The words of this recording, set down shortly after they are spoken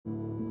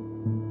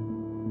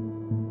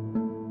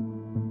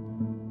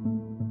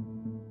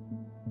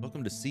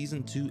welcome to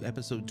Season 2,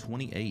 Episode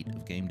 28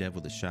 of Game Dev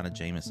with a Shot of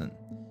Jameson.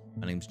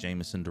 My name's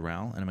Jameson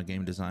Doral, and I'm a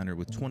game designer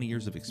with 20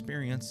 years of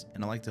experience,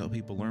 and I like to help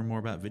people learn more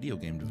about video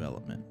game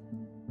development.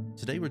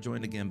 Today we're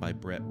joined again by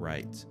Brett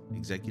Wright,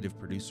 executive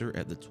producer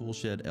at the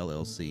Toolshed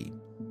LLC.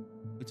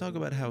 We talk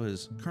about how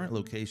his current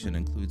location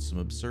includes some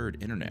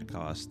absurd internet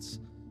costs,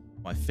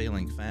 why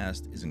failing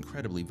fast is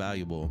incredibly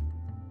valuable,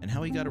 and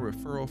how he got a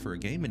referral for a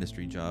game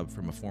industry job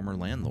from a former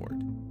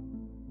landlord.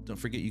 Don't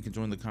forget you can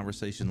join the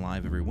conversation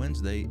live every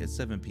Wednesday at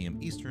 7 p.m.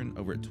 Eastern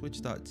over at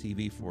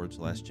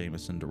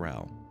twitch.tv/Jameson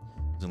Doral.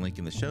 There's a link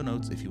in the show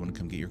notes if you want to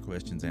come get your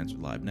questions answered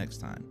live next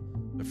time.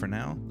 But for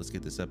now, let's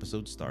get this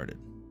episode started.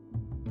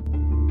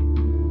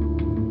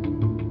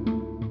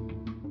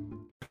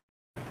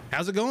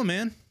 How's it going,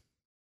 man?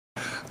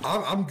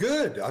 I'm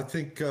good. I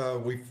think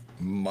we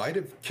might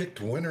have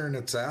kicked winter in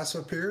its ass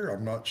up here.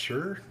 I'm not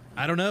sure.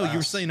 I don't know. You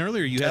were saying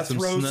earlier you had some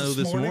snow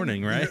this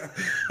morning, right?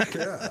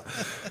 Yeah.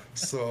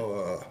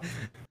 So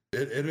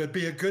it'd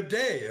be a good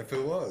day if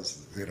it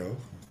was, you know.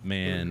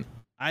 Man,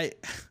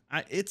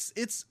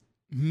 it's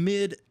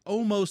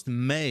almost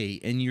May,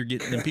 and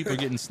people are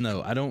getting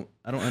snow. I don't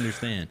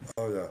understand.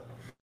 Oh yeah.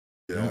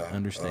 I don't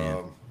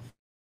understand.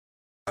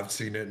 I've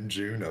seen it in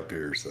June up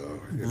here. So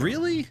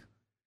really?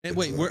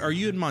 Wait, where are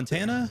you in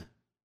Montana?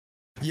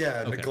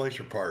 Yeah, in the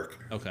Glacier Park.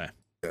 Okay.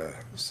 Yeah,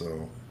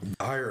 so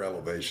higher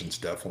elevations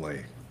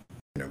definitely,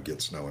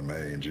 get snow in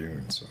May and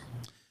June. So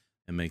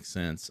it makes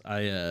sense.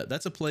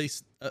 That's a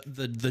place,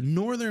 the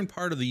northern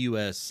part of the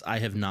U.S. I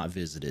have not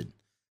visited.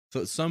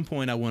 So at some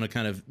point I want to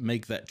kind of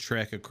make that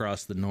trek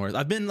across the north.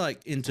 I've been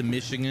like into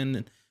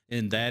Michigan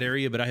in that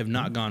area, but I have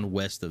not gone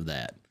west of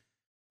that.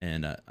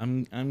 And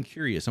I'm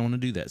curious. I want to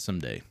do that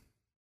someday.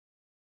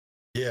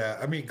 Yeah,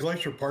 I mean,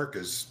 Glacier Park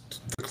is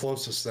the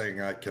closest thing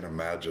I can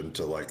imagine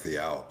to like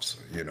the Alps,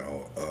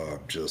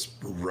 just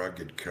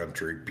rugged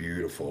country,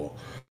 beautiful.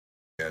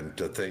 And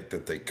to think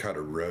that they cut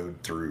a road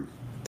through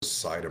the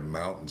side of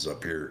mountains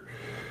up here,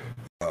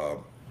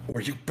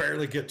 where you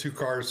barely get two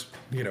cars,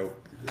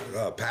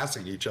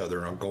 passing each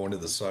other on going to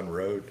the Sun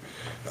Road.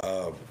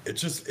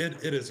 It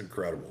is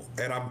incredible.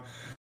 And I'm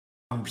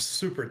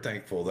super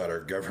thankful that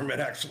our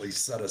government actually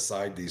set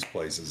aside these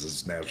places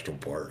as national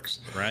parks,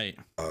 right?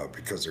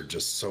 Because they're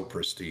just so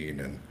pristine,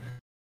 and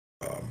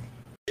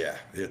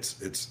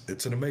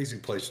it's an amazing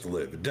place to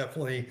live. It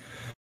definitely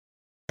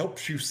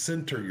helps you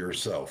center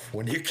yourself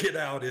when you get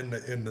out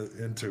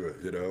into it.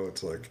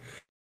 It's like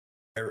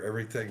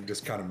everything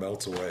just kind of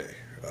melts away.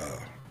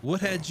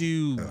 What had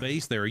you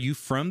based there? Are you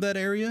from that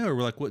area, or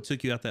like what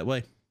took you out that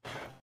way?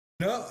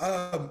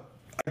 No,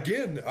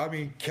 again, I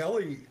mean,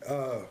 Kelly.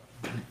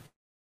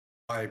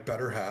 My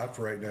better half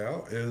right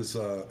now is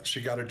she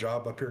got a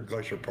job up here in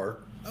Glacier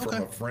Park from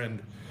a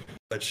friend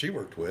that she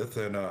worked with,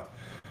 and I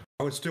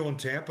was still in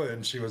Tampa,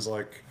 and she was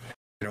like,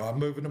 I'm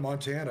moving to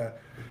Montana,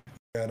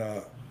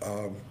 and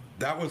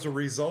that was a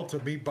result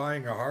of me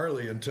buying a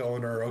Harley and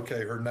telling her,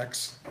 okay, her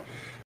next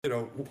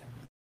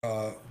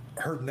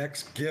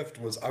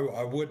gift was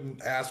I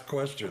wouldn't ask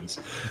questions,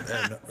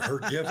 and her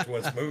gift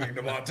was moving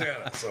to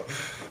Montana. So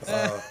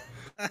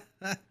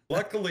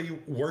luckily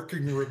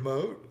working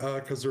remote,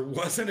 because there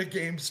wasn't a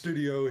game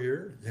studio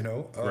here,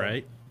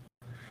 right.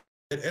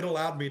 It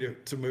allowed me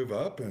to move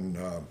up, and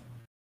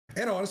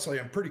honestly,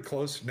 I'm pretty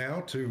close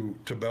now to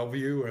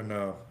Bellevue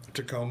and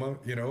Tacoma,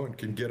 and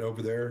can get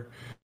over there,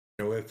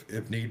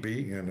 if need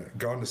be, and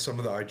gone to some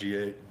of the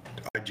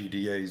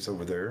IGDAs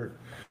over there.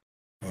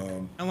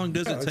 How long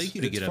does it take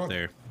you to get up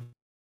there?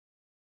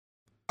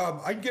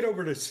 I can get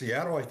over to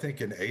Seattle, I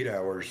think, in 8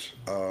 hours.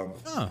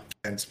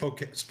 And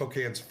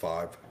Spokane's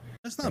 5.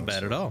 That's not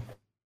bad at all.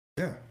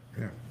 Yeah.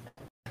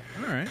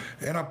 All right.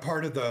 And I'm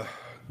part of the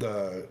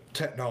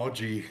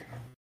technology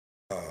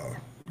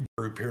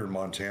group here in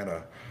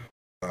Montana,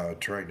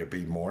 trying to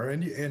be more.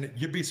 And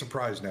you'd be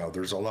surprised now.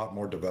 There's a lot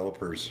more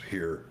developers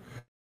here,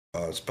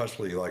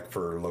 especially like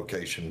for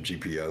location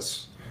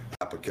GPS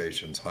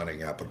applications,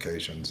 hunting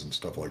applications, and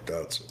stuff like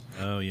that. So,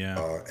 oh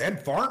yeah. And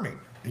farming.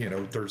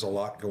 There's a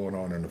lot going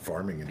on in the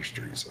farming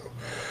industry. So,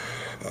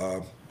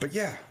 but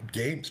yeah,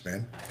 games,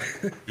 man.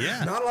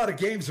 Yeah. Not a lot of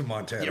games in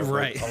Montana. Yeah,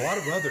 right. A lot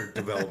of other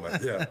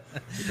development. Yeah.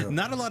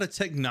 Not a lot of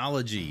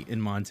technology in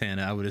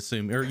Montana, I would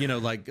assume, or,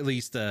 like at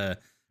least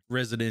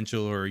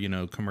residential or,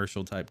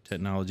 commercial type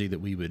technology that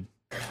we would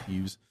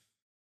use.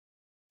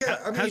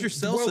 Yeah. How's your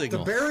cell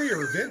signal? The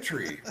barrier of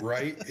entry,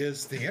 right,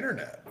 is the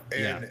internet.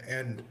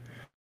 And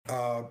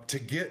to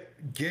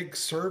get gig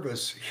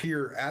service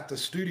here at the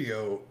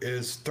studio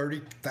is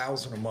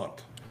 $30,000 a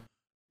month.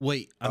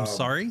 Wait, I'm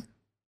sorry?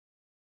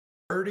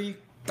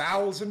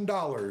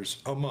 $30,000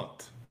 a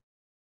month.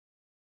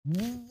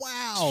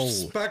 Wow.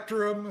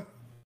 Spectrum,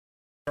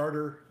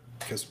 Charter,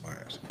 kiss my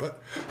ass.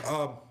 But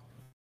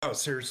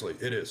seriously,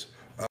 it is.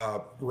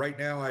 Right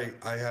now,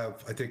 I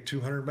have, I think,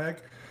 200 meg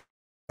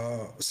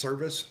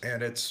service,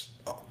 and it's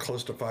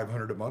close to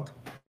 $500 a month.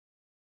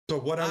 So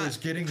what I was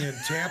getting in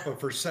Tampa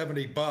for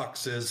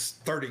 $70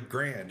 is 30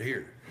 grand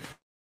here.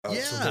 I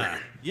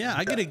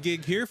get a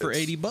gig here for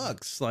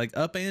 $80, like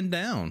up and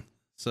down.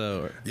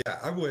 So Yeah,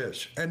 I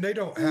wish. And they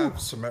don't have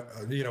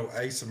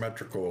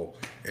asymmetrical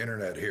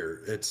internet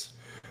here.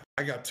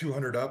 I got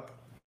 200 up,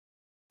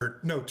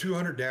 or no,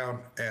 200 down,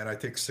 and I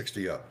think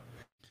 60 up,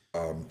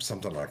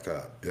 something like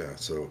that. Yeah.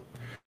 So,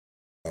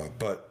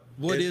 but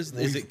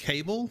is it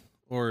cable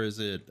or is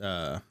it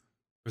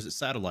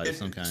satellite of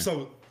some kind?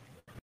 So,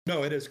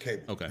 no, it is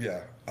cable. Okay.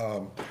 Yeah.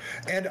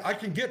 And I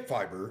can get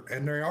fiber,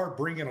 and they are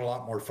bringing a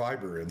lot more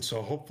fiber in,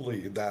 so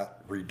hopefully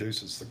that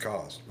reduces the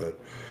cost. But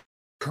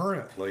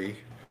currently,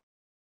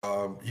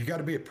 you got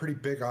to be a pretty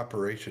big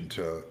operation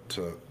to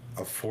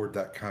afford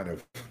that kind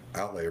of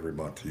outlay every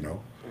month,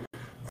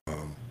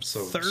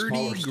 So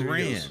 30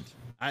 grand.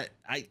 I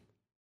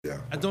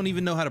don't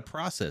even know how to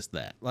process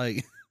that.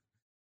 Like,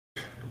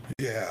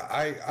 yeah,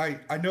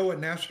 I know at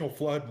National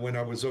Flood, when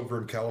I was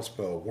over in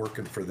Kalispell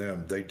working for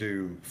them, they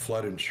do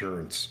flood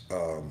insurance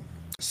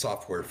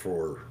software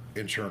for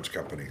insurance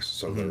companies.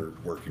 So they're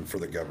working for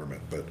the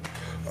government, but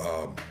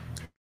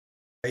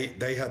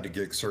they had to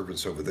gig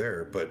service over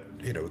there, but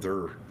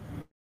their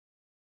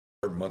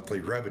monthly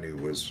revenue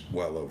was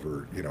well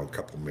over a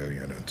couple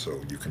million, and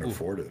so you can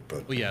afford it.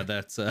 But well, yeah,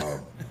 that's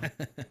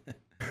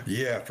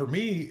yeah, for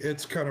me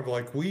it's kind of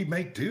like we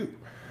make do.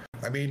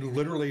 I mean,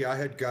 literally I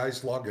had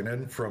guys logging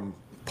in from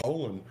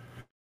Poland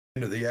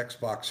into the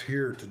Xbox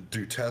here to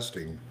do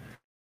testing,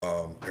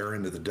 or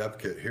into the dev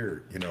kit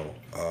here,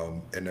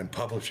 and then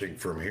publishing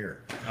from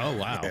here. Oh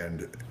wow.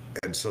 And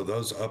so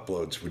those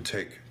uploads would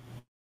take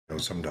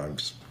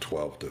sometimes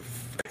 12 to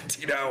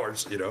 15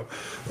 hours,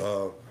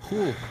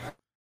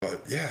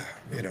 but yeah,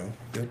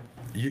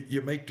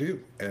 you make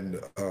do, and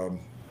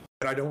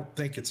I don't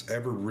think it's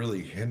ever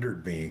really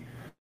hindered me.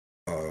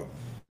 I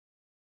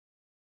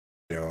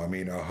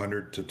mean,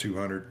 100 to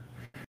 200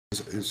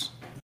 is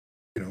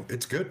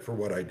it's good for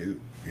what I do.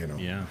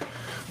 Yeah.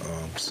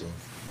 So.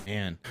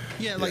 Man,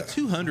 yeah, like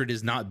 200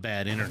 is not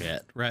bad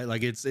internet, right?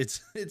 Like it's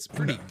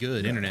pretty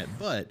good internet,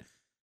 but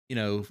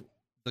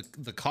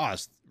the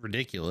cost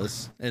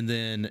ridiculous, and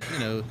then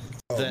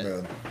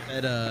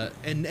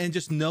and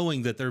just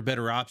knowing that there are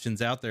better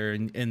options out there,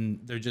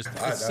 and they're just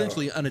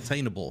essentially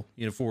unattainable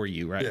for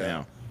you right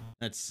now.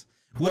 That's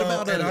what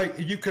about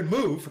you can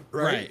move,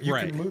 right? You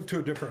can move to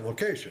a different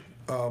location,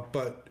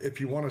 but if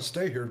you want to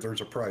stay here,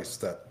 there's a price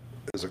that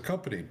is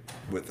accompanied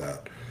with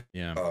that.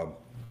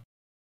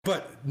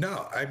 But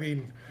no, I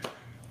mean,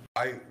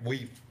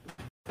 we've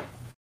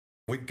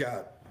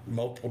got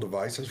multiple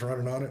devices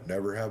running on it,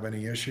 never have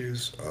any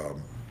issues.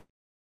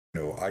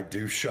 I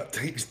do shut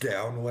things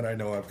down when I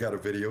know I've got a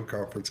video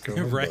conference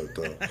coming, right.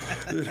 But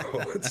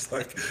it's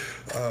like,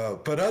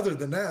 but other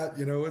than that,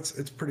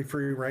 it's pretty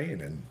free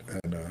reign, and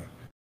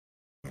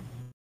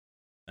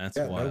that's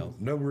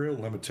wild. No real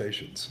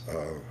limitations.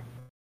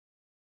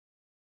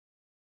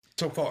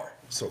 So far.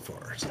 So.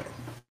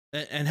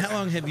 And how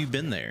long have you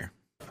been there?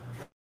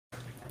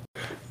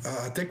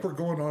 I think we're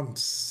going on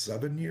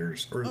 7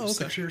 years or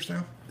 6 years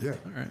now. Yeah.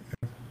 All right.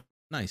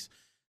 Nice.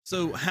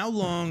 So how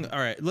long? All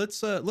right. Let's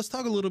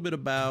talk a little bit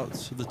about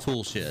the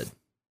tool shed,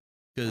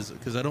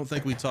 because I don't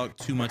think we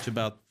talked too much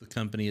about the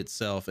company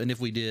itself. And if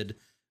we did,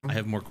 I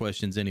have more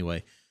questions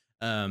anyway.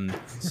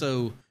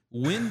 So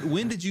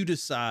when did you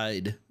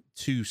decide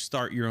to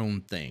start your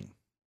own thing?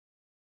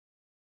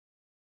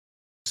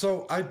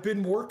 So I've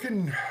been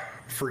working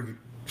for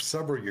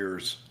several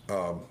years.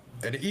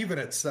 And even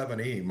at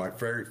 7E, my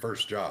very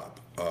first job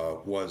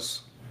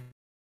was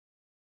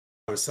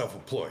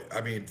self-employed.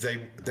 I mean,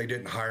 they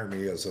didn't hire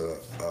me as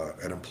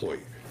an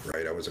employee,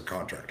 right? I was a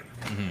contractor.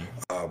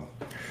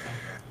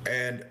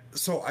 And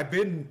so I've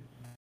been,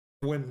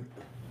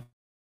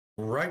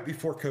 right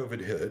before COVID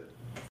hit,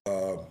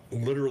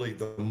 literally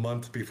the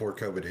month before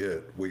COVID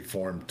hit, we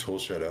formed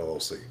Toolshed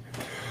LLC.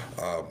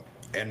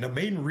 And the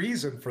main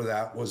reason for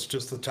that was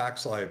just the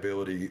tax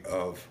liability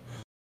of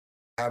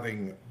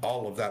having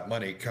all of that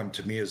money come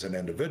to me as an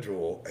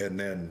individual, and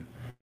then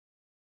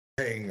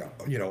paying,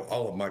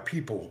 all of my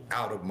people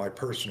out of my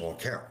personal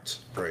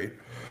accounts, right?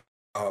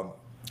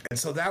 And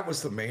so that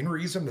was the main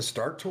reason to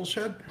start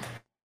Toolshed.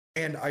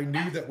 And I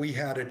knew that we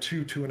had a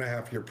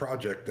 2.5 year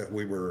project that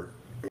we were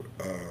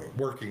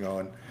working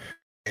on,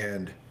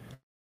 and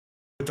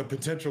with the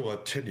potential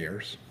of 10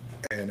 years.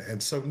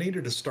 And so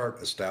needed to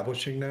start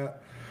establishing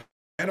that.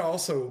 And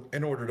also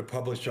in order to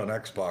publish on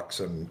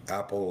Xbox and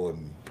Apple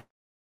and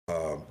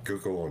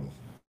Google and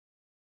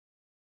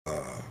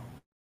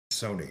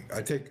Sony.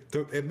 I think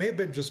it may have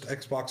been just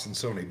Xbox and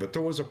Sony, but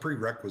there was a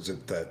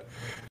prerequisite that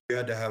you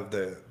had to have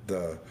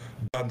the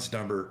DUNS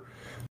number,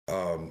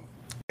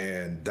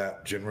 and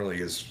that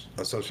generally is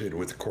associated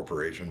with the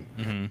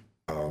corporation.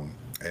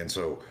 And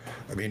so,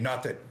 I mean,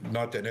 not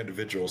that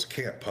individuals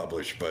can't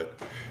publish, but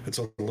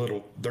it's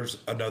there's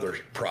another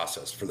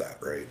process for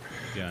that, right?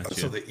 Gotcha.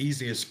 So the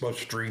easiest, most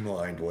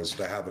streamlined was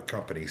to have a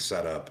company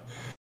set up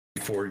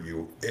before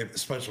you,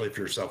 especially if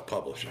you're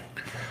self-publishing.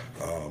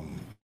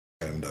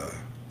 And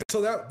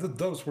so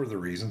those were the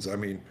reasons. I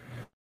mean,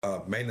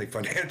 mainly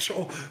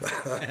financial.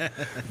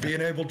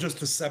 Being able just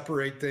to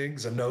separate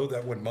things and know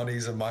that when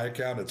money's in my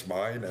account, it's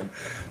mine,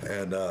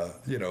 and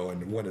you know,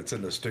 and when it's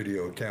in the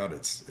studio account,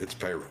 it's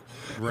payroll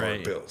or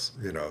bills.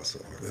 You know, so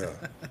yeah.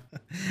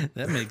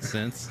 That makes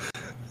sense.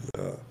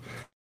 But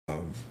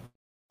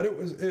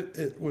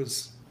it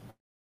was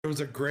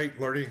a great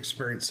learning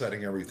experience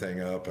setting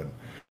everything up, and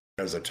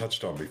as I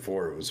touched on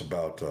before, it was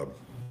about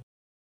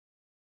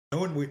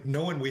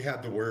knowing we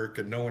had the work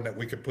and knowing that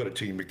we could put a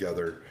team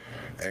together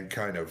and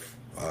kind of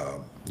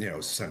you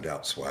know, send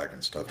out swag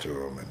and stuff to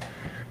them, and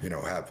you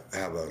know, have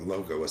a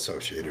logo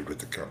associated with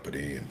the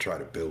company and try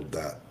to build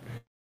that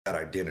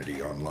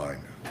identity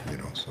online, you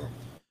know. So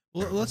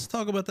well, let's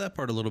talk about that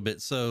part a little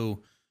bit.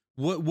 So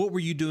what were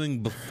you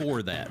doing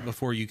before that,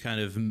 before you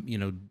kind of, you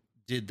know,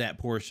 did that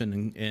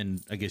portion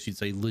and I guess you'd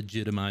say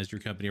legitimized your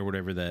company or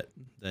whatever that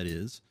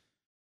is?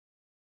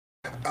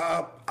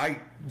 I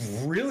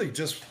really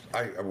just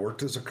I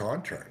worked as a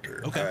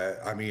contractor. Okay.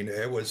 I mean,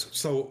 it was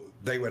so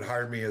they would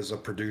hire me as a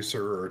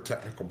producer or a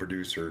technical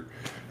producer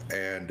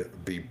and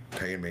be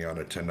paying me on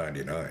a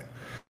 1099.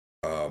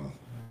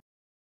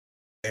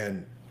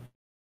 And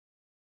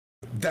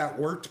that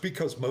worked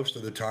because most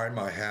of the time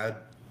I had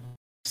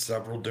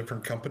several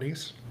different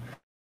companies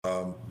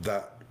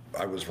that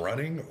I was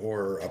running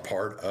or a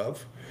part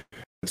of.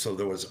 And so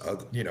there was,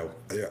 you know,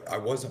 I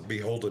wasn't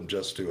beholden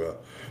just to a,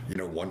 you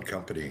know, one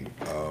company.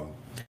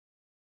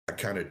 I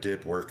kind of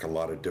did work a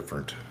lot of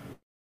different,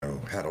 you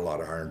know, had a lot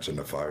of irons in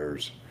the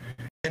fires,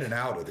 in and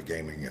out of the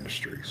gaming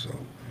industry. So,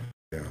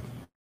 yeah.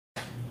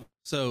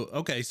 So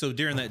okay, so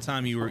during that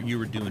time you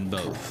were doing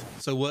both.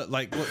 So what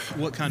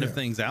kind of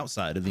things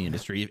outside of the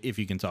industry, if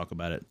you can talk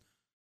about it?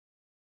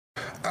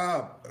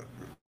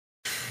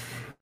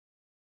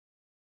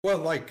 Well,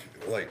 like.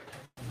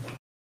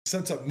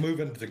 Since I'm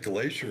moving to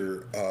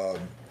Glacier,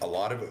 a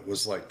lot of it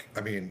was like,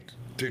 I mean,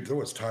 dude, there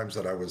was times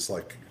that I was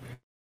like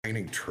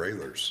painting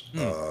trailers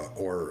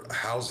or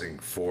housing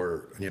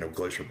for, you know,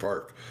 Glacier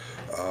Park.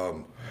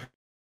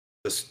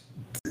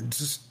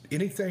 Just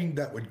anything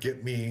that would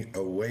get me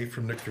away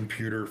from the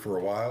computer for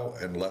a while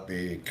and let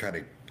me kind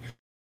of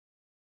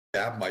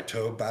dab my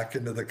toe back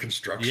into the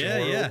construction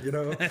world, you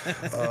know.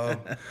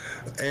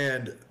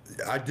 And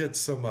I did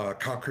some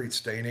concrete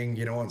staining,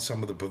 you know, on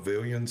some of the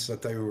pavilions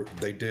that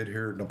they did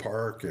here in the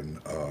park, and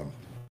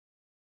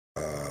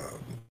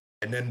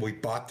then we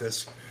bought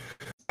this.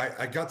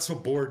 I got so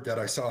bored that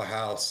I saw a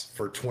house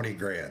for 20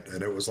 grand,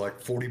 and it was like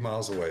 40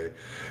 miles away.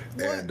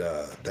 What? And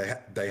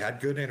they had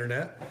good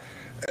internet,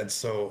 and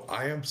so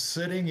I am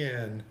sitting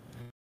in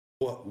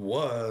what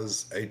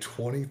was a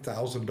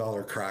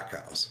 $20,000 crack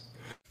house.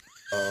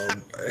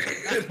 And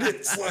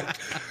it's like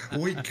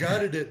we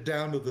gutted it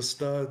down to the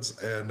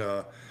studs, and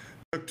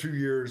took 2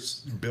 years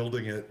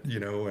building it, you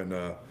know. And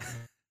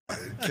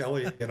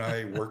Kelly and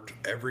I worked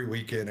every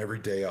weekend, every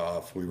day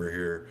off. We were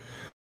here,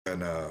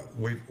 and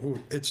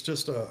it's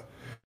just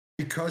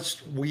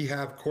because we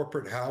have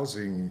corporate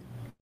housing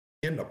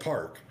in the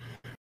park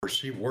where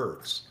she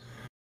works.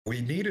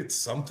 We needed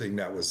something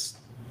that was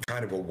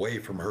kind of away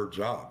from her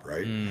job,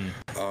 right?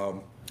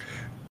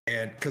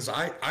 And because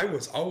I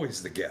was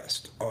always the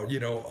guest,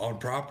 you know, on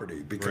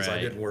property because I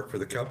didn't work for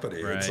the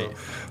company. And so,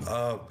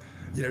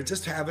 you know,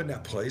 just having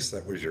that place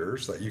that was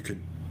yours, that you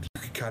could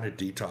kind of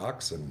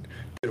detox and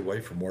get away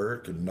from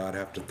work and not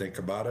have to think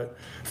about it,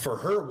 for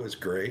her was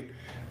great.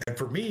 And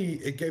for me,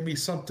 it gave me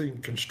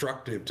something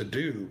constructive to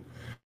do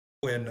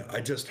when I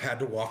just had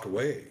to walk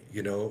away,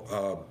 you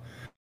know,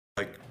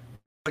 like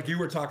you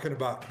were talking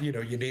about, you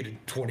know, you needed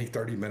 20,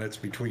 30 minutes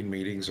between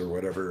meetings or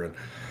whatever.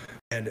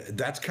 And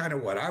that's kind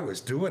of what I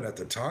was doing at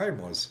the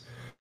time, was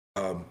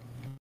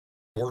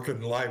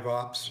working live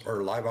ops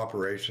or live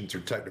operations or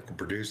technical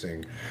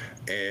producing,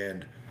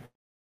 and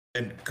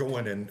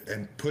going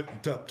and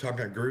putting up Tongue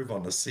and Groove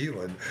on the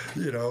ceiling,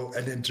 you know,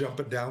 and then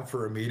jumping down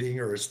for a meeting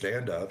or a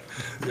stand up,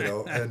 you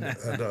know,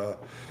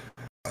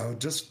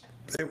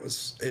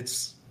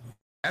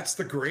 that's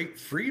the great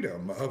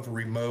freedom of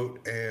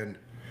remote and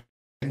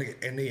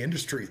the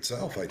industry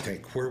itself. I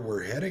think where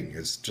we're heading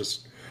is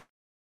just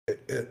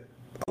it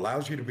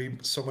allows you to be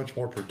so much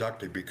more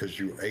productive because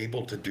you're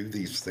able to do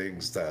these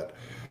things that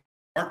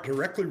aren't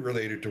directly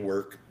related to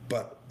work,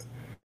 but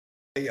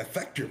they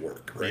affect your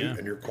work, right?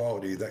 And your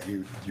quality that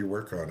you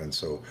work on. And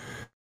so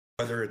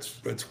whether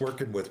it's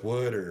working with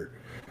wood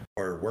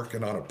or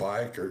working on a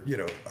bike, or, you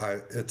know,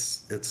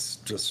 it's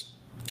just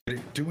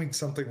doing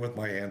something with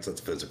my hands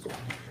that's physical,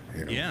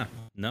 you know? Yeah,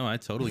 no, I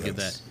totally get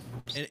that.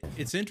 And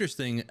it's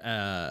interesting,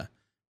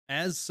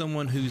 as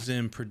someone who's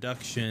in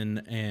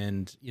production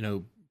and, you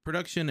know,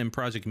 production and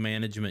project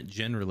management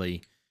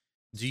generally,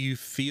 do you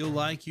feel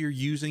like you're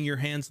using your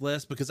hands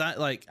less? Because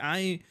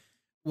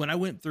when I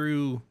went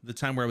through the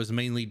time where I was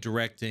mainly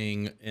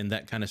directing and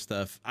that kind of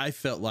stuff, I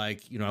felt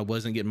like, you know, I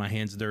wasn't getting my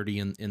hands dirty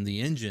in the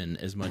engine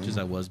as much as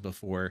I was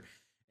before.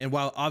 And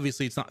while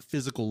obviously it's not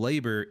physical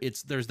labor,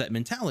 there's that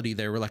mentality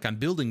there where like I'm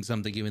building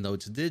something even though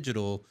it's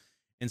digital.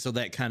 And so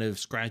that kind of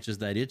scratches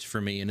that itch for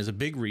me and is a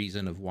big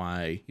reason of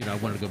why, you know, I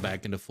wanted to go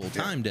back into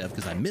full-time dev,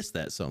 because I missed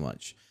that so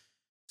much.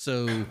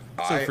 So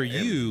I for am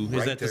you, is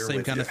right that the there same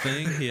with kind you. of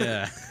thing?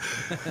 Yeah.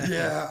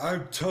 Yeah,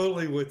 I'm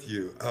totally with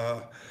you.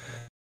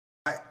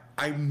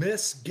 I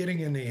miss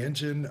getting in the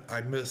engine. I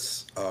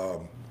miss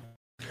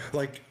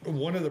like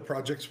one of the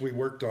projects we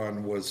worked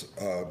on was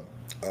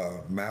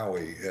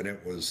Maui, and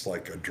it was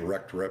like a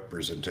direct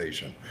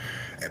representation.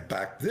 And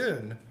back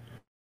then,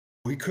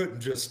 we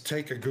couldn't just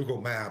take a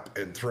Google map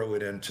and throw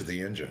it into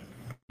the engine.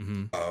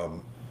 Mm-hmm.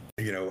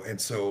 You know, and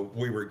so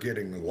we were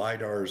getting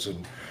lidars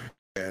and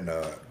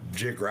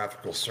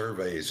geographical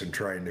surveys and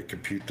trying to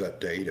compute that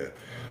data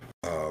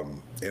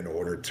in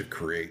order to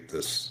create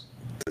this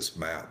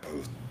map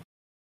of,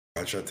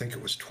 gosh, I think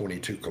it was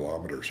 22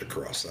 kilometers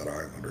across that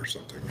island or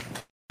something,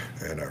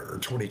 and or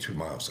 22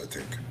 miles, I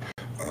think.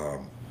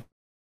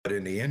 But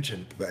in the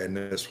engine, and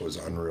this was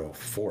Unreal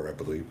 4, I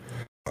believe,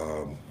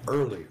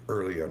 early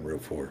Unreal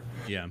 4.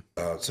 Yeah.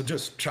 So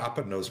just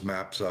chopping those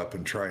maps up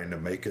and trying to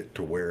make it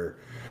to where,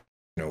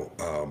 you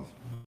know,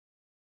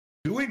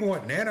 doing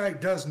what Nanite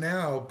does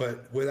now,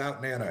 but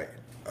without Nanite,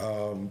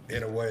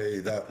 in a way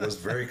that was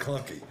very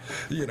clunky,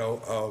 you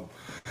know.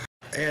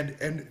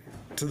 And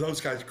to those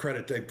guys'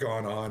 credit, they've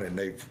gone on and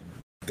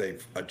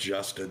they've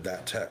adjusted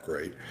that tech,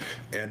 right?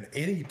 And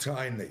any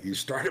time that you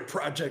start a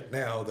project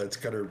now that's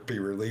going to be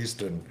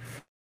released in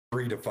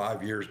 3 to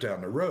 5 years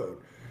down the road,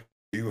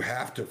 you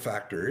have to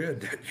factor in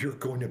that you're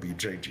going to be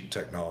changing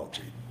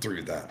technology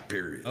through that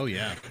period. Oh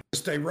yeah. To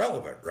stay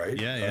relevant, right?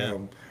 Yeah.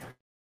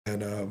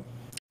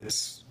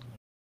 It's,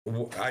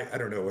 I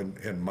don't know.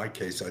 In my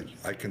case,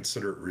 I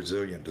consider it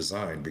resilient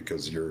design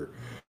because you're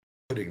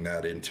putting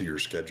that into your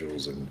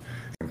schedules and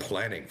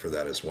planning for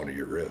that as one of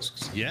your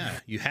risks. Yeah,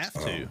 you have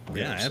to.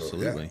 Yeah,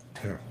 absolutely.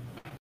 Yeah.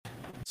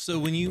 So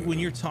when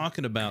you're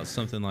talking about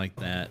something like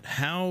that,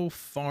 how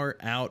far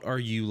out are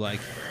you like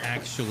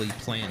actually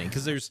planning?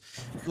 Because there's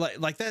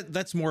like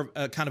that's more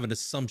kind of an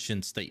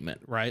assumption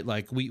statement, right?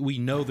 Like we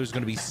know there's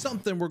going to be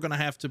something we're going to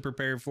have to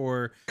prepare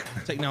for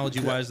technology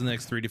wise in the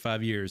next 3 to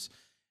 5 years.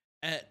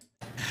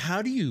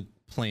 How do you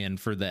plan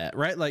for that,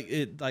 right?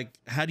 Like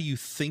how do you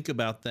think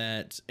about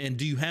that, and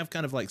do you have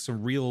kind of like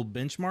some real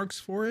benchmarks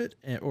for it,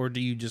 or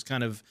do you just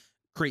kind of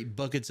create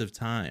buckets of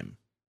time?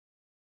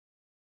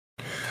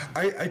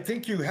 I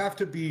think you have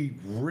to be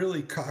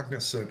really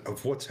cognizant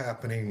of what's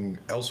happening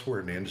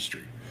elsewhere in the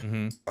industry.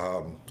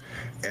 Mm-hmm.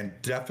 And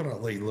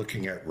definitely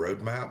looking at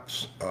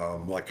roadmaps.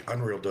 Like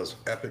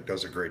Epic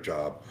does a great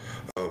job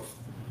of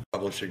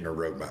publishing their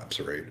roadmaps,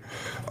 right?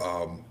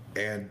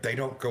 And they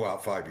don't go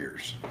out 5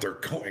 years. They're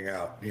going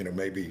out, you know,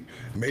 maybe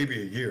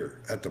a year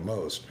at the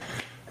most.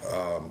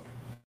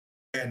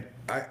 And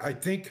I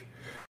think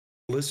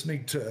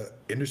listening to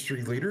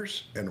industry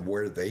leaders and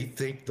where they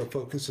think the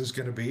focus is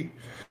going to be,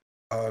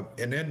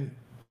 and then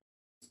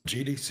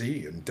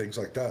GDC and things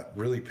like that,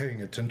 really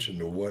paying attention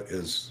to what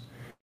is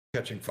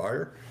catching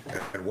fire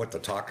and what the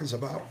talk is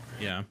about.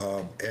 Yeah.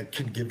 And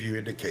can give you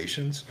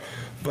indications,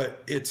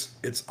 but it's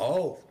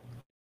all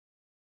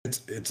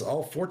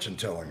fortune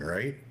telling,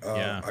 right?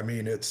 Yeah. I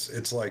mean,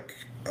 it's like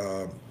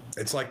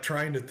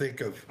trying to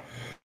think of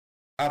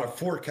how to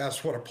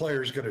forecast what a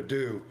player is going to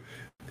do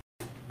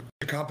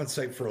to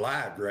compensate for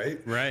lag, right?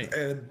 Right.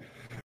 And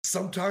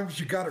sometimes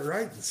you got it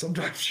right, and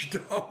sometimes you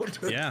don't.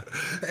 Yeah.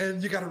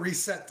 And you got to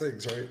reset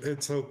things, right?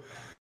 And so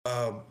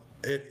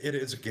it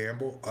is a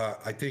gamble.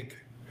 I think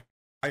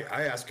I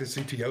asked a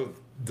CTO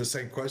the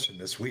same question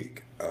this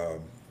week,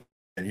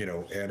 and you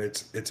know, and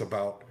it's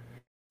about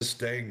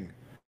staying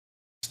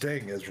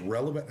as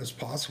relevant as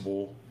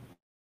possible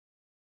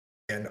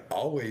and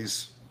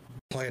always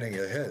planning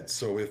ahead.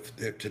 So if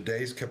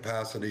today's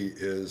capacity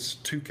is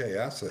 2K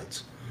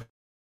assets,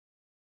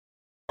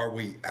 are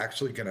we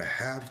actually going to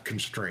have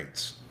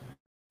constraints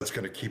that's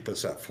going to keep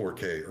us at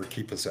 4K or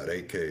keep us at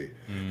 8K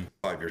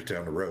 5 years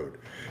down the road?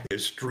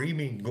 Is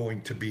streaming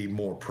going to be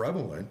more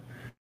prevalent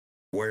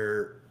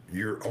where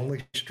you're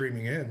only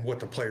streaming in what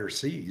the player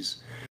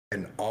sees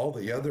and all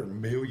the other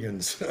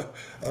millions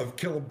of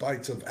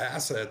kilobytes of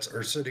assets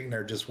are sitting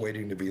there just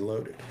waiting to be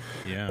loaded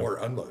or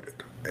unloaded?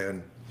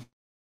 And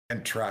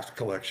trash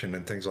collection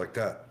and things like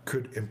that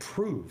could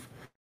improve,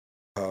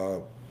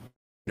 you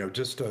know,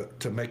 just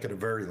to make it a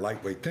very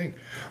lightweight thing.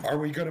 Are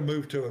we going to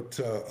move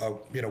to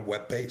you know,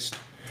 web-based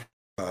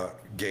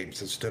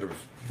games instead of,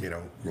 you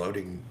know,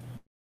 loading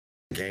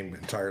the game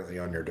entirely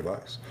on your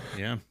device?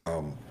 Yeah.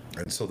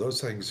 And so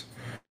those things,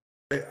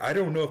 I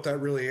don't know if that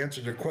really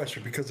answers your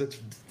question, because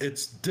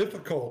it's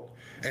difficult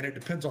and it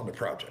depends on the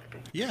project.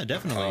 Yeah,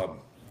 definitely.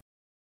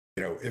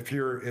 You know, if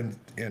you're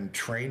in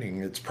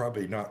training, it's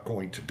probably not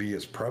going to be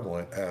as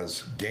prevalent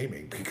as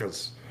gaming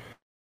because,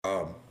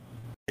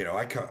 you know,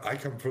 I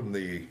come from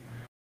the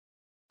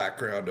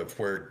background of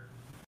where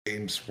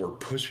games were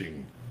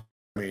pushing.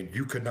 I mean,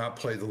 you could not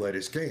play the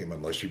latest game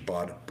unless you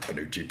bought a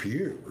new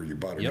GPU or you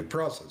bought a new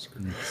processor.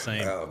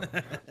 Same.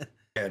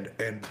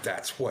 And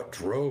that's what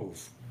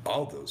drove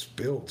all those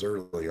builds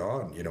early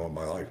on, you know, in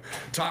my life.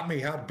 Taught me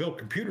how to build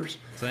computers.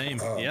 Same.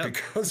 Yeah.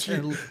 Because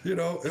you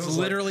know, it's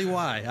literally like,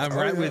 why I'm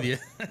right with you.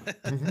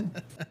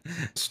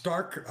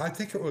 I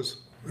think it was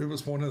It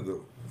was one of the,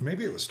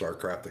 maybe it was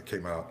StarCraft that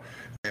came out,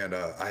 and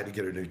I had to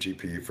get a new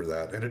GPU for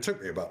that, and it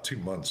took me about 2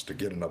 months to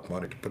get enough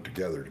money to put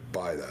together to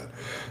buy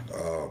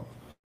that.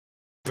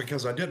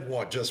 Because I didn't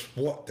want just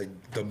what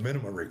the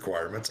minimum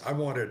requirements. I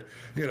wanted,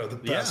 the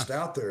best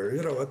out there,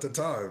 at the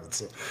time.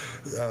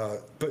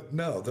 So, but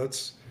no,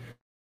 that's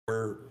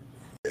where,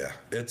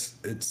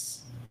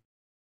 it's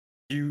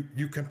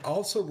you can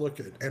also look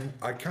at, and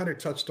I kind of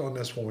touched on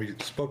this when we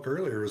spoke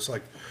earlier. It's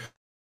like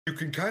you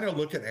can kind of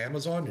look at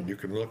Amazon, and you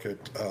can look at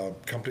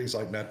companies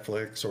like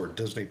Netflix or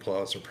Disney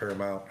Plus or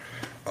Paramount,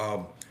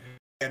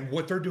 and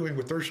what they're doing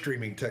with their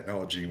streaming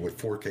technology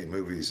with 4K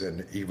movies,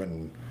 and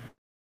even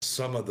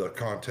some of the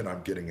content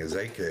I'm getting is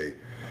 8K.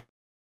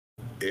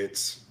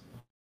 It's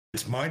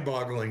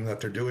mind-boggling that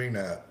they're doing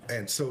that.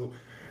 And so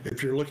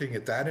if you're looking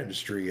at that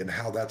industry and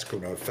how that's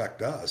going to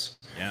affect us,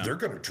 they're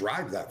going to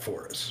drive that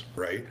for us,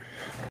 right?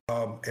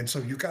 And so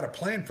you got to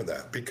plan for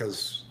that,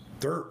 because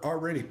they're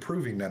already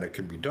proving that it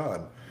can be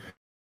done.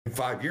 In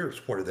 5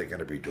 years, what are they going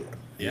to be doing?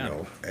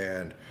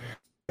 And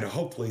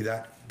hopefully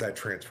that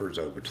transfers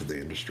over to the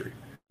industry.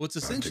 Well, it's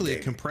essentially a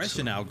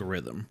compression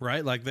algorithm,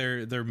 right? Like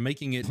they're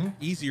making it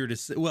easier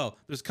to, well,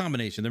 there's a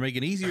combination. They're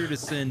making it easier to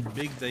send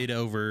big data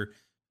over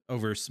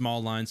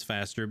small lines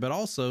faster, but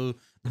also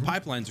the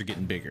pipelines are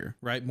getting bigger,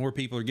 right? More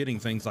people are getting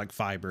things like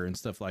fiber and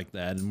stuff like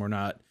that. And we're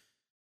not,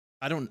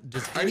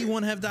 does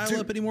anyone have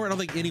dial-up anymore? I don't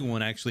think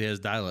anyone actually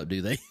has dial-up,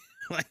 do they?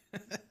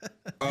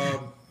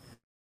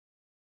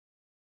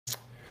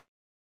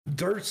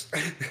 There's,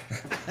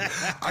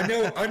 I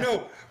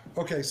know.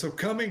 Okay, so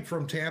coming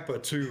from Tampa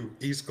to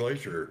East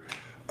Glacier,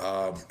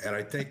 and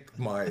I think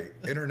my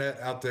internet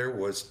out there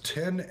was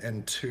 10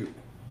 and 2.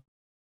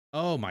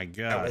 Oh my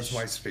gosh. That was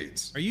my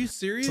speeds. Are you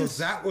serious? So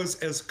that was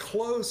as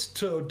close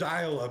to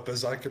dial-up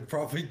as I could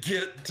probably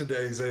get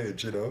today's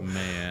age,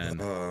 Man,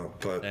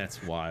 but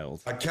that's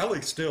wild.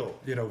 Kelly still,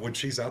 when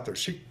she's out there,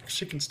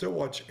 she can still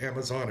watch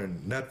Amazon and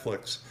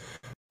Netflix,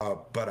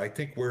 but I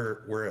think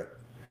we're at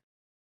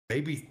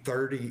maybe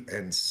 30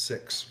 and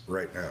 6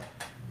 right now,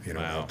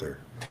 out there.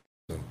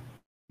 So.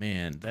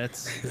 Man,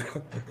 that's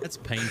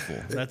painful.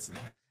 That's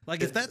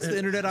like, if that's the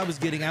internet I was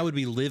getting, I would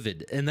be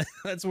livid. And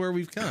that's where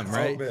we've come,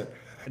 right? Oh, man.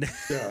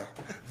 Yeah.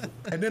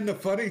 And then the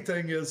funny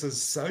thing is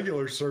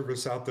cellular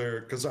service out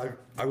there, because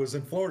I was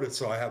in Florida,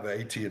 so I have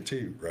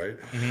AT&T, right?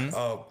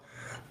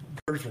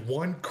 There's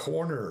one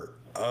corner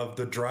of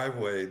the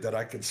driveway that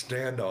I can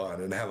stand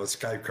on and have a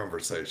Skype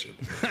conversation.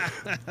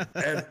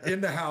 And in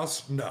the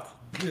house, no,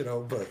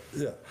 but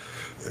yeah,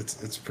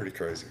 it's pretty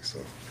crazy. So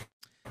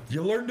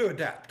you learn to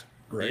adapt,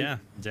 right? Yeah,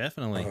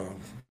 definitely. All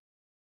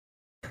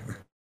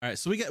right,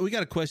 so we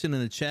got a question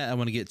in the chat I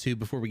want to get to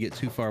before we get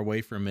too far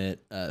away from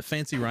it.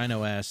 Fancy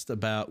Rhino asked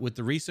about, with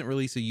the recent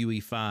release of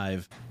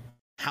UE5,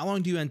 how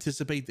long do you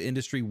anticipate the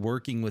industry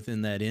working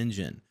within that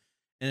engine?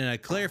 And I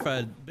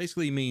clarified,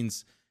 basically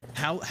means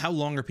how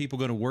long are people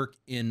going to work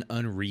in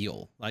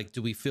Unreal? Like,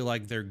 do we feel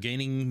like they're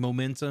gaining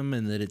momentum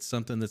and that it's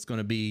something that's going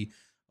to be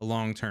a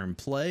long-term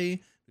play?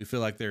 Do we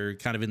feel like they're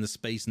kind of in the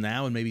space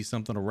now and maybe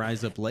something will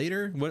rise up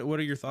later? What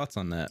are your thoughts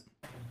on that?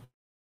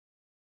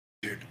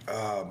 Dude,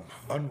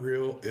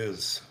 Unreal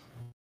is,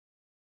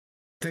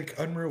 I think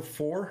Unreal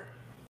 4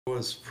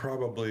 was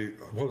probably,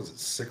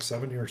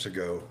 6-7 years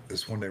ago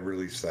is when they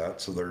released that.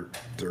 So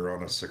they're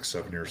on a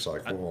 6-7 year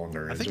cycle on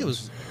their engines. I think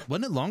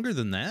wasn't it longer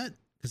than that?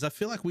 Because I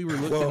feel like we were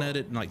looking at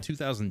it in like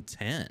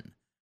 2010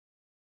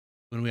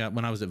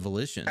 when I was at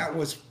Volition. That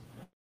was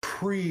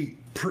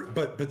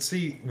but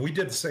see, we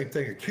did the same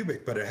thing at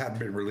Cubic, but it hadn't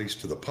been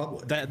released to the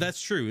public.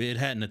 That's true. It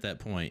hadn't at that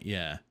point.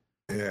 Yeah.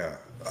 Yeah.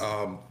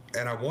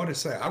 And I want to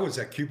say I was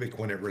at Cubic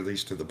when it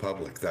released to the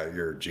public that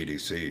year at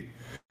GDC,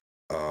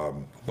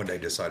 when they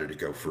decided to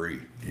go free,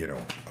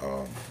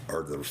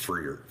 or the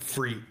freer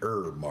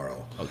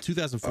model. Oh,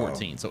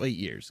 2014. So 8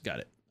 years. Got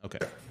it. Okay.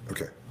 Yeah,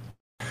 okay.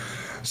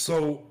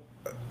 So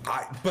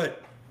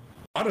but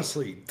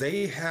honestly,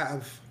 they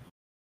have,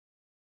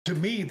 to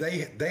me,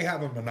 they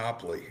have a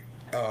monopoly.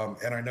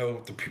 And I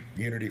know the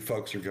Unity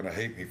folks are going to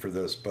hate me for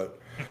this, but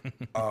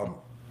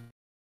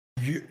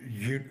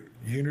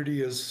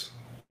Unity is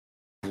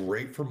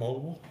great for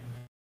mobile.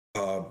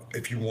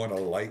 If you want a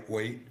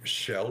lightweight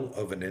shell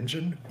of an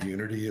engine,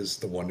 Unity is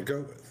the one to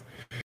go with.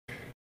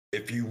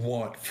 If you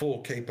want full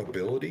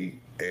capability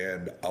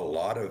and a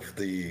lot of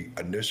the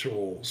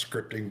initial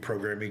scripting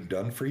programming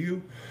done for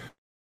you,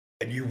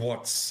 and you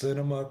want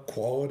cinema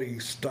quality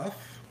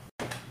stuff,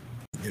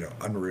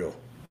 Unreal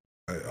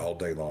all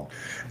day long.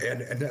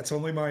 And that's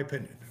only my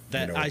opinion.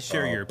 I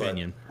share your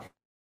opinion.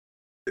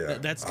 Yeah,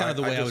 that's kind of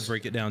the way I would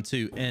break it down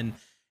too. And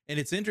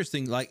it's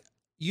interesting, like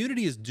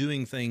Unity is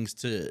doing things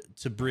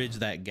to bridge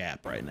that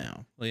gap right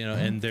now,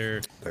 and they're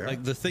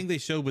like the thing they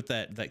showed with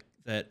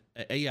that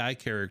AI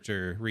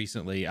character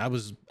recently. I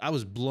was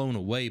blown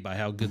away by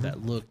how good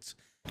that looked.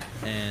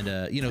 And,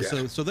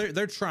 so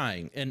they're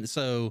trying. And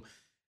so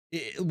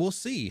we'll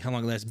see how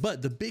long it lasts.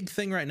 But the big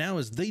thing right now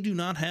is they do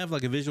not have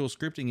like a visual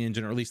scripting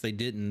engine, or at least they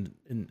didn't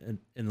in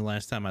the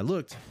last time I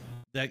looked.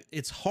 That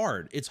it's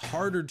hard. It's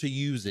harder to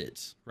use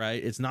it,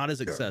 right? It's not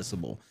as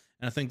accessible.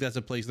 And I think that's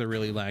a place they're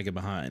really lagging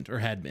behind, or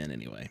had been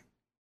anyway.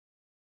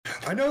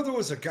 I know there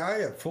was a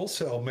guy at Full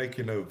Sail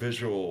making a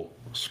visual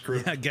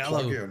script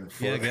plugin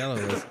for. Yeah, Gallo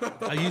was.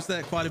 I use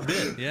that quite a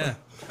bit. Yeah.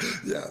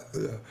 Yeah.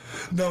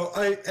 No,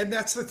 and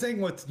that's the thing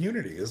with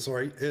Unity is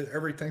right.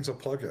 Everything's a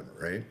plugin,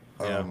 right?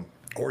 Yeah.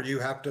 Or you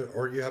have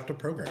to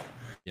program.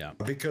 Yeah.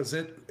 Because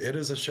it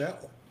is a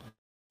shell.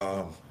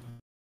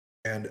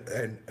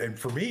 And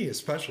for me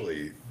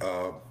especially,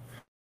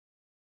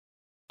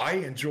 I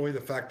enjoy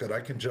the fact that I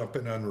can jump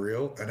in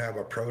Unreal and have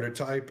a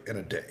prototype in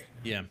a day.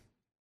 Yeah.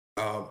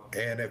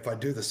 And if I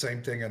do the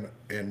same thing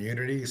in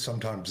Unity,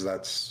 sometimes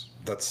that's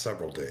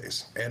several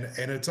days. And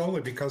it's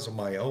only because of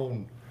my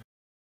own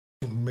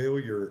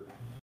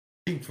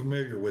being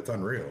familiar with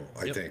Unreal,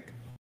 I think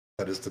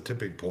that is the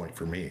tipping point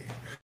for me.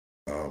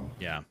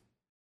 Yeah.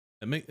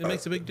 It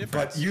makes a big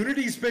difference. But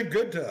Unity's been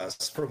good to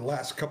us for the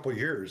last couple of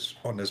years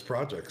on this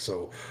project,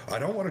 so I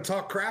don't want to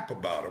talk crap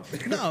about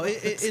them. No,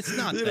 it's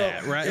not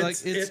that, right?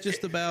 It's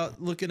just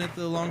about looking at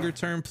the longer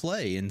term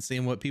play and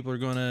seeing what people are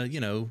going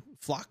to,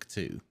 flock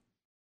to.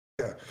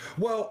 Yeah,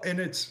 well, and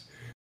it's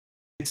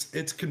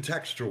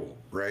contextual,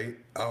 right?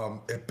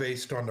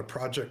 Based on the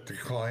project, the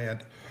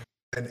client,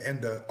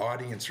 and the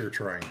audience you're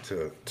trying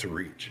to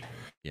reach.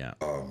 Yeah.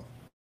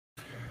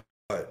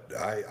 But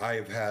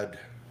I've had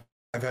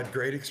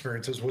great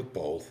experiences with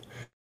both,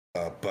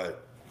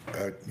 but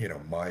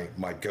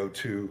my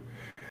go-to,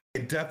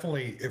 and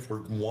definitely if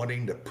we're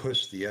wanting to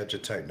push the edge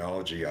of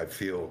technology, I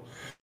feel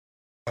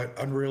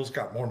Unreal's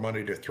got more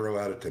money to throw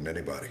at it than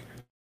anybody,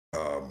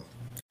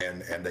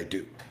 and they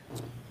do.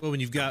 Well, when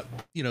you've got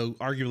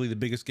arguably the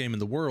biggest game in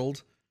the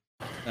world,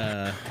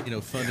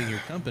 funding your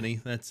company,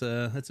 that's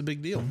a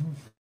big deal.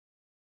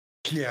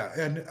 Yeah,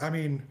 and I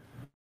mean,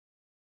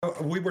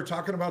 we were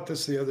talking about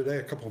this the other day,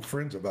 a couple of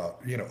friends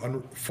about,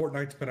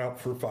 Fortnite's been out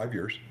for 5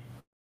 years.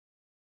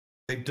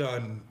 They've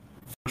done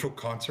virtual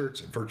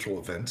concerts and virtual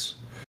events.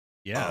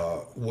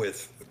 Yeah.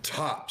 With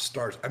top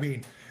stars. I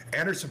mean,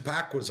 Anderson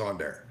 .Paak was on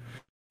there.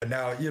 And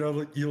now,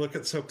 you look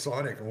at Silk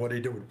Sonic and what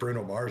he did with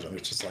Bruno Mars, and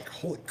it's just like,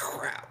 holy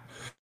crap.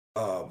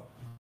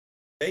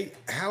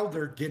 How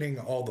they're getting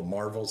all the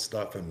Marvel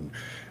stuff and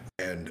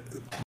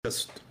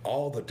just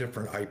all the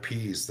different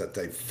IPs that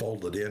they've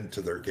folded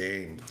into their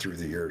game through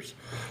the years.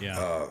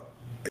 Yeah.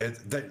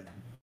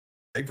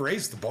 They've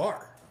raised the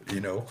bar,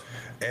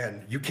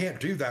 and you can't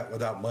do that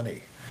without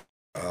money.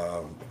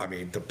 I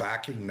mean, the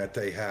backing that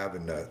they have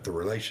and the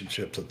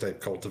relationships that they've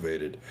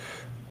cultivated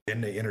in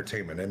the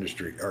entertainment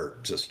industry are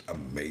just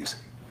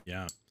amazing.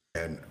 Yeah.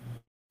 And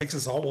makes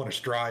us all want to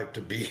strive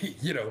to be,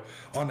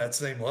 on that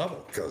same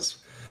level. Because,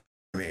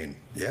 I mean,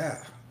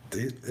 yeah,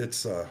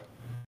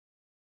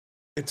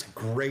 it's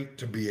great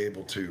to be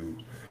able to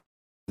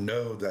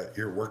know that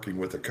you're working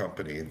with a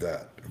company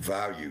that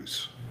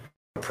values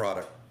the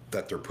product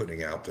that they're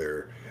putting out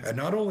there, and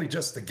not only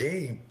just the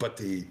game, but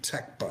the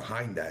tech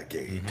behind that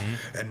game,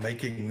 and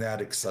making that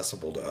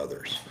accessible to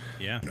others.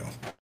 Yeah.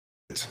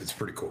 It's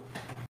pretty cool.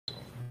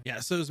 Yeah.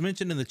 So it was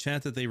mentioned in the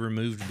chat that they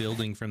removed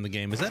building from the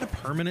game. Is that a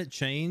permanent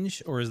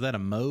change or is that a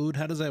mode?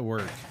 How does that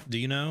work? Do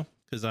you know?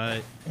 Because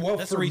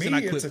that's the reason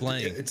I quit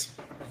playing.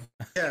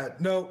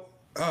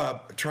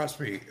 Trust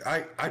me,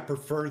 I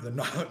prefer the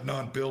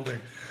non-building,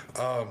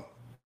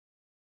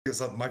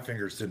 because my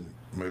fingers didn't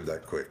move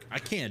that quick. I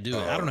can't do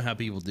it. I don't know how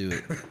people do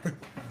it.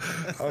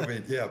 I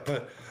mean, yeah,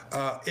 but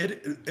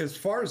as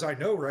far as I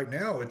know right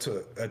now, it's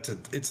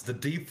the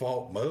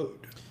default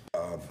mode.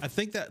 I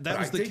think that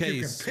was the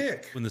case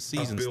when the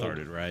season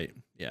started, right?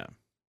 Yeah.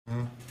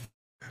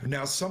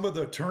 Now some of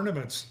the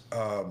tournaments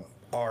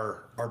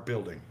are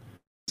building.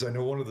 I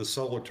know one of the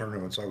solo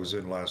tournaments I was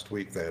in last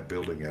week, they had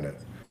building in it.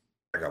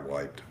 I got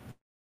wiped.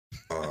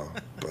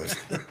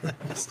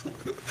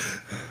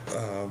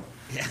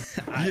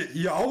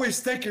 You always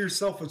think of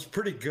yourself as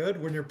pretty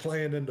good when you're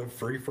playing into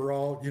free for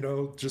all,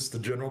 just the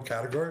general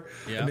category.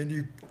 Yeah. And then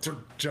you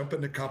jump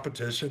into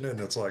competition and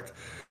it's like,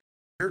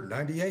 you're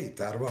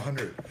 98th out of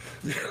 100.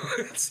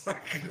 It's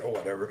like,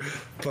 whatever.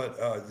 But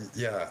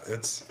yeah,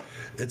 it's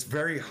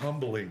very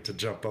humbling to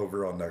jump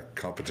over on the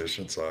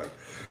competition side,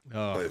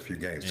 play a few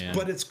games. Man.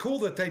 But it's cool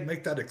that they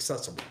make that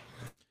accessible.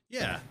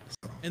 Yeah.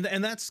 And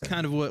that's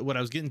kind of what I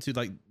was getting to.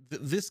 Like,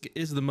 this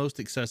is the most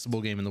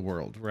accessible game in the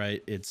world,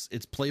 right? It's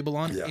playable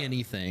on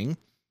anything,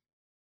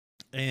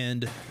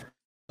 and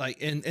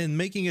and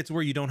making it to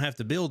where you don't have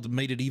to build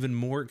made it even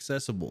more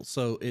accessible.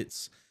 So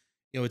it's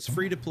it's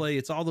free to play.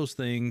 It's all those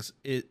things.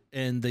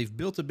 And they've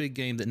built a big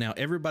game that now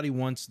everybody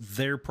wants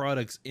their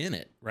products in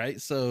it,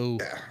 right? So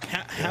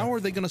how are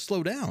they going to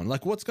slow down?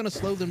 Like, what's going to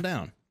slow them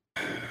down?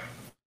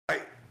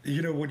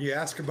 When you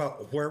ask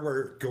about where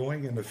we're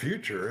going in the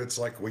future, it's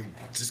like we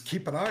just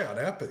keep an eye on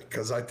Epic,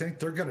 because I think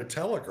they're going to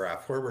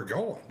telegraph where we're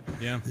going.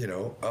 Yeah.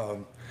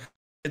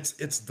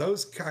 It's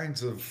those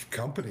kinds of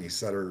companies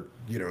that are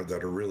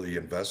that are really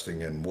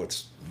investing in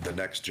what's the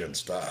next gen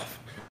stuff.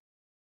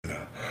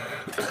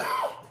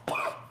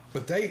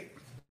 But I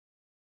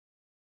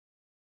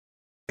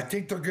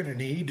think they're going to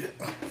need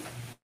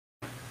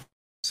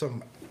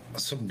some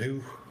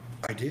new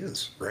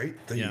ideas, right?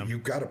 Yeah.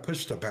 You've got to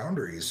push the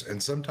boundaries,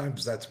 and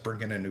sometimes that's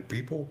bringing in new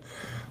people.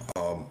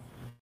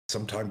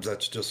 Sometimes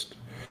that's just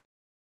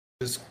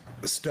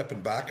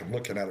stepping back and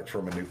looking at it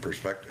from a new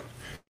perspective.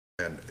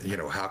 And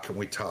how can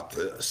we top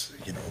this?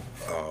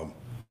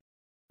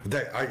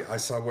 I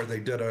saw where they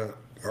did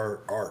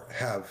or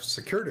have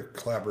security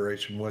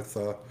collaboration with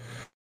the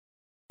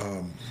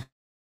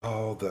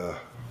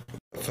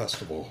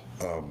festival.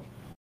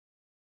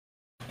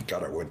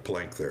 God, I went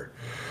blank there.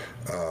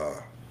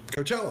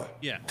 Coachella.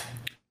 Yeah.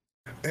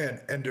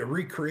 And to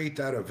recreate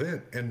that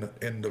event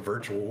in the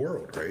virtual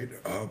world, right?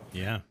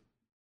 Yeah.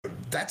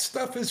 That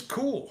stuff is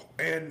cool.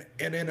 And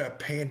in a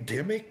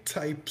pandemic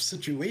type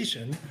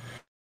situation,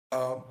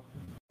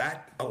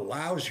 that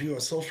allows you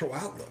a social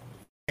outlet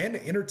and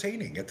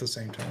entertaining at the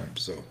same time.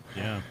 So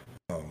yeah.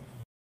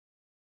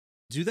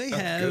 Do they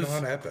have good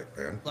on Epic,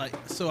 man? Like,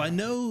 so I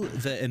know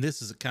that, and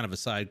this is kind of a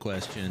side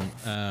question,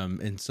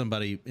 and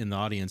somebody in the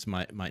audience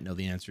might know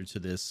the answer to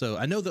this. So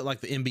I know that like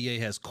the NBA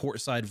has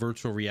courtside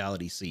virtual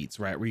reality seats,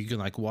 right, where you can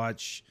like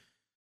watch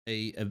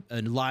a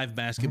live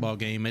basketball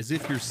game as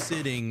if you're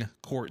sitting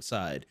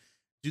courtside.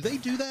 Do they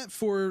do that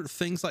for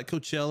things like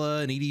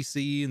Coachella and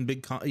EDC and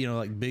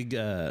big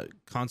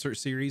concert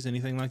series,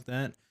 anything like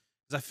that?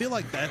 Because I feel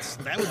like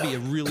that would be a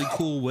really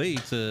cool way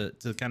to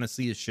kind of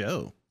see a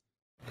show.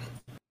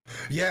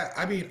 Yeah,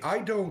 I mean,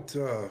 I'm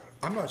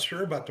not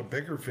sure about the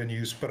bigger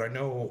venues, but I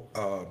know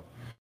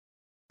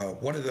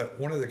one of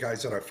the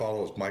guys that I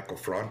follow is Michael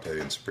Fronte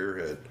in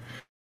Spearhead,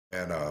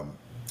 and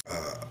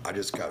I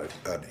just got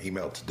an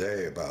email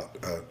today about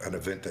an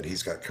event that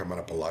he's got coming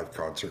up, a live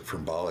concert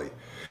from Bali,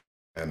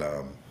 and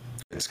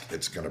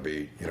it's going to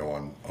be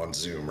on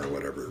Zoom or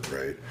whatever,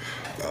 right?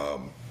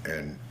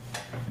 And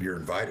you're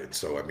invited,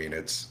 so I mean,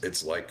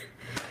 it's like.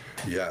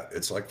 Yeah,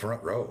 it's like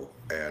front row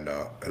and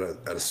at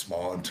a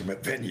small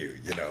intimate venue,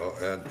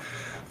 and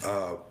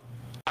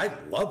I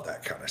love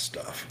that kind of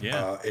stuff.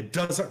 Yeah. It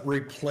doesn't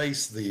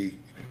replace the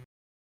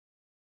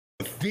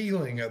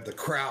feeling of the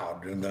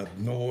crowd and the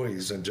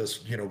noise and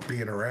just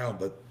being around,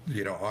 but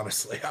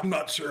honestly, I'm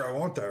not sure I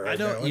want that right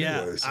now. Yeah,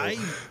 anyway, so,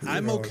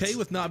 I'm okay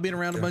with not being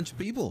around a bunch of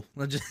people.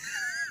 I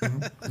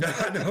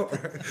I know.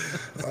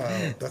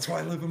 That's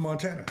why I live in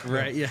Montana.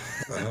 Right. Yeah.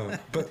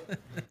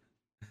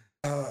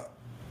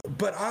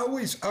 But I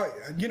always,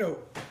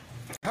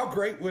 how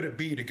great would it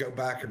be to go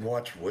back and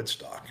watch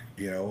Woodstock,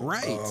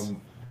 Right.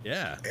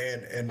 Yeah.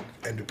 And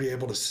to be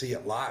able to see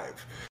it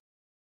live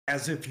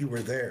as if you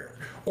were there,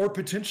 or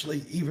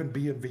potentially even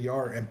be in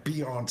VR and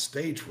be on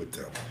stage with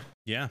them.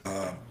 Yeah.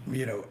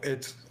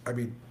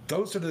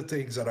 Those are the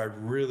things that I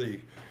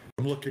really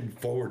am looking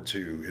forward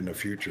to in the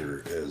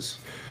future, is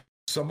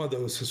some of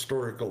those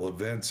historical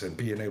events and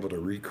being able to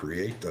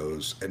recreate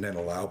those and then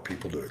allow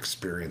people to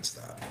experience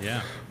that.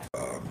 Yeah.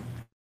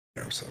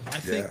 So,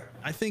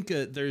 I think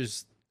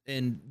there's,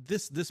 and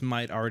this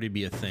might already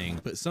be a thing,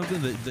 but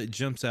something that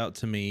jumps out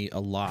to me a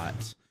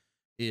lot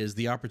is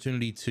the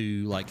opportunity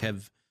to like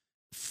have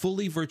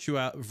fully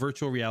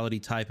virtual reality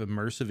type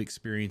immersive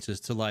experiences,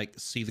 to like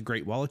see the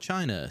Great Wall of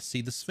China,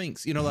 see the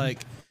Sphinx, like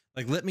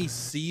let me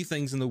see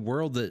things in the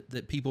world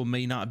that people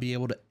may not be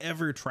able to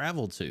ever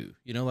travel to,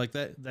 like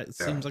that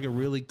seems like a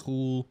really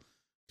cool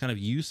kind of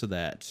use of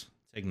that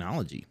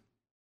technology.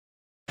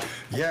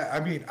 Yeah, I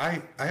mean,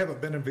 I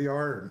haven't been in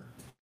VR in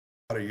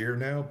about a year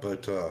now,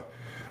 but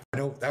I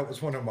know that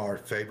was one of my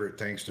favorite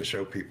things to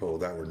show people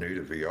that were new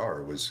to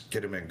VR, was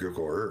get them in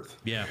Google Earth.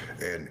 Yeah.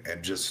 And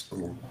just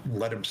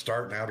let them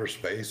start in outer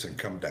space and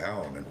come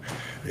down,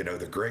 and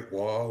the Great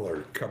Wall,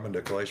 or coming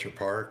to Glacier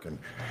Park, and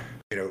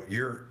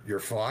you're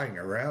flying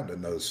around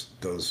in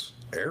those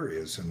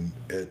areas, and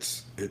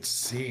it's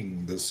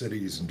seeing the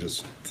cities and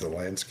just the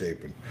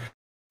landscape and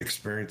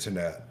experiencing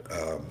that.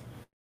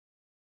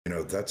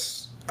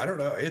 That's, I don't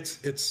know.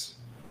 It's,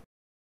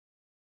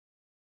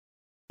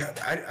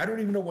 I don't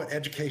even know what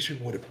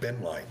education would have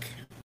been like,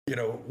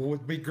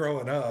 with me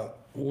growing up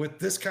with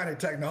this kind of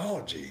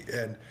technology.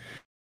 And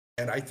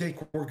I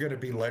think we're going to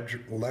be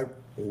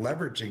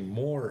leveraging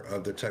more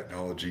of the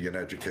technology in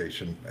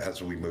education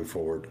as we move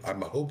forward.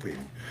 I'm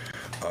hoping,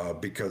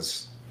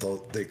 because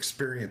the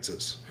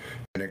experiences,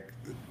 and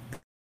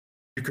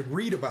you could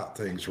read about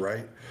things,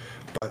 right?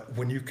 But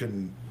when you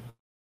can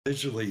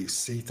visually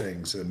see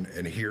things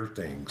and hear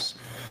things,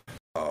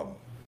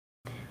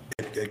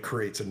 it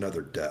creates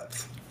another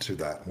depth to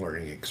that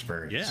learning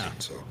experience. Yeah.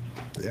 So,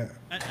 yeah.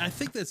 I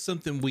think that's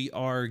something we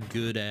are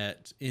good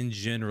at in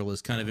general,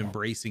 is kind of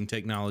embracing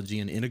technology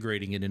and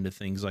integrating it into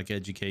things like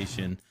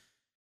education.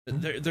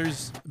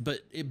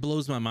 But it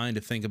blows my mind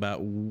to think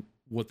about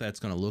what that's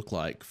going to look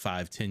like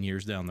 5-10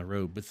 years down the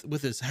road. But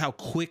with this, how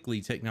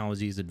quickly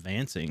technology is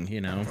advancing,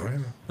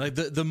 like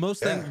the most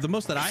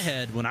that I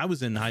had when I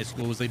was in high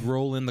school was they'd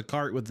roll in the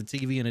cart with the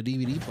TV and a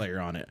DVD player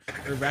on it.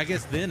 Or I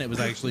guess then it was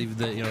actually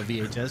the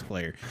VHS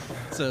player.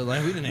 So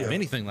like we didn't have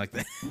anything like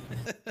that.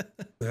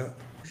 Yeah.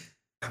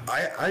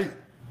 I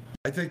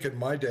think in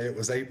my day it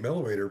was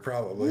 8mm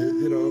probably.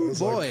 It was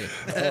boy.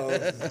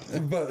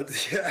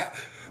 but yeah.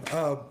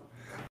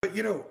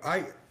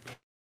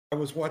 But I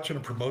was watching a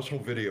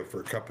promotional video for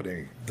a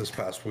company this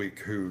past week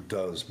who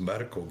does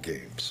medical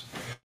games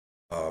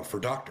for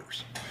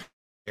doctors.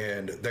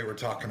 And they were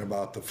talking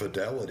about the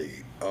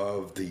fidelity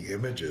of the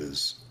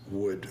images.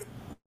 You're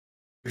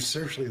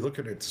seriously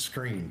looking at the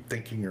screen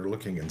thinking you're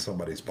looking in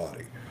somebody's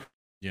body.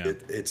 Yeah.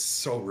 It's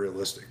so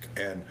realistic.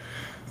 And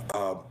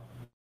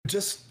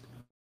just,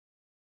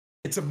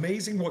 it's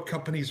amazing what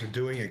companies are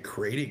doing in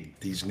creating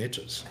these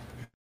niches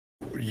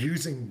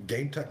using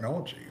game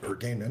technology or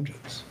game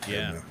engines.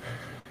 Yeah. And,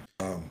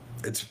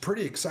 it's a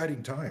pretty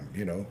exciting time,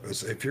 you know.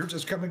 If you're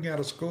just coming out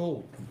of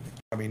school,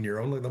 I mean, your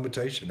only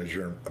limitation is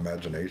your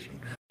imagination.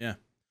 Yeah.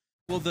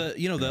 Well, the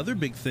other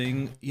big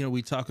thing,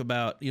 we talk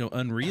about,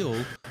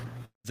 Unreal,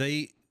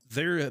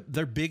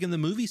 they're big in the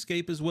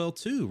moviescape as well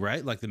too,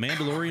 right? Like The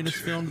Mandalorian is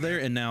filmed there,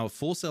 and now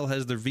Full Sail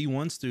has their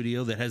V1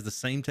 studio that has the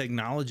same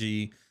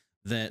technology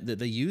that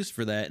they use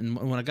for that. And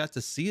when I got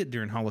to see it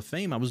during Hall of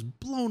Fame, I was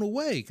blown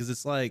away because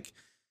it's like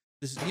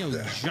this,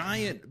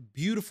 giant,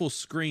 beautiful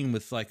screen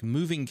with like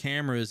moving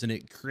cameras, and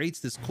it creates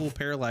this cool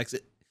parallax.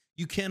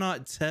 You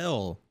cannot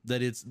tell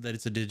that it's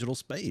a digital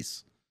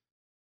space.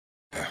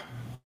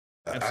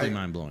 Absolutely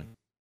mind blowing.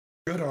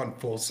 Good on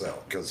Full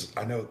Sail, because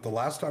I know the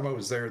last time I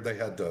was there, they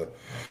had the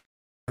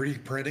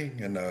 3D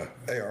printing and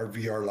AR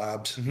VR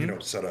labs,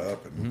 set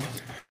up, and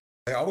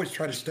they always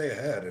try to stay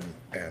ahead.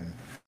 And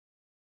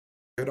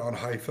good on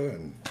Haifa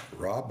and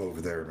Rob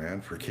over there, man,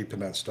 for keeping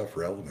that stuff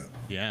relevant.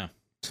 Yeah.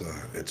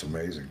 It's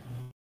amazing.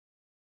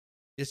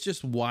 It's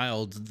just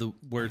wild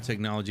where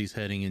technology's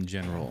heading in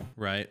general,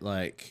 right?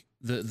 Like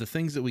the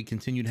things that we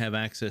continue to have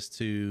access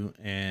to,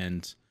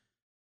 and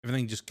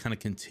everything just kind of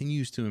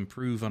continues to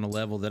improve on a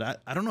level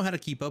that I don't know how to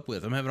keep up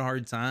with. I'm having a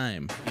hard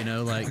time,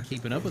 like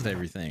keeping up with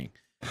everything.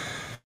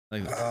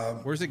 Like,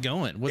 where's it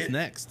going? What's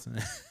next?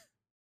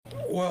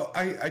 Well,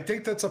 I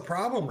think that's a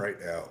problem right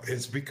now.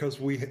 It's because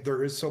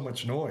there is so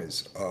much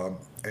noise,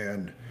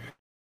 and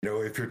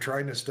if you're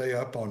trying to stay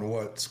up on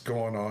what's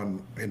going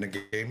on in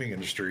the gaming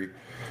industry,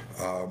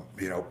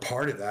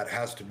 part of that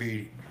has to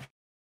be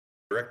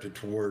directed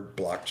toward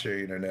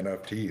blockchain and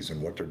NFTs and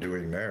what they're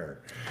doing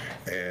there.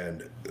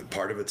 And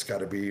part of it's got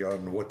to be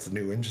on what the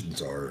new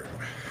engines are.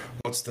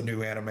 What's the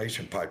new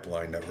animation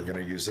pipeline that we're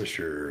going to use this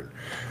year?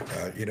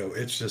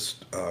 It's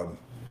just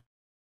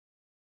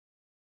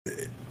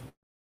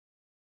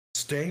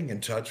staying in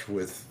touch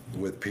with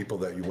people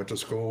that you went to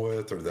school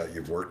with or that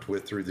you've worked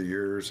with through the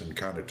years, and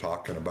kind of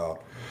talking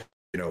about,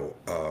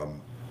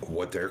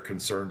 what their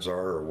concerns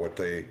are, or what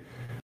they,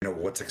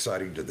 what's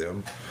exciting to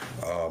them.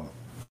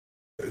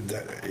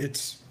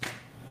 It's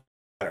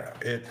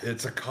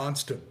a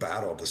constant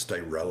battle to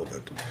stay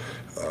relevant,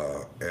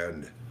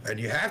 and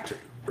you have to,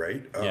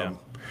 right? Yeah.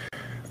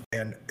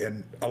 And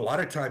a lot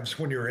of times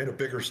when you're in a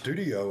bigger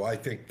studio, I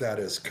think that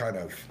is kind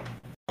of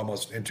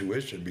almost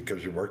intuition,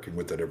 because you're working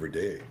with it every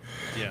day.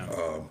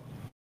 Yeah.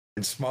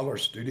 In smaller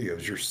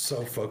studios, you're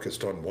so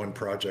focused on one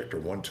project or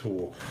one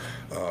tool,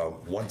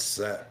 one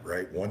set,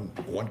 right?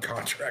 One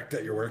contract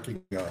that you're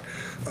working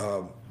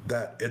on,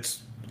 that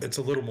it's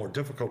a little more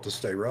difficult to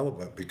stay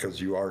relevant, because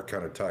you are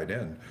kind of tied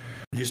in.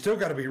 You still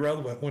got to be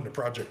relevant when the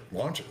project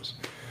launches.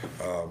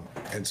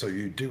 And so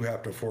you do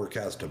have to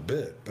forecast a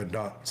bit, but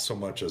not so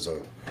much as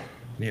a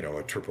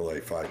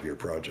AAA 5-year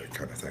project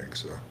kind of thing.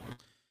 So.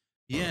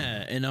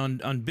 Yeah. And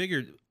on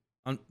bigger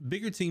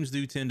teams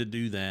do tend to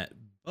do that.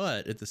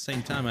 But at the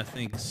same time, I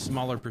think a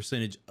smaller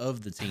percentage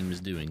of the team is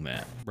doing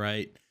that,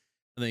 right?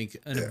 I think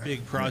in a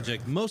big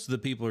project, most of the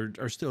people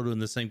are still doing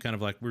the same kind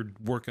of, like, we're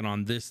working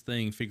on this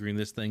thing, figuring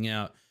this thing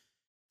out,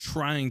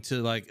 trying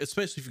to, like,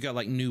 especially if you've got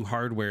like new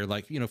hardware,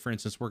 like, for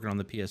instance, working on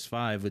the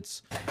PS5,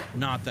 it's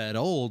not that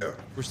old.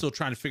 We're still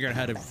trying to figure out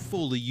how to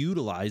fully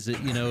utilize it,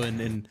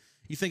 and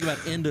you think about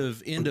end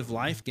of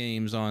life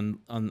games on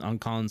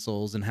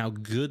consoles and how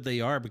good they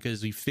are,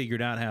 because we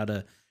figured out how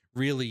to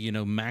really,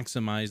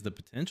 maximize the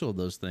potential of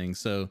those things.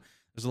 So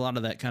there's a lot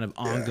of that kind of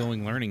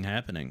ongoing learning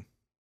happening.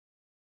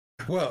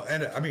 Well,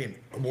 and I mean,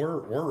 we're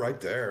right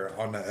there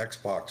on the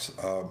Xbox.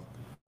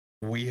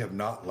 We have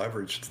not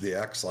leveraged the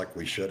X like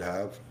we should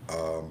have,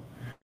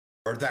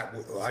 or that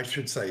I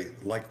should say,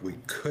 like we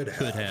could have.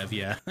 Could have,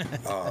 yeah.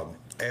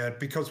 And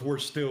because we're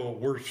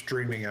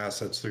streaming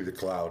assets through the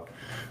cloud,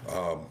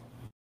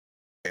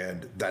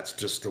 and that's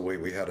just the way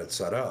we had it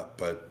set up.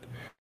 But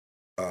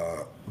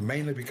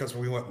mainly because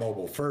we went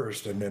mobile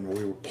first, and then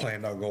we were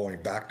planning on going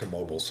back to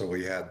mobile, so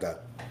we had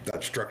that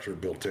structure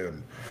built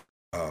in,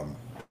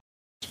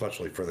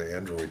 especially for the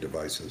Android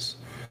devices.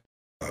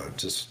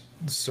 Just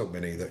so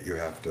many that you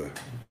have to,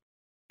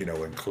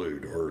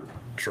 include or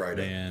try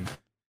to.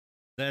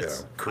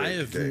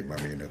 Create the game.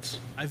 I mean,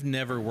 I've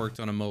never worked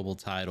on a mobile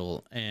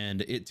title,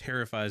 and it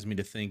terrifies me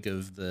to think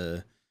of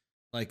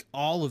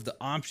all of the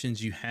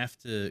options you have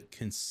to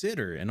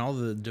consider and all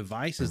the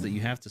devices that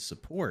you have to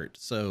support.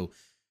 So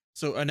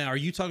now, are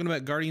you talking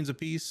about Guardians of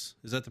Peace?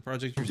 Is that the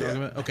project you're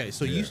talking about? Okay,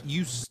 so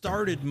you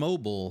started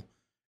mobile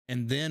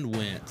and then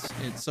went,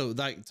 and so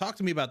talk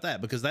to me about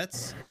that, because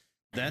that's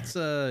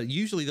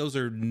usually those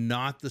are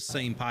not the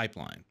same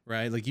pipeline,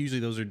 right? Like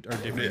usually those are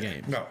different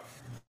games. No.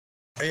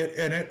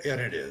 And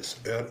it is.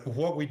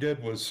 What we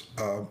did was,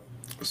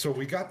 so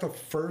we got the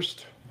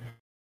first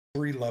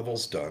 3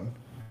 levels done,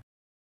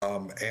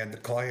 and the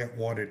client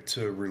wanted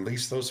to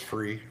release those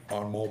free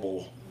on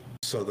mobile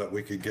so that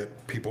we could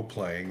get people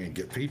playing and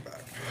get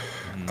feedback.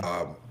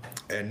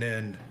 And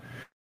then,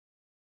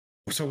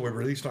 so we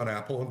released on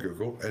Apple and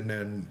Google, and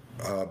then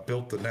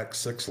built the next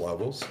 6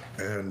 levels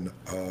and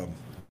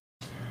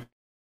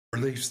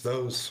released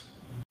those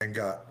and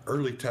got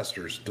early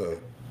testers to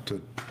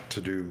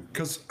do,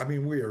 because I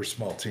mean, we are a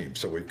small team,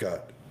 so we've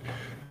got,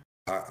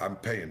 I'm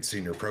paying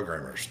senior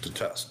programmers to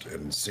test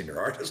and senior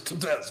artists to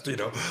test,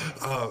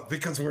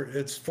 because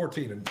it's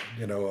 14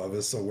 and of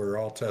us, so we're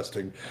all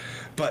testing.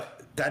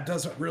 But that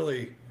doesn't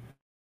really,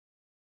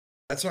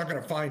 that's not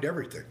going to find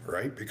everything,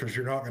 right? Because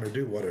you're not going to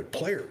do what a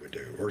player would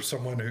do or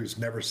someone who's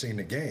never seen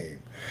the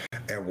game.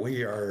 And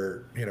we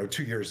are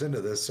 2 years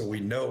into this, so we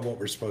know what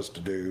we're supposed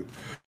to do.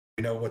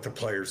 We know what the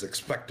player's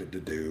expected to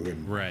do,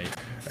 and right.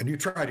 And you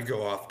try to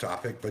go off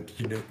topic, but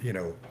you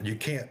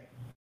can't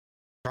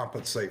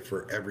compensate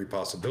for every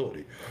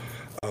possibility.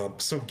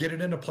 So get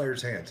it into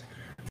players' hands.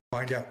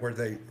 Find out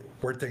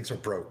where things are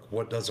broke,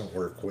 what doesn't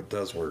work, what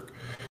does work,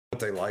 what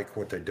they like,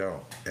 what they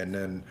don't, and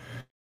then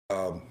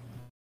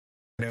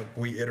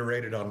we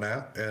iterated on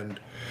that.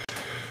 And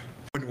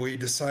when we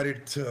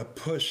decided to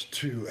push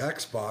to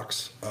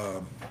Xbox,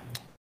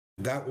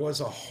 that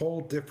was a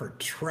whole different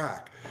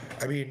track.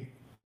 I mean,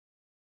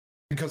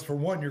 because for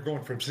one, you're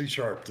going from C#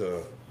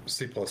 to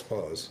C++, for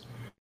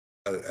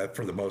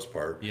the most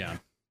part. Yeah.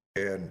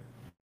 And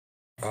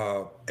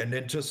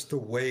then just the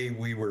way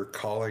we were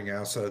calling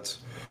assets,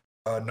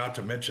 not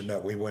to mention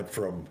that we went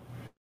from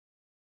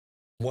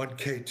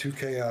 1K,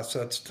 2K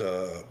assets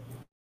to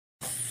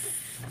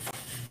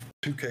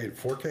 2K,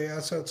 4K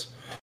assets.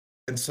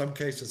 In some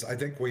cases, I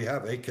think we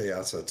have 8K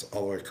assets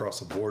all the way across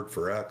the board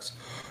for X.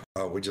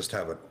 We just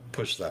haven't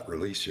pushed that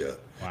release yet.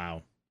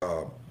 Wow.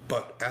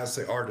 But as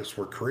the artists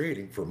were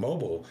creating for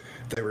mobile,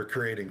 they were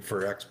creating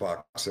for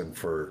Xbox and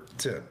for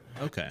 10.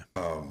 Okay.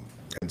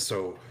 And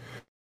so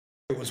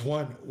it was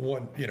one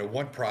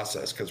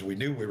process, because we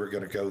knew we were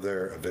going to go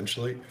there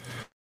eventually.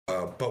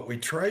 But we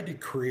tried to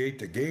create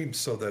the game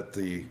so that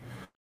the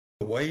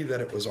way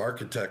that it was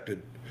architected,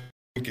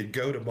 we could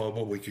go to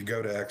mobile, we could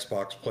go to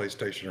Xbox,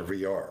 PlayStation, or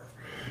VR,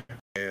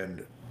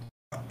 and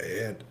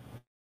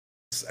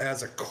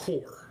as a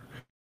core.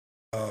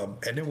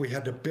 And then we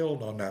had to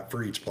build on that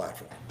for each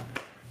platform.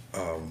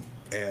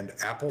 And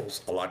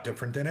Apple's a lot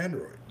different than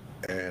Android,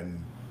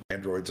 and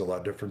Android's a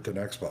lot different than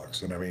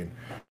Xbox. And I mean,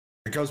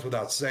 it goes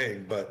without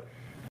saying, but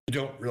you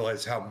don't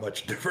realize how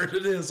much different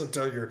it is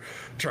until you're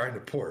trying to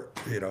port,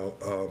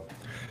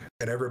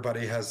 and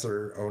everybody has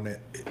their own,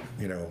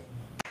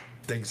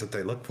 things that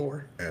they look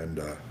for. And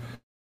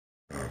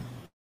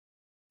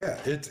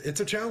it's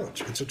a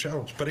challenge. It's a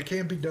challenge, but it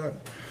can be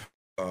done.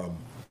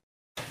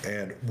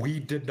 And we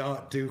did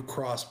not do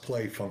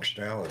cross-play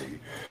functionality,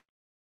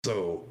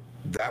 so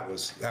that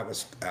was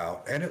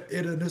out. And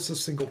it is a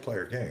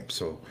single-player game,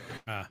 so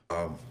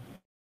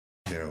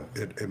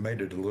it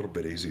made it a little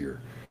bit easier.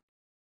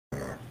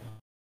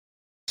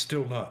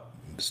 Still not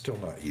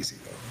easy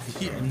though.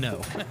 Yeah,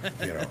 no.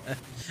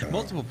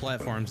 Multiple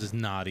platforms is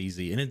not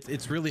easy, and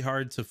it's really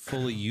hard to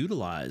fully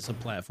utilize a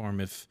platform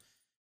if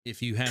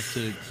you have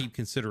to keep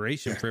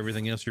consideration for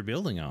everything else you're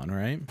building on,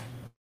 right?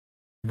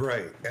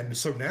 Right. And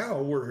so now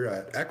we're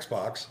at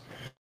Xbox,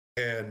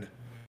 and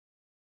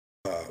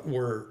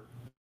we're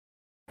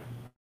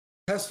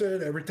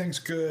tested, everything's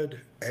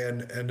good,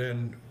 and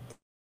then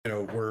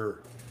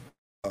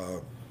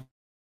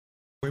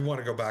we want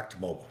to go back to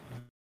mobile,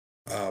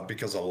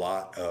 because a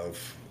lot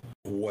of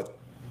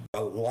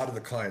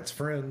the client's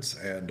friends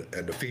and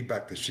the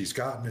feedback that she's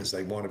gotten is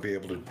they want to be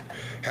able to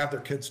have their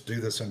kids do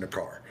this in the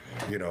car,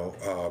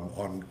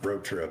 on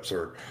road trips,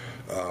 or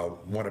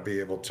want to be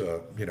able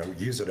to,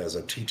 use it as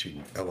a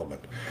teaching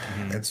element.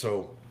 Mm-hmm. And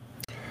so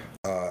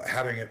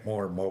having it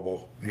more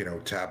mobile,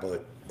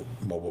 tablet,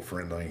 mobile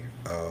friendly.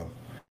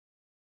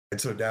 And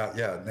so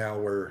now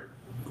we're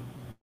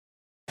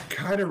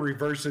kind of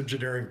reverse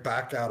engineering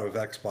back out of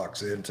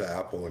Xbox into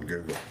Apple and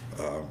Google.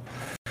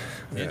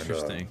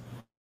 Interesting.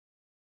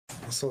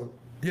 So,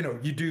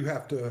 you do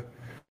have to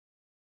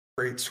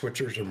create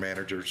switchers or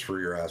managers for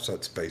your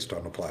assets based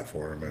on the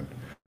platform. And,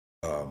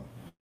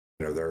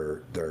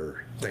 there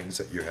are things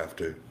that you have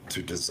to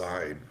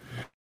design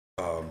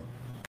to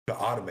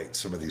automate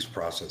some of these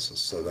processes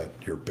so that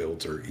your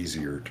builds are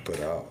easier to put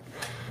out.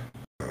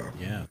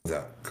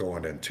 Without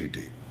going in too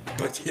deep.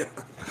 But yeah.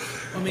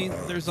 I mean,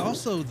 there's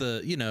also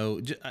the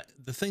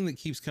thing that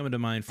keeps coming to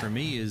mind for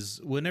me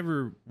is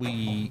whenever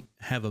we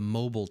have a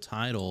mobile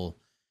title,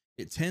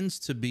 it tends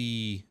to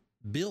be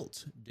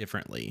built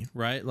differently,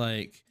 right?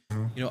 Like,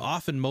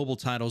 often mobile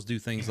titles do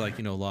things like,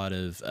 a lot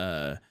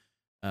of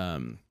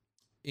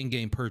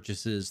in-game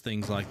purchases,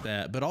 things like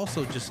that, but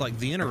also just like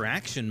the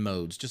interaction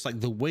modes, just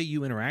like the way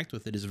you interact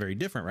with it is very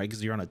different, right?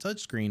 Because you're on a touch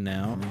screen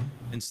now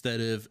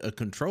instead of a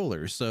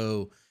controller.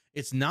 So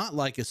it's not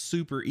like a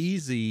super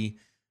easy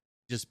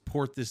just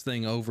port this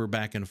thing over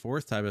back and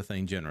forth type of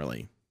thing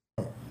generally.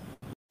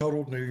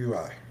 total new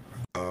UI,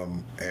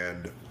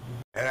 and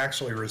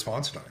actually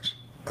response times.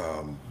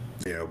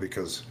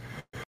 Because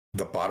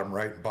the bottom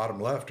right and bottom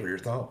left are your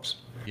thumbs.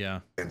 Yeah.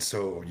 And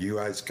so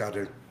UI's got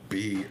to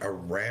be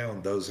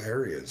around those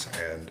areas,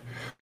 and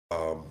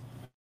I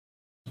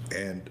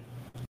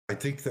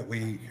think that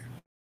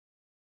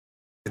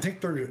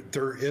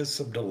there is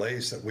some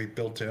delays that we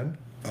built in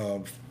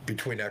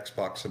between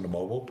Xbox and the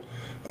mobile,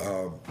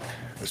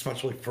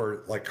 especially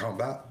for like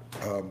combat,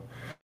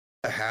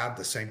 to have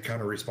the same kind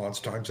of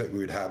response times that we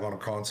would have on a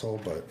console,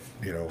 but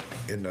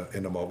in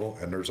the mobile.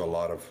 And there's a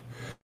lot of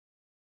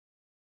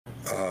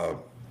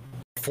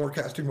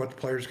forecasting what the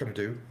player's going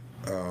to do,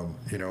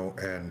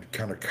 and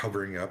kind of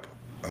covering up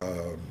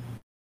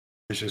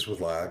issues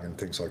with lag and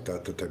things like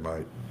that they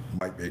might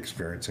be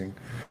experiencing.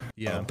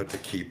 Yeah. But to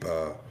keep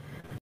the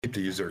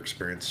user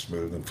experience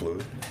smooth and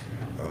fluid,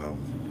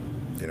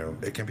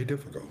 it can be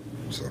difficult.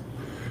 So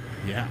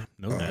yeah,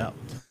 no doubt.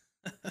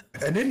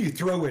 And then you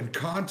throw in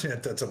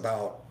content that's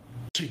about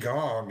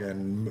qigong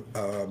and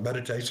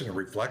meditation and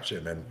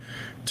reflection and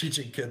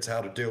teaching kids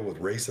how to deal with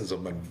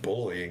racism and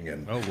bullying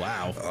and oh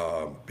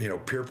wow,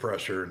 peer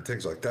pressure and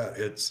things like that.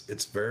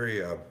 It's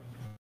very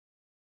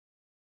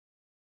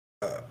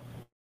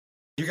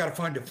you got to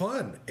find the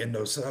fun in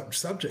those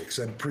subjects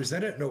and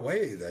present it in a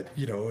way that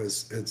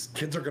as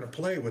kids are going to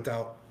play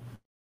without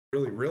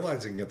really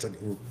realizing it's a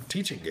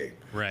teaching game.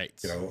 Right.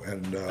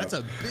 And that's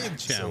a big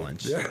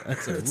challenge. So, yeah,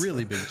 that's a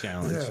really big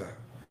challenge.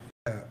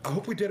 Yeah. I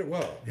hope we did it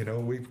well.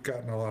 We've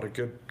gotten a lot of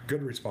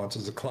good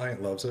responses. The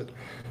client loves it.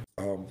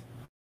 And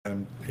I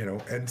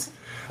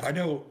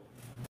know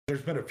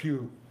there's been a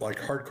few like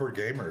hardcore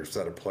gamers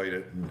that have played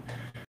it and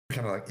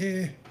kind of like,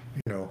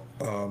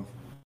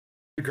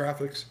 the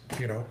graphics,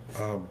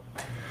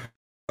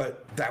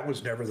 but that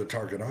was never the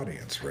target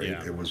audience, right?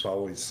 Yeah. It was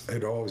always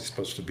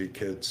supposed to be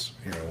kids,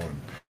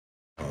 and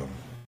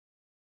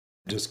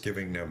just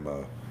giving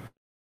them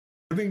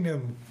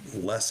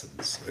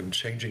lessons and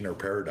changing their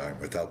paradigm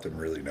without them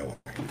really knowing.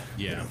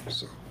 Yeah.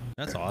 So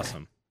that's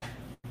awesome.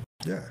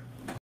 Yeah.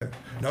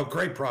 No,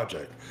 great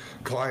project.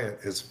 Client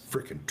is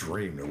freaking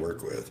dream to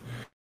work with.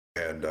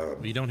 And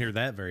you don't hear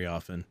that very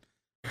often.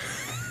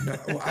 No,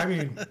 I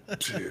mean,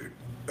 dude,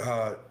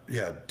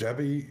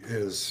 Debbie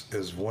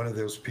is one of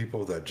those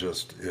people that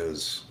just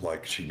is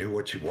like, she knew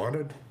what she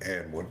wanted.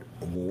 And when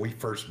we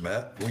first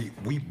met,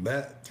 we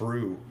met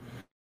through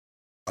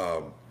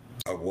a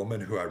woman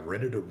who I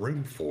rented a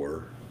room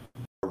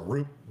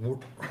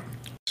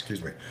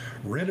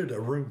rented a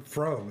room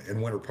from in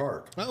Winter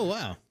Park. Oh,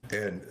 wow.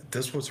 And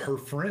this was her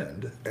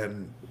friend.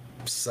 And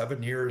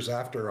 7 years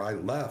after I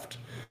left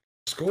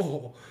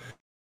school,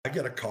 I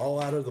get a call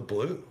out of the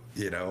blue,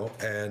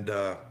 and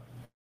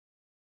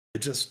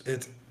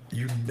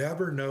you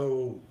never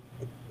know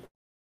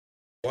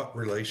what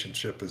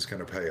relationship is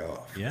going to pay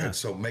off. Yeah. And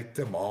so make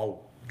them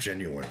all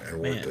genuine and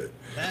worth it.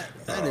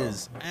 That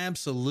is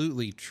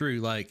absolutely true.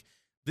 Like,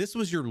 this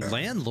was your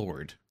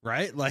landlord,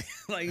 right? Like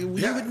you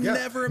would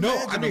never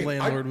imagine a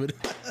landlord would.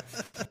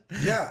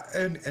 Yeah,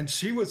 and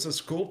she was a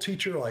school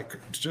teacher, like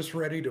just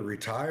ready to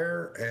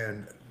retire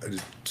and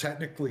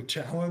technically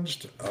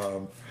challenged.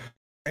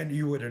 And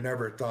you would have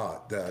never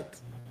thought that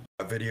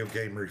a video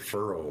game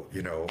referral,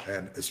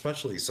 and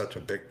especially such a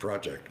big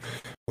project,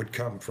 would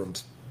come from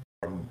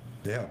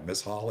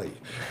Miss Holly.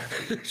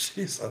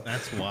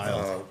 That's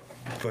wild.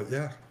 But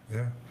yeah,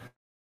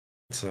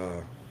 it's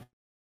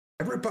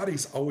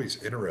everybody's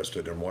always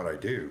interested in what I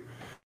do,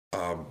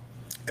 and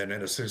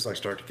then as soon as I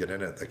start to get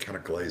in it, they kind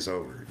of glaze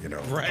over,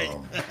 Right.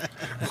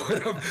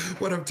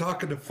 When I'm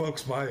talking to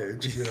folks my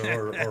age,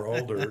 or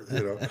older,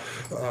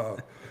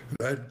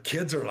 and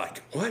kids are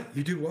like, "What?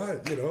 You do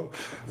what?"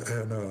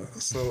 And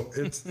so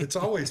it's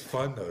always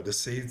fun though to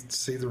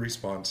see the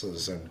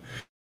responses and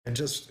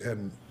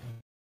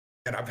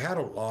I've had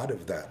a lot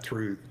of that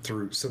through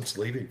since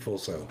leaving Full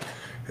Sail.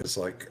 It's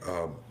like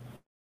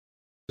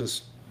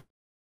just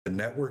the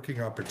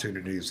networking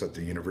opportunities that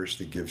the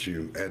university gives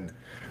you, and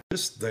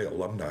just the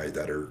alumni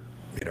that are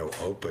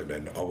open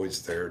and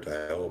always there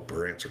to help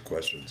or answer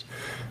questions.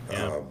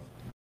 Yeah.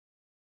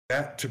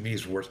 That to me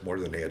is worth more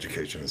than the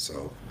education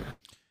itself.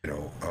 I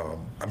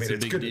mean,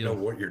 it's good to know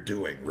what you're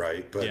doing,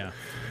 right? But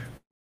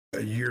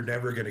you're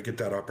never going to get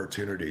that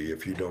opportunity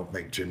if you don't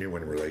make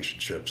genuine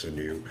relationships and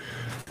you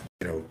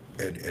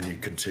you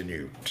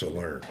continue to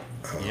learn.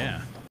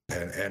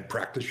 And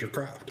practice your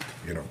craft.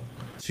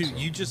 Dude,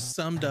 you just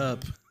summed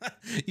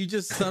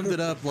it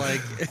up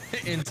like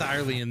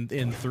entirely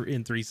in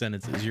 3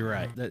 sentences. You're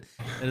right. That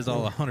is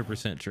all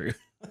 100% true.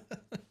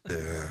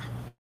 Yeah.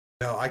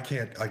 No, I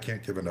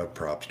can't give enough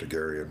props to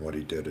Gary and what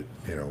he did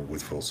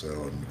with Full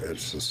Sail, and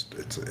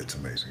it's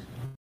amazing.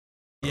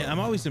 Yeah, I'm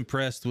always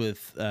impressed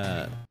with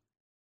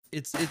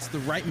it's the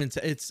right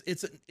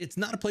it's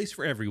not a place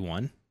for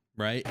everyone,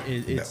 right?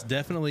 It's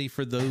definitely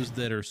for those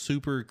that are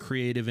super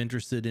creative,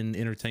 interested in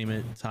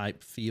entertainment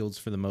type fields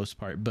for the most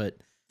part, but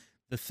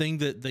the thing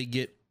that they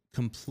get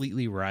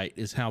completely right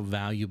is how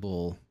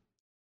valuable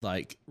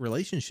like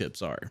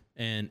relationships are,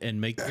 and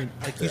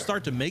you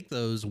start to make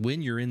those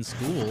when you're in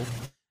school.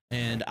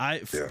 And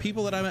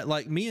people that I met,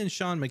 like me and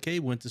Sean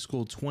McCabe went to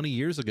school 20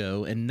 years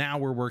ago, and now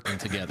we're working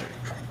together,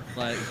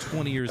 like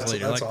 20 years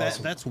later. That's like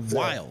awesome. that's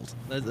wild.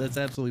 That's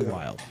absolutely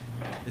wild.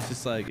 It's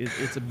just like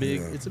it's a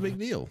big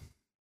deal.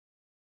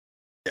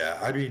 Yeah,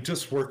 I mean,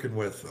 just working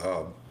with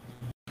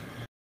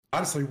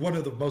honestly, one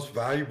of the most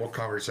valuable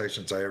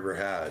conversations I ever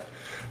had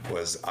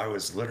was I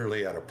was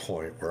literally at a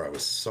point where I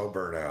was so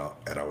burnt out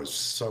and I was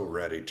so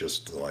ready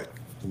just to like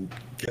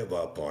give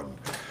up on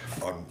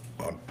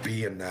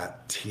being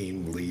that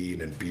team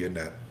lead and being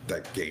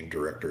that game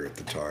director at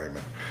the time.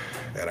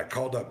 And I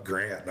called up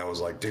Grant and I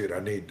was like, dude, I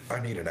need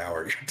an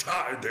hour of your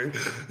time, dude.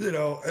 You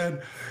know,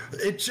 and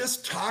it's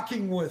just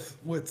talking with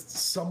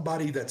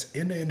somebody that's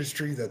in the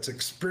industry, that's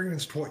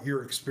experienced what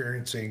you're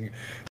experiencing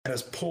and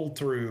has pulled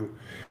through.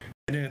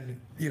 And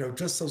then, you know,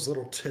 just those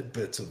little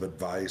tidbits of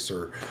advice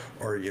or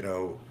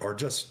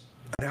just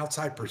an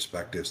outside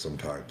perspective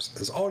sometimes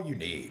is all you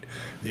need,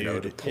 you know,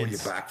 to pull you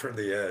back from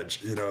the edge,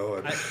 you know,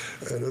 and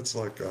it's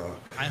like,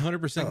 I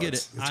 100% get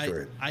it.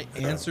 I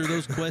answer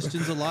those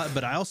questions a lot,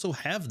 but I also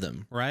have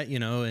them, right. You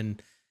know,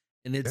 and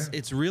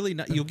it's really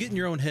not, you'll get in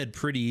your own head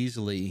pretty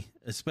easily,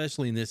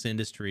 especially in this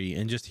industry,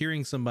 and just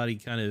hearing somebody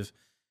kind of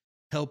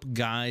help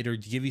guide or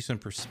give you some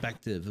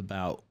perspective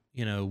about,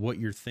 you know, what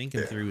you're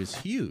thinking through is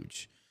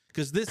huge.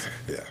 Because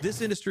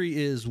this industry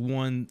is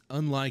one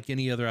unlike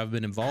any other I've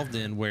been involved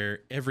in,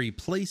 where every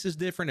place is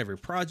different, every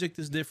project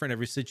is different,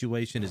 every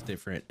situation is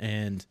different,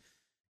 and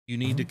you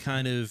need to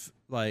kind of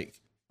like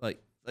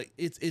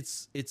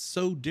it's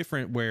so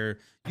different where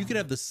you could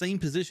have the same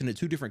position at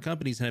two different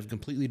companies and have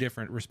completely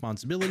different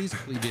responsibilities,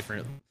 completely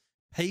different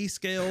pay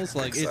scales.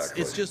 Like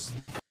it's just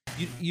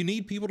you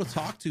need people to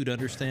talk to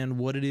understand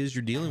what it is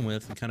you're dealing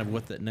with and kind of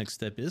what that next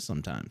step is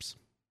sometimes.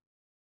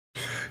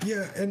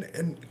 Yeah,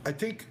 and I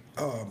think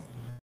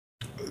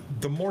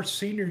the more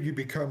senior you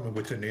become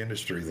within the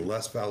industry, the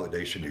less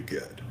validation you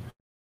get.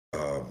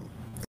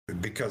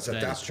 Because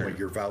at that point,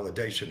 your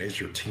validation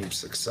is your team's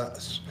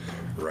success,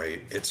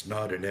 right? It's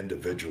not an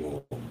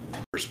individual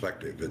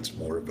perspective. It's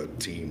more of a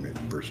team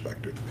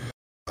perspective,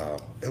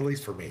 at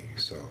least for me.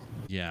 So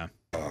yeah.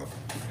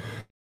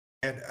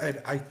 And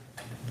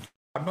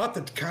I'm not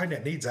the kind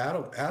that needs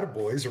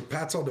attaboys or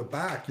pats on the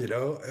back, you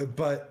know,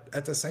 but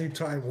at the same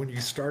time, when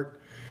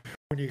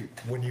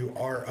you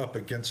are up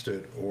against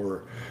it,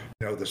 or,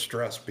 you know, the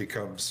stress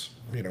becomes,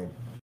 you know,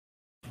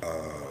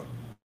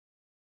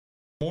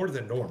 more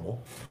than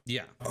normal.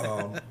 Yeah.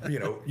 You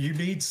know, you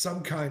need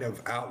some kind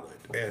of outlet,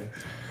 and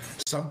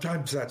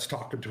sometimes that's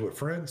talking to a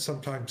friend.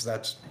 Sometimes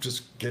that's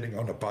just getting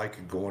on a bike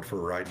and going for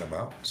a ride in the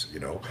mountains, you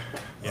know.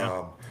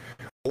 Yeah.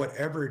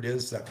 Whatever it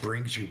is that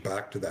brings you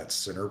back to that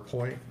center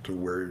point, to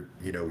where,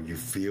 you know, you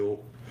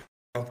feel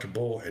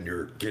comfortable and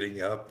you're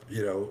getting up,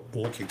 you know,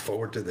 looking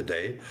forward to the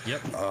day.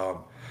 Yep.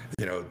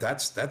 You know,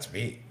 that's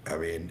me. I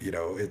mean, you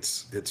know,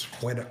 it's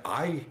when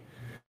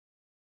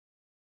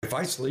if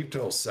I sleep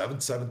till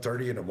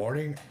 7:30 in the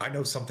morning, I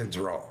know something's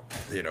wrong.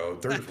 You know,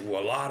 there's a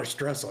lot of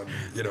stress on me,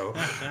 you know,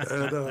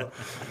 and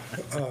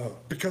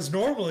because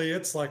normally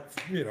it's like,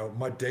 you know,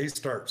 my day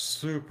starts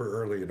super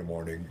early in the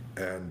morning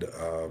and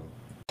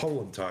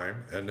Poland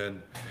time, and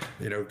then,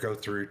 you know, go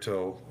through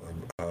till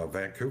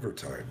Vancouver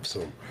time.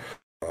 So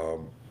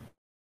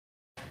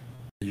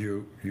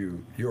you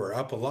are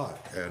up a lot,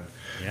 and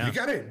you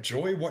got to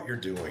enjoy what you're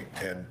doing.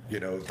 And, you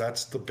know,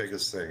 that's the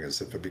biggest thing,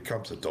 is if it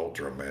becomes a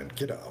doldrum, man,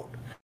 get out.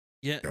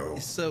 Yeah. You know?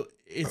 So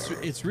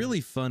it's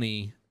really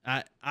funny.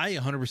 I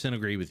 100%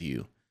 agree with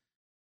you,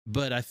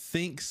 but I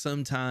think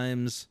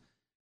sometimes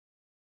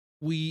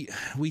we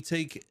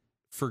take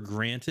for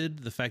granted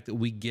the fact that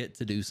we get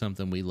to do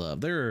something we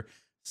love. There are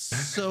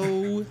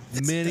so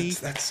many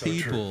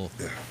people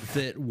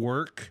that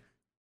work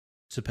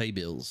to pay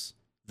bills.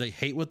 They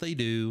hate what they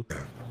do,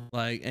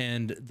 like,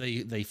 and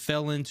they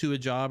fell into a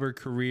job or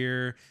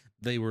career.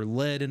 They were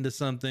led into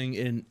something,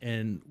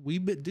 and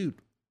dude,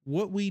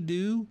 what we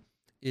do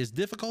is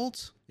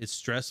difficult. It's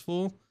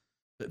stressful,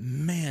 but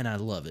man, I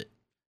love it.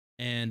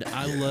 And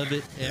I love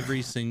it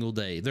every single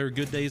day. There are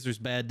good days. There's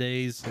bad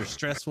days. There's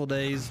stressful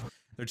days.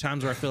 There are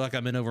times where I feel like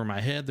I'm in over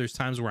my head. There's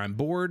times where I'm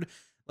bored.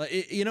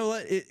 Like, you know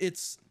what?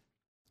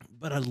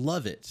 But I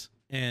love it.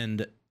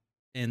 And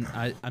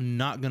I'm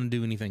not going to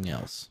do anything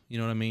else. You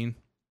know what I mean?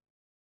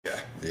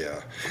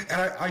 Yeah.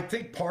 And I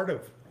think part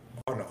of,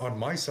 on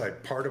my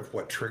side, part of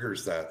what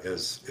triggers that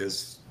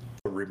is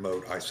the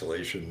remote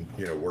isolation,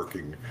 you know,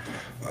 working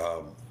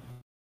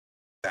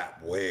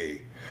that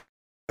way.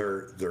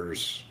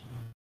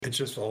 It's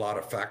just a lot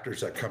of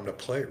factors that come to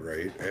play,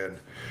 right? And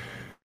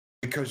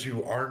because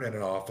you aren't in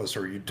an office,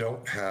 or you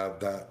don't have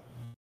that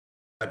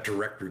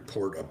direct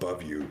report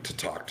above you to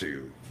talk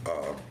to,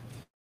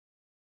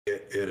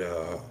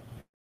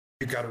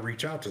 you got to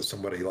reach out to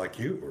somebody like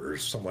you or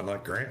someone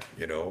like Grant,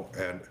 you know,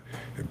 and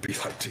be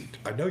like, dude,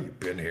 I know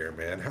you've been here,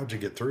 man. How'd you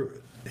get through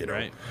it? You know?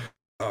 Right.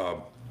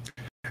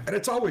 And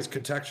it's always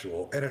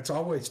contextual, and it's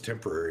always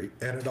temporary,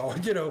 and it all,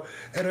 you know,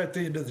 and at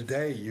the end of the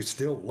day, you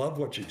still love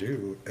what you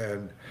do.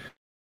 And,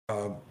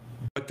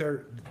 but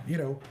there, you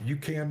know, you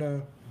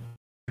can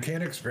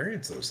can't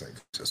experience those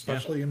things,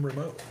 especially in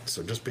remote.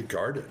 So just be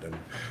guarded and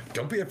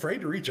don't be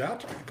afraid to reach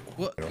out to people.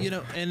 Well,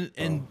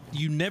 and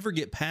you never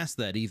get past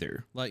that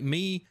either. Like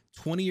me,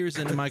 20 years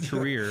into my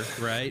career,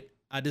 right?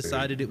 I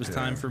decided it was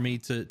time for me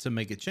to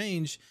make a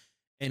change,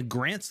 and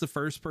Grant's the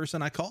first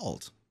person I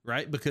called,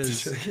 right?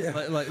 Because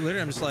like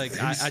literally, I'm just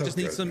like, I just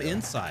need some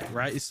insight,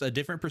 right? It's a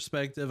different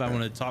perspective. I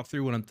want to talk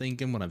through what I'm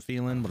thinking, what I'm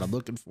feeling, what I'm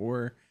looking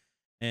for.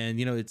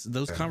 And, it's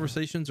those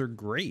conversations are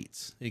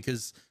great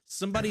because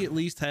somebody at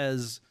least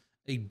has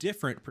a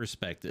different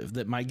perspective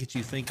that might get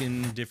you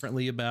thinking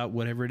differently about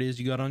whatever it is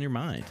you got on your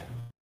mind.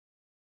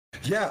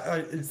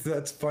 Yeah,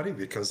 that's funny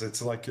because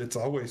it's like, it's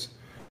always,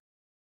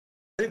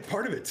 I think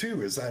part of it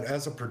too is that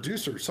as a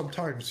producer,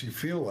 sometimes you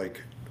feel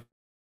like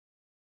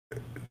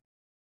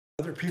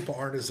other people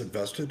aren't as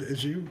invested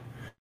as you.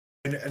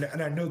 And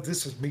I know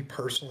this is me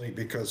personally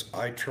because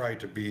I try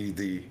to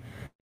be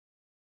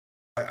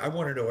I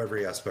want to know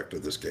every aspect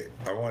of this game.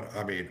 I want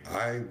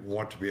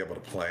to be able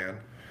to plan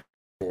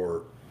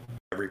for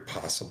every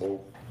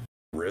possible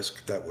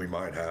risk that we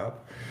might have.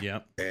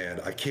 Yep.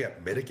 And I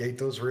can't mitigate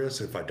those risks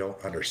if I don't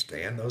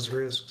understand those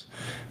risks.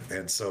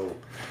 And so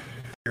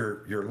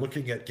you're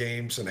looking at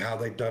games and how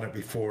they've done it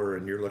before,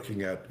 and you're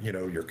looking at,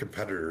 your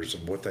competitors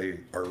and what they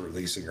are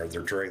releasing or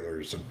their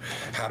trailers and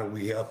how do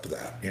we up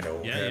that,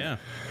 Yeah.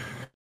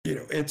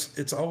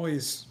 It's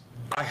always,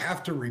 I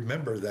have to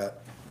remember that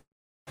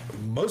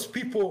most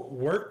people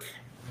work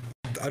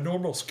a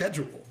normal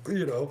schedule.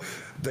 They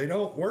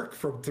don't work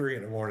from 3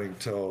 a.m.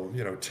 till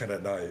 10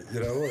 at night.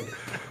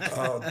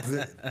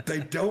 And, they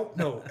don't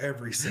know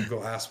every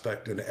single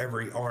aspect and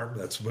every arm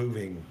that's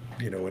moving.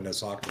 In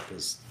this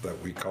octopus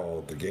that we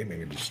call the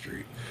gaming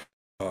industry.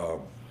 And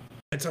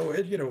so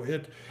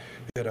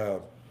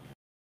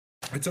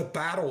it's a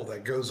battle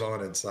that goes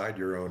on inside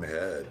your own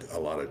head a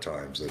lot of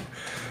times,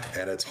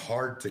 and it's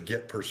hard to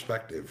get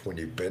perspective when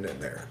you've been in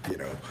there,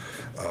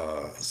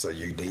 so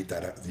you need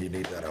that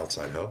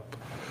outside help,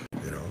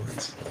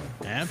 it's,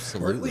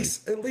 absolutely,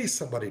 or at least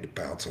somebody to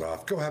bounce it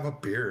off. Go have a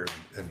beer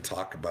and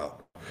talk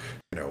about,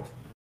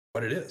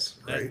 what it is,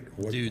 right?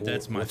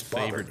 That's my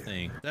favorite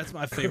thing. That's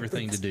my favorite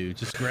thing to do.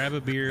 Just grab a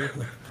beer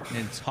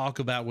and talk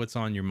about what's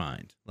on your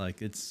mind.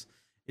 Like it's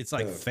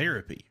like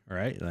therapy,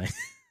 right? Like.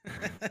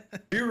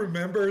 Do you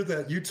remember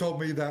that you told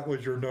me that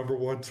was your number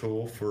one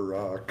tool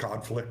for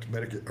conflict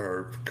mitigation?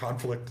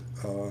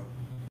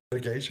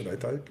 I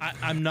think.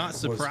 I'm not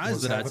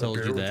surprised that I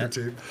told you that.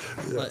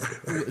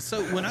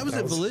 So when I was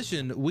at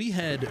Volition, we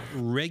had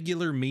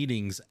regular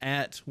meetings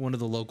at one of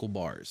the local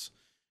bars,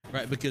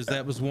 right? Because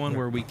that was one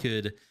where we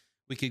could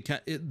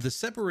the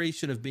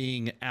separation of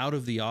being out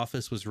of the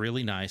office was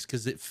really nice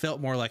because it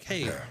felt more like,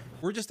 hey,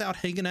 we're just out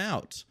hanging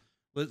out.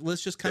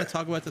 Let's just kind of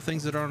talk about the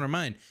things that are on our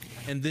mind.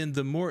 And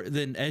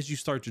then as you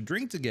start to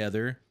drink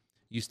together,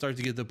 you start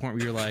to get to the point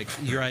where you're like,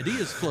 your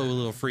ideas flow a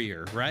little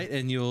freer, right?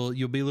 And you'll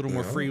be a little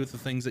more free with the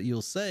things that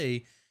you'll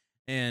say.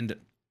 And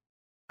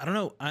I don't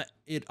know,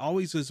 it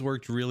always has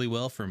worked really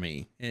well for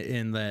me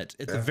in that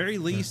at the very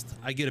least,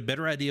 I get a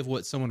better idea of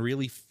what someone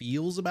really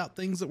feels about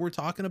things that we're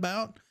talking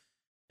about.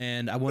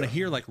 And I want to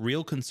hear like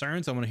real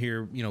concerns. I want to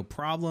hear,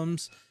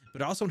 problems.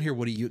 But I also want to hear,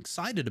 what are you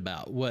excited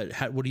about? What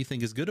do you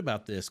think is good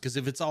about this? Because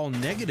if it's all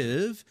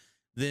negative,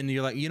 then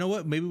you're like, you know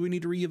what? Maybe we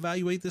need to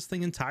reevaluate this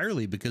thing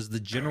entirely because the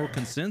general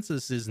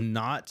consensus is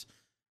not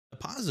a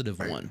positive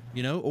one,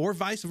 or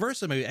vice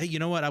versa. Maybe, hey, you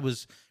know what? I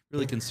was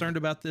really concerned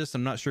about this.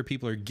 I'm not sure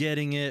people are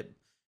getting it.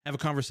 Have a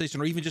conversation,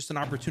 or even just an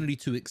opportunity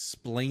to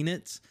explain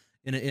it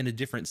in a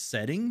different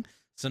setting.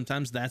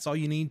 Sometimes that's all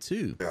you need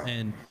too.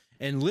 Yeah.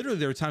 And literally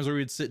there were times where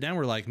we'd sit down,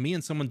 we're like, me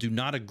and someone do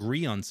not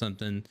agree on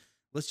something.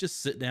 Let's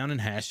just sit down and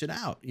hash it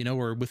out,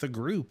 or with a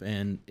group,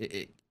 and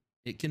it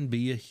can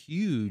be a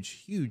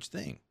huge, huge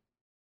thing.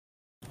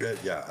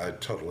 Yeah, I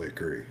totally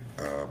agree.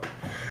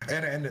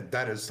 And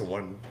that is the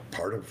one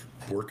part of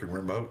working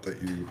remote that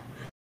you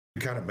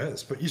kind of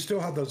miss, but you still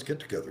have those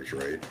get-togethers,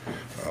 right?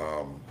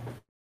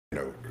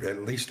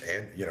 At least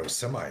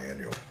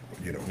semi-annual,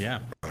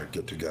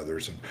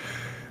 get-togethers,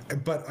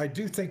 but I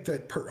do think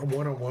that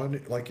one-on-one,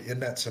 like in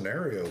that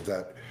scenario,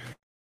 that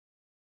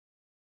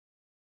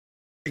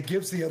it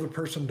gives the other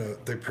person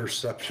the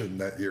perception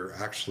that you're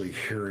actually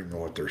hearing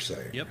what they're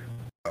saying. Yep.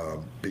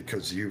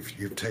 Because you've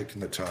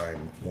taken the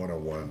time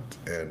one-on-one,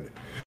 and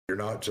you're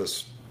not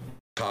just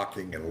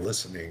talking and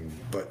listening,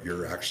 but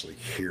you're actually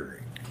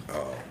hearing.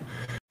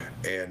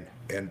 And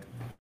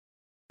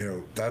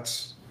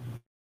that's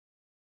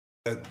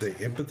the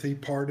empathy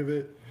part of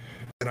it.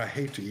 And I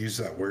hate to use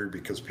that word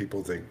because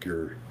people think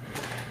you're,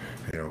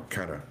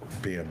 kind of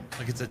being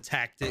like it's a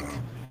tactic.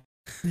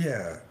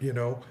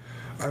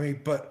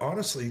 But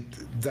honestly,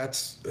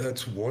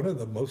 that's one of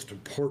the most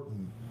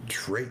important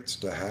traits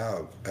to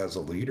have as a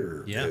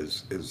leader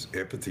is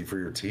empathy for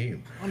your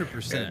team.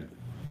 100%.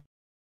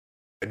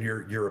 And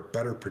you're a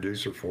better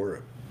producer for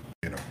it,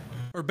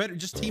 or better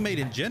just teammate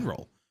in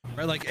general,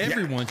 right? Like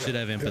everyone should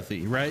have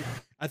empathy, right?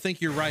 I think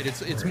you're right.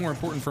 It's more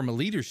important from a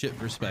leadership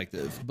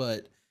perspective,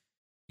 but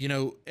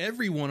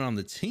everyone on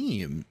the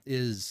team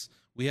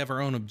we have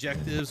our own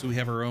objectives, we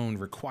have our own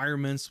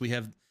requirements,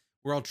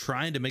 we're all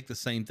trying to make the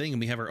same thing, and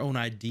we have our own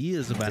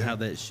ideas about how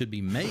that should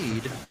be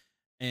made.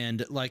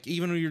 And like,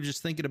 even when you're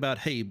just thinking about,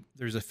 hey,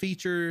 there's a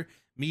feature,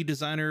 me,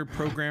 designer,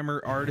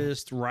 programmer,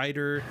 artist,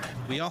 writer,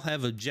 we all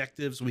have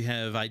objectives, we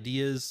have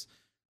ideas.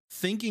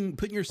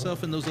 Putting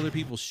yourself in those other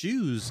people's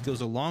shoes goes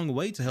a long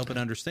way to helping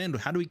understand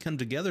how do we come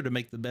together to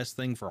make the best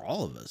thing for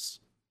all of us.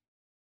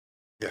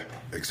 Yeah,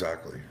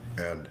 exactly.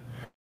 And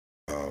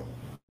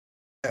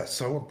yeah,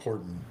 so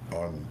important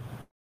on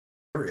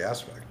every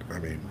aspect. I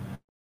mean,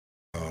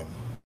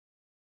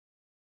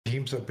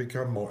 teams have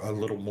become a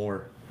little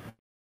more,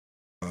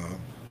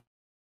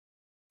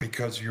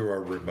 because you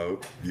are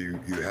remote, you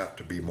have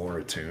to be more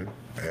attuned,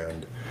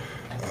 and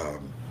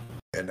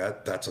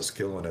that's a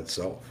skill in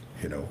itself,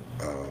 you know,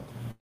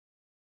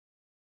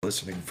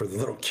 listening for the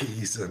little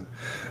keys and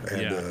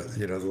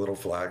you know, the little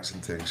flags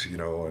and things, you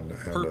know, and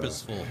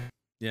purposeful.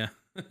 Yeah.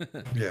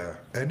 Yeah.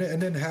 And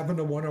then having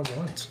the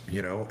one-on-ones,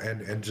 you know,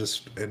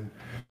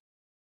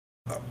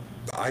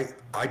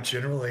 I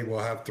generally will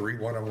have 3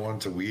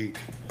 one-on-ones a week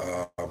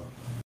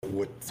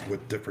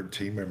with different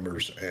team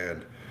members,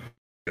 and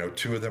you know,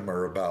 2 of them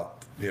are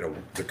about, you know,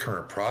 the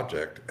current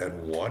project,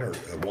 and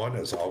one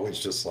is always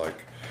just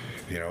like,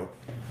 you know,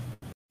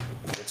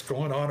 what's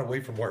going on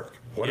away from work?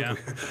 What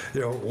you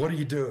know, what are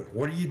you doing?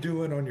 What are you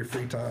doing on your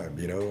free time?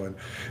 You know,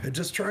 and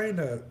just trying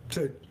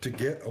to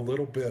get a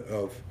little bit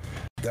of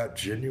that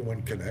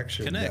genuine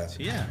connection.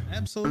 Yeah,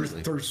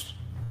 absolutely.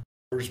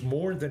 There's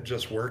more than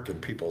just work in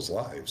people's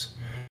lives,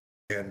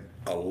 and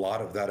a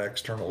lot of that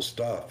external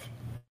stuff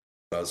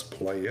does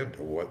play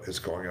into what is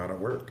going on at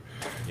work.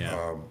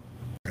 Yeah.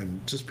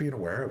 And just being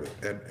aware of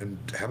it, and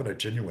having a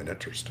genuine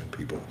interest in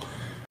people,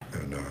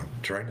 and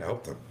trying to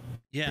help them.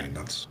 Yeah. I mean,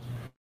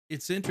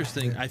 it's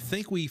interesting. I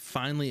think we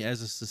finally,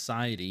 as a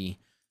society,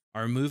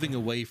 are moving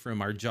away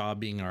from our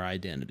job being our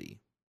identity,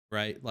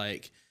 right?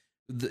 Like,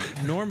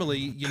 normally,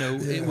 you know,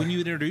 when you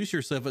introduce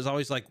yourself, it's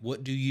always like,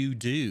 what do you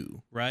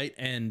do? Right.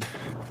 And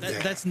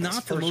that's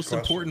not the most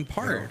important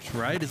part,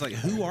 right? It's like,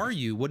 who are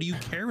you? What do you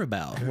care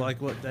about? Like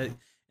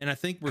and I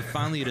think we're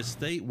finally at a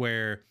state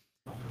where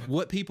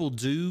what people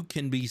do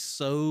can be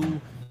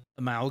so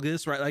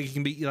amalgamous, right? Like,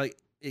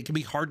 it can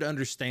be hard to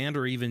understand,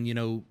 or even, you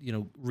know,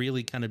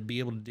 really kind of be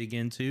able to dig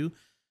into.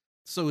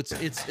 So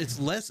it's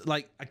less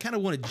like, I kind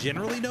of want to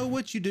generally know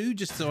what you do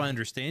just so I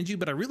understand you,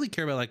 but I really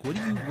care about, like, what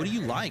do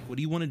you like? What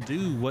do you want to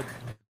do? What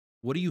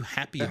are you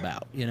happy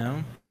about, you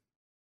know?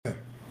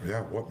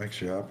 Yeah, what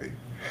makes you happy?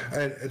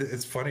 And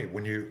it's funny,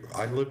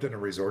 I lived in a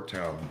resort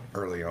town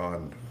early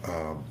on,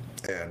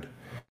 and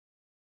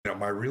you know,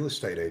 my real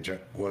estate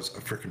agent was a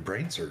freaking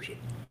brain surgeon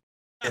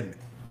in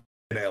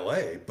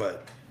LA,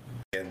 but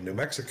in New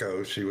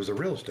Mexico, she was a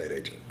real estate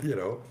agent, you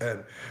know,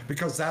 and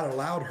because that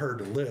allowed her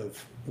to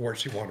live where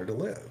she wanted to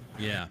live.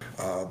 Yeah.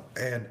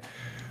 And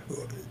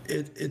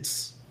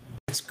it's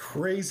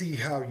crazy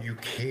how you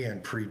can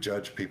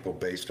prejudge people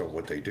based on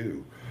what they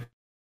do,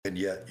 and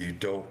yet you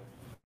don't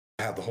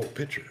have the whole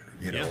picture,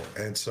 you know?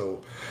 And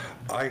so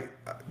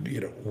you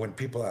know, when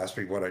people ask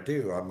me what I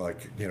do, I'm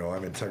like, you know,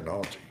 I'm in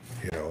technology,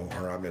 you know,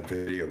 or I'm in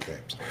video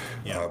games.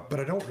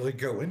 But I don't really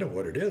go into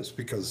what it is,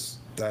 because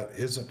that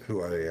isn't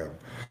who I am.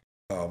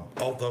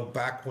 Although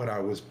back when I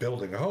was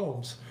building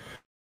homes,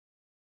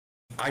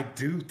 I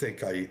do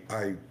think I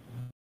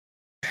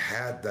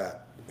had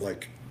that,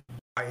 like,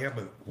 I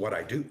am what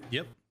I do.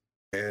 Yep.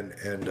 And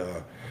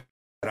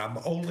I'm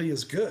only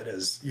as good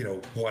as, you know,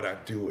 what I'm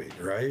doing,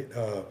 right?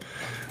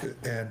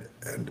 And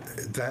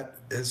that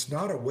is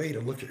not a way to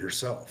look at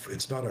yourself.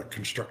 It's not a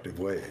constructive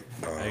way.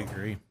 I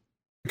agree.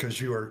 Because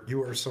you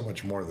are so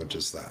much more than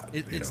just that.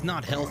 It's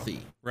not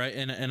healthy, right?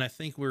 And I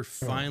think we're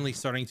finally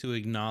starting to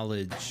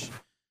acknowledge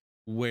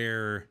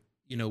where,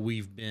 you know,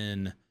 we've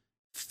been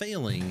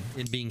failing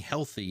in being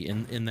healthy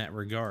in that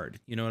regard.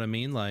 You know what I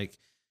mean? Like,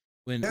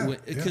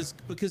 because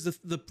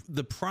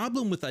the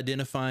problem with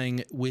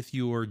identifying with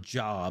your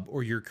job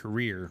or your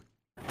career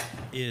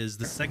is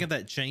the second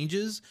that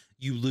changes,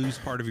 you lose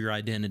part of your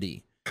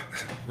identity,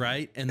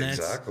 right? And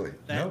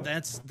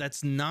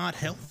that's not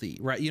healthy,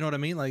 right? You know what I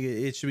mean? Like,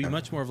 it should be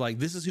much more of like,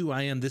 this is who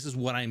I am, this is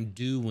what I'm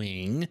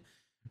doing,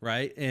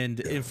 right?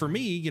 And for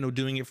me, you know,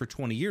 doing it for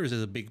 20 years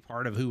is a big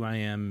part of who I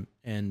am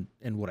and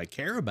what I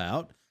care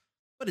about,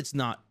 but it's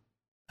not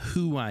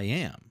who I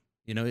am.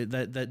 You know,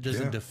 that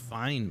doesn't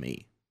define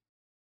me.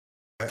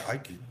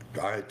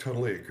 I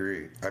totally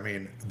agree. I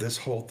mean, this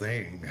whole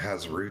thing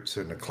has roots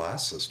in the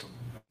class system.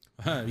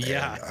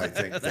 Yeah, and I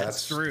think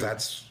that's true.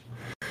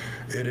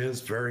 It is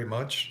very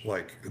much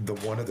like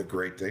one of the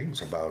great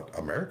things about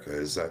America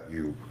is that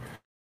you,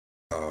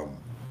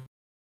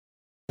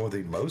 for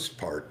the most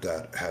part,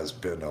 that has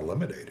been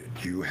eliminated.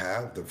 You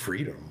have the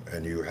freedom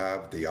and you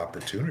have the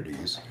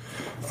opportunities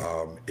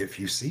if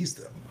you seize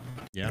them.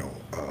 Yeah. You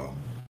know,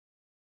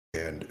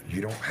 and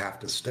you don't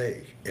have to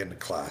stay in the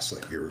class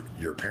that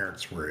your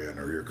parents were in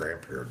or your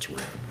grandparents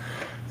were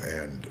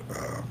in,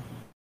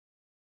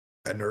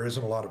 and there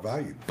isn't a lot of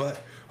value.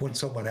 But when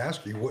someone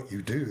asks you what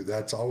you do,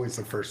 that's always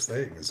the first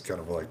thing. Is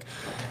kind of like,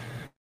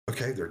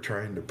 okay, they're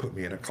trying to put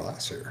me in a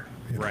class here,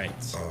 you know?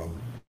 Right.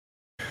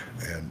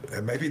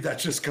 And maybe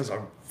that's just because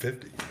I'm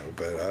 50, you know,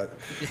 but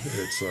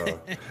it's you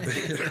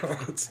know,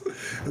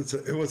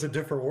 it was a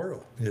different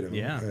world, you know.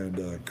 Yeah.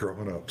 And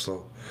growing up,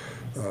 so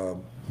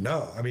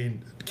no, I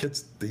mean,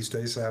 kids these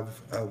days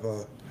have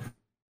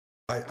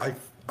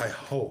I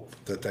hope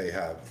that they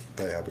have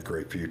a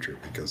great future,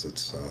 because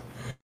it's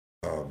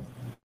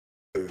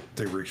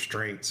the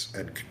restraints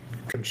and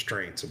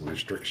constraints and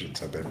restrictions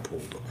have been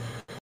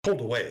pulled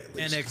away, at least,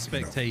 and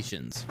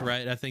expectations, you know?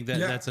 Right? I think that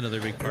Yeah. that's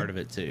another big part of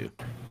it too.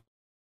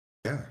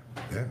 Yeah.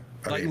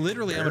 Like,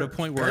 literally, I'm at a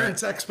point where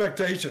parents'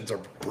 expectations are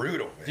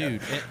brutal, man.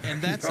 dude,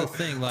 and that's the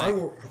thing. Like,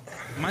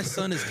 my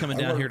son is coming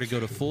down here to go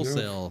to Full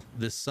Sail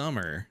this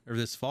summer or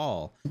this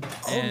fall.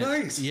 Oh,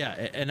 nice. Yeah,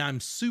 and I'm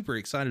super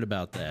excited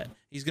about that.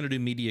 He's going to do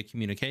media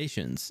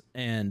communications,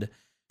 and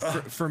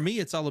for me,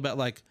 it's all about,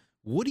 like,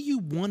 what do you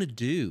want to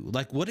do?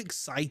 Like, what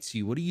excites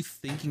you? What are you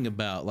thinking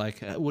about?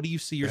 Like, what do you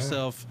see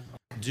yourself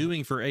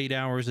doing for 8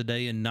 hours a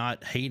day and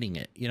not hating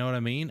it? You know what I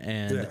mean?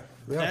 And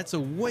that's a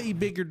way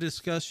bigger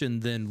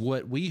discussion than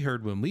what we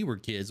heard when we were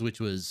kids,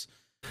 which was,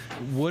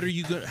 what are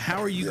you going?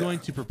 How are you going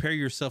to prepare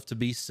yourself to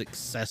be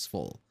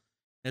successful?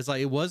 It's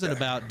like, it wasn't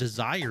about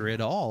desire at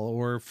all,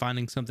 or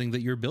finding something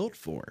that you're built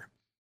for.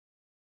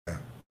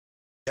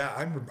 Yeah,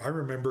 I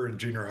remember in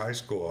junior high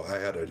school, I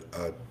had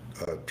a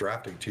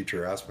drafting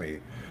teacher ask me,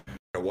 you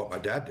know, what my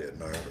dad did,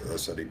 and I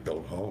said he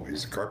built a home.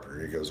 He's a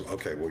carpenter. He goes,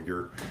 okay, well,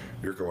 you're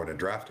going in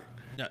drafting.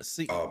 No,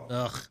 see,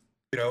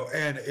 you know,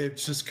 and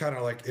it's just kind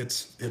of like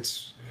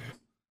it's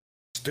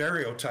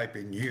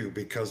stereotyping you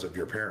because of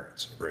your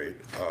parents, right?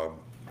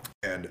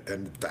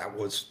 And that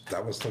was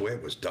the way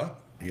it was done.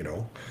 You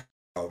know,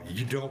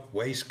 you don't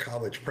waste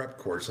college prep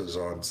courses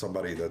on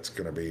somebody that's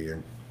going to be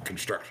in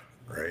construction,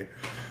 right?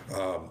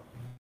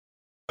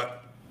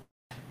 But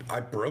I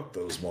broke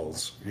those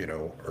molds, you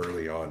know,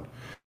 early on,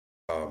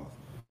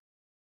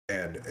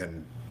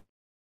 and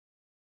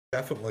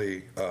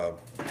definitely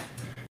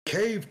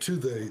caved to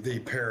the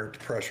parent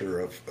pressure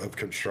of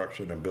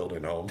construction and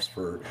building homes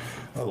for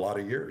a lot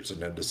of years,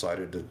 and then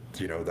decided that,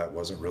 you know, that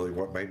wasn't really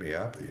what made me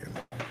happy.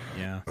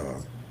 And,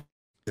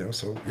 you know,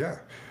 so yeah,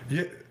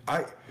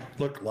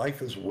 look,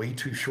 life is way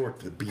too short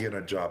to be in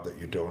a job that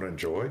you don't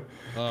enjoy.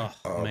 Oh,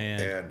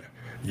 man. And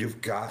you've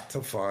got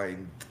to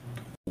find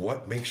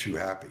what makes you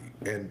happy,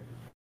 and,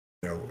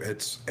 you know,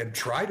 and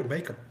try to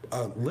make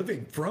a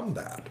living from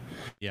that.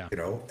 Yeah. You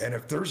know, and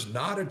if there's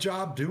not a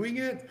job doing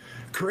it,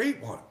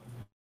 create one.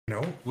 You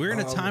know, we're in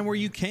a time where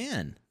you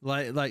can,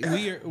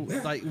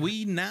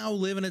 we now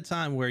live in a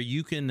time where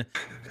you can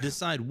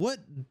decide, what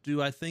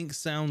do I think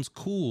sounds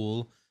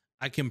cool?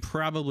 I can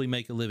probably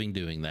make a living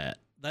doing that.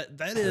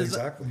 That is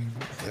exactly.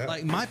 Yeah.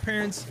 Like, my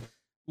parents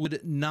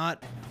would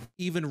not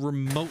even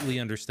remotely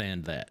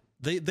understand that.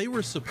 They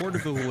were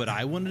supportive of what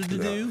I wanted to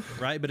do,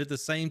 right? But at the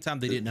same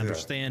time, they didn't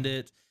understand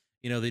it.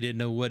 You know, they didn't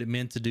know what it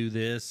meant to do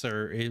this,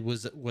 or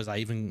was I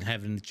even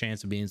having the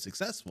chance of being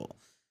successful.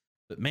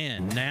 But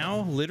man,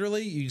 now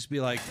literally you just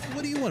be like,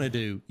 what do you want to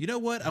do? You know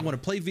what? I want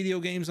to play video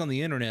games on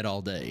the internet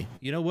all day.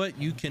 You know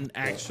what? You can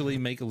actually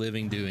make a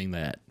living doing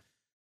that.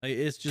 Like,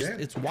 it's just,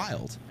 it's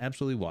wild.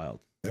 Absolutely wild.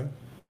 Yeah.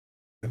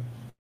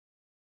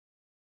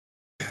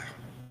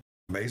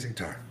 Amazing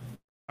time.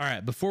 All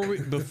right. Before we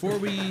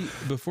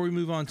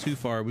move on too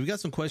far, we've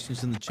got some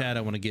questions in the chat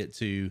I want to get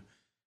to.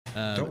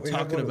 Don't we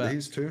have one of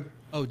these too?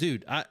 Oh,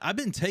 dude, I've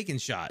been taking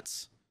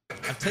shots.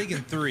 I've taken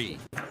 3.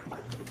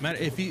 Matter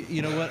if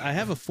you know what, I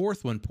have a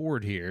 4th one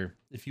poured here.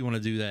 If you want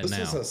to do that now.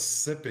 This is a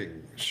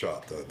sipping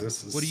shot, though.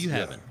 This is. What are you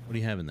having? What are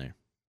you having there?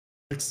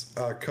 It's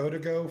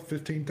Codigo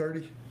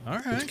 1530. All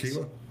right.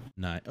 Tequila.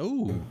 Nice.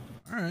 Oh,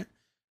 all right.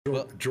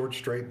 George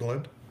Strait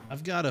blend.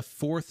 I've got a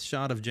 4th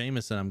shot of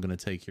Jameson I'm going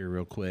to take here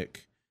real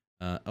quick.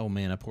 Oh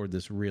man, I poured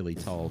this really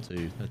tall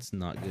too. That's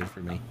not good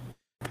for me.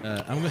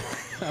 I'm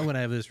gonna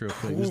have this real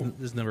quick. This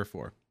is number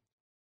 4.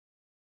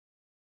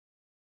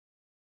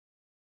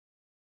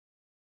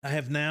 I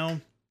have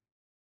now,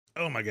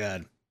 oh my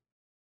God,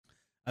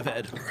 I've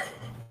had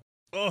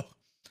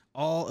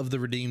all of the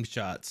redeemed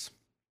shots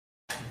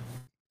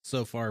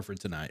so far for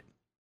tonight.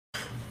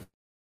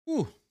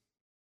 Whew.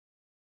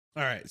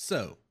 All right,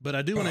 so, but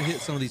I do want to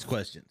hit some of these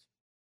questions.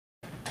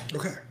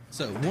 Okay.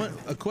 So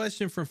a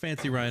question from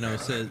Fancy Rhino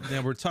says,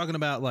 now we're talking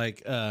about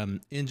like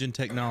engine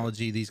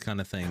technology, these kind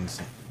of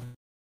things.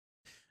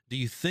 Do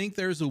you think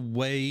there's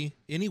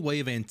any way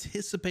of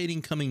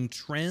anticipating coming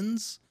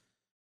trends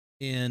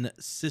in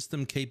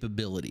system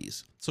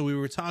capabilities? So we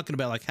were talking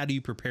about, like, how do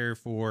you prepare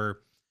for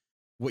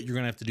what you're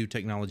going to have to do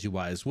technology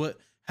wise?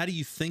 How do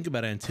you think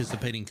about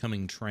anticipating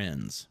coming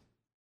trends?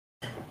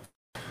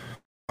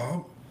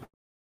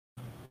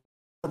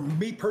 For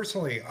me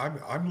personally,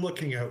 I'm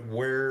looking at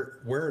where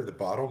are the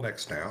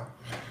bottlenecks now?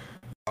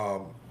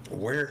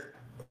 Where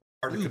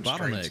are the constraints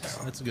bottlenecks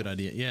now? That's a good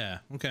idea. Yeah.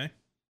 Okay.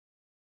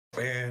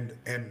 And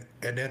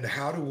then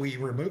how do we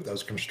remove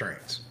those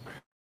constraints?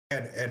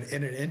 And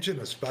in an engine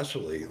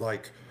especially,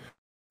 like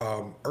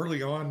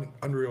early on,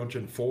 Unreal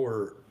Engine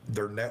 4,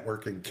 their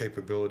networking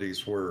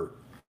capabilities were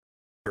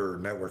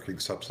networking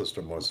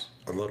subsystem was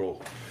a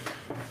little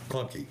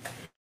clunky.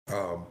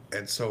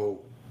 And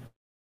so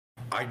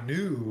I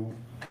knew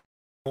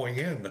going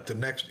in that the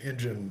next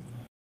engine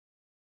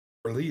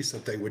release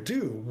that they would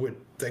do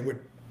they would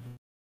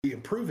be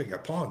improving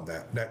upon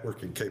that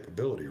networking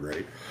capability,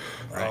 right?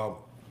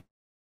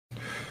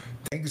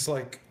 Things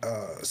like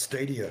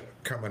Stadia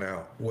coming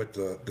out with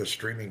the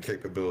streaming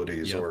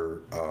capabilities,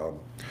 or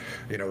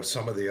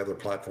some of the other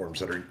platforms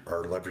that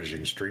are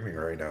leveraging streaming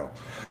right now.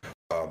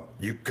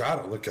 You've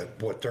got to look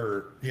at what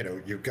they're,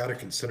 you've got to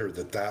consider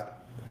that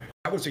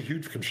was a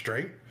huge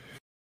constraint.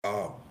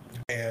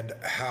 And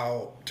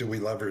how do we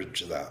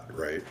leverage that,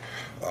 right?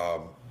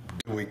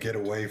 Do we get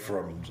away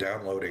from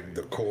downloading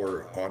the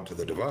core onto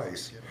the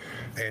device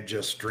and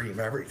just stream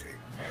everything?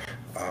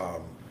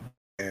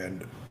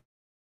 And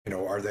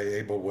are they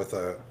able with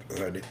an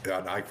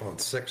iPhone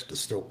 6 to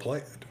still play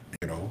it?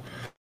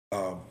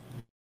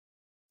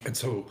 And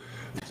so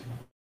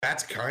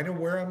that's kind of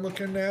where I'm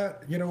looking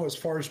at, as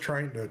far as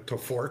trying to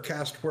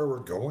forecast where we're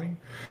going.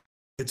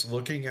 It's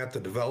looking at the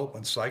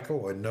development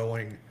cycle and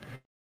knowing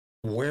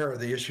where are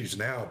the issues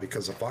now,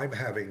 because if I'm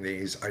having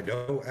these, I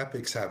know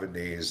Epic's having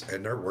these,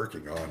 and they're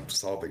working on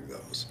solving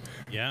those.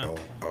 Yeah,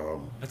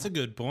 that's a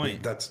good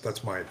point.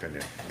 That's my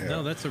opinion. Yeah.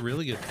 No, that's a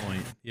really good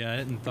point. Yeah, I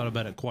hadn't thought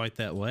about it quite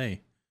that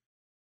way.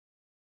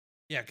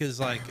 Yeah, because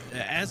like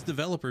as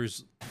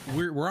developers,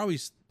 we're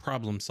always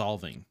problem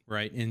solving,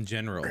 right? In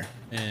general,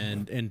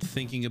 and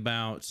thinking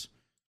about.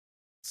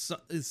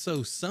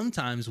 So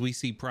sometimes we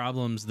see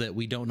problems that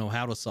we don't know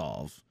how to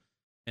solve,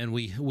 and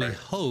we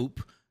hope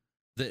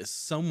that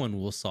someone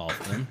will solve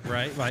them,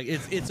 right? Like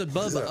it's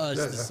above us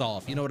to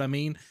solve. You know what I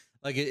mean?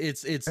 Like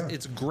it's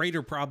a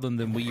greater problem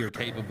than we are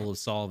capable of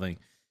solving.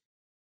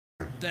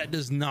 That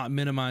does not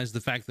minimize the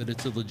fact that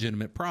it's a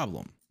legitimate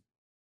problem.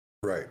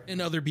 Right.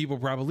 And other people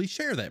probably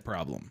share that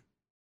problem.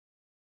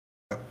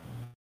 Yeah,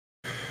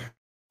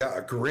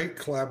 a great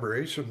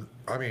collaboration.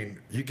 I mean,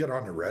 you get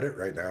on the Reddit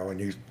right now and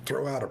you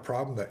throw out a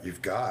problem that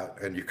you've got,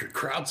 and you could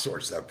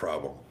crowdsource that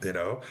problem.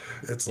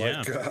 It's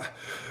like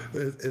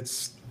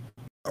it's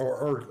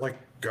or like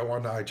go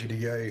on to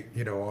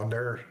IGDA, on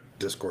their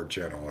Discord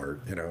channel, or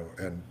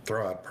and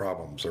throw out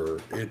problems,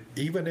 or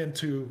even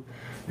into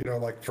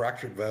like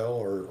Fractured Veil,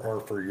 or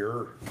for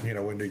your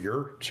into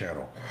your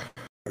channel.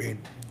 I mean,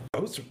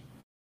 those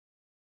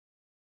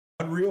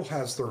Unreal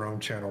has their own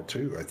channel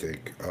too, I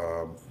think.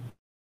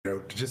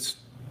 Just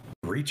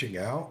reaching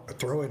out,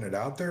 throwing it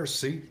out there,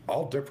 see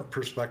all different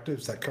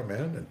perspectives that come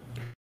in,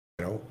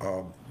 and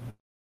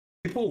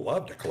people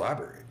love to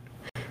collaborate.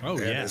 Oh,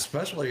 and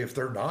especially if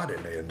they're not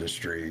in the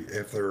industry,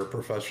 if they're a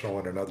professional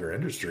in another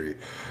industry,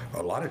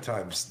 a lot of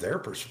times their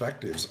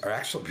perspectives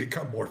actually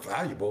become more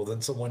valuable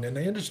than someone in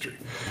the industry.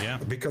 Yeah,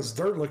 because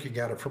they're looking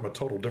at it from a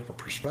total different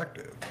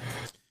perspective.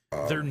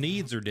 Their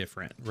needs are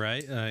different,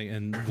 right?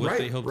 And what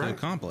they hope to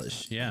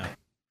accomplish. Yeah.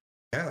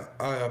 Yeah.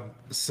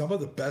 Some of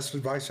the best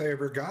advice I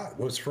ever got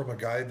was from a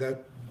guy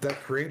that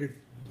created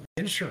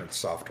insurance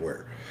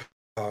software.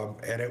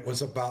 And it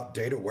was about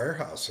data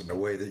warehouse and the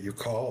way that you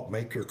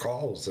make your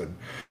calls, and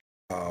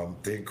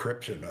the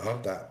encryption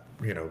of that,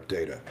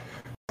 data.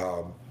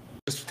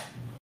 Just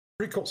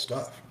pretty cool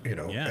stuff,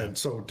 Yeah. And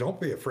so don't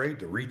be afraid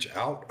to reach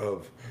out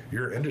of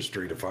your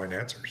industry to find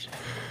answers.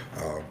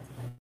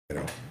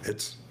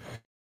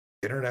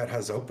 Internet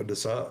has opened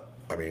us up.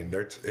 I mean,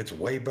 it's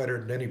way better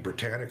than any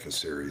Britannica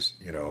series,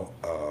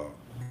 for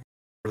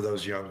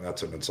those young,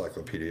 that's an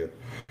encyclopedia.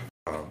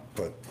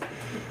 But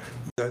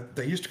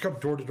they used to come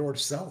door to door to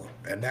sell them,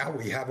 and now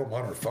we have them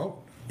on our phone,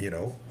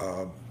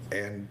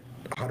 and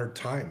 100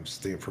 times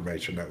the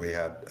information that we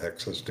had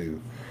access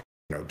to,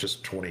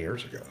 just 20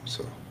 years ago.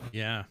 So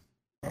yeah.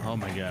 Oh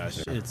my gosh,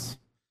 it's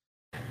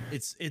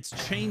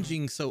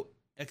changing so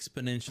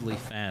exponentially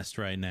fast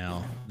right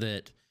now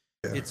that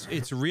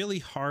it's really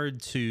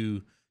hard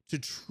to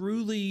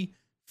truly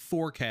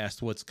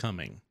forecast what's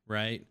coming,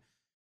 right?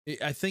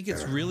 I think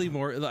it's really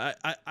more,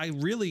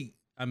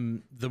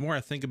 the more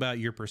I think about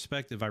your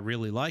perspective, I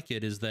really like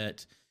it, is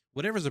that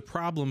whatever's a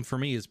problem for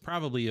me is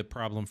probably a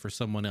problem for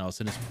someone else,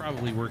 and it's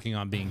probably working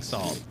on being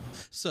solved.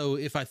 So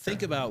if I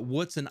think about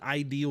what's an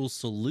ideal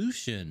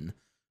solution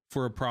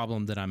for a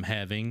problem that I'm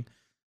having,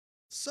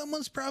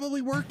 someone's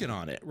probably working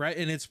on it, right?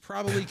 And it's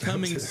probably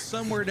coming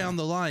somewhere down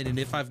the line. And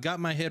if I've got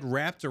my head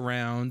wrapped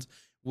around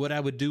what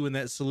I would do when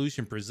that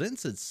solution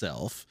presents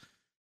itself,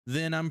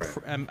 then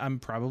I'm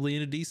probably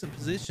in a decent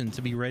position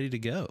to be ready to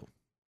go.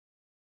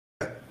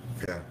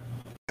 Yeah.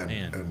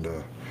 And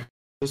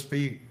just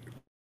be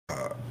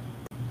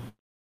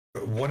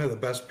one of the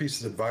best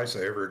pieces of advice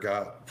I ever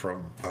got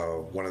from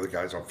one of the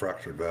guys on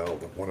Fractured Veil,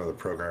 one of the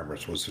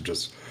programmers, was to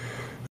just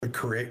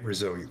create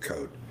resilient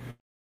code.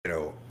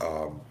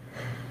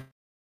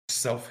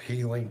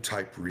 Self-healing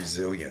type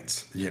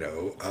resilience,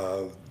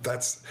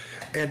 that's,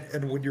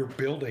 and when you're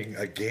building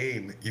a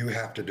game, you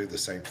have to do the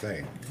same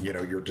thing.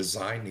 Your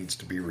design needs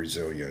to be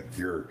resilient.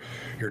 Your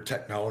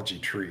technology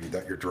tree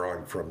that you're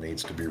drawing from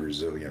needs to be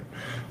resilient.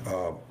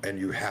 And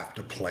you have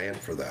to plan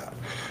for that,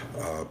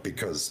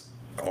 because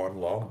on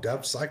long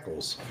dev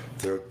cycles,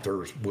 there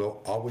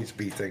will always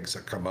be things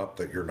that come up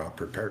that you're not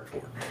prepared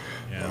for.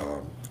 Yeah.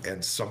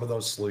 And some of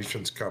those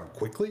solutions come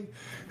quickly,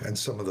 and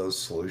some of those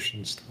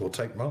solutions will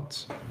take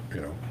months,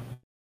 you know.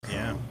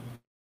 Yeah.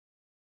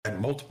 And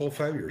multiple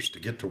failures to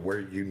get to where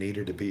you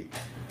needed to be.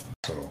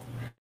 So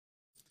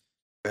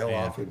fail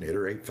often,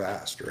 iterate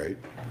fast, right?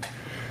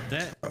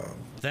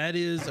 That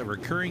is a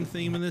recurring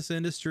theme in this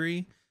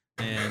industry,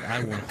 and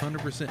I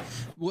 100%.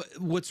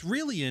 What's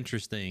really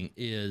interesting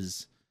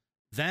is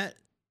that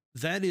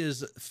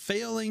is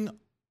failing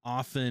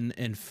often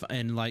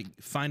and like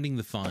finding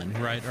the fun,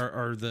 right?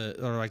 Or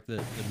like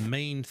the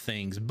main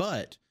things,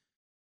 but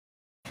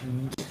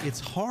it's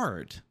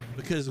hard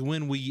because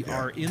when we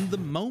are in the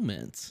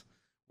moment,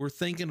 we're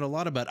thinking a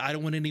lot about, I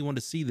don't want anyone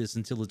to see this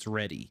until it's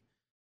ready.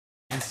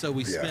 And so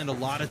we spend a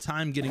lot of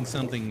time getting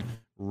something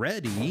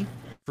ready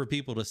for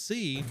people to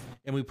see,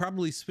 and we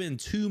probably spend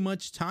too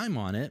much time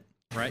on it,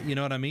 right? You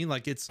know what I mean?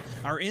 Like, it's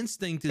our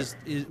instinct is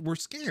we're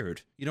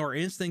scared. You know, our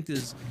instinct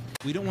is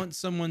we don't want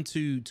someone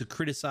to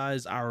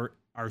criticize our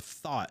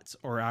thoughts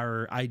or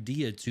our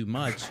idea too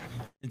much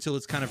until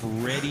it's kind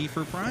of ready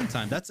for prime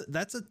time. That's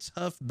a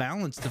tough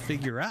balance to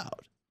figure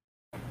out.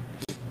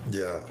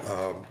 Yeah,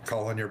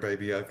 calling your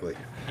baby ugly.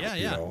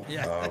 Yeah.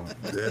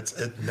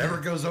 It never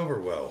goes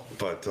over well,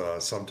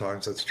 but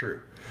sometimes it's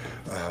true.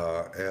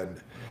 And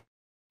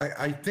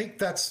I think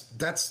that's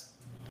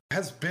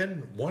has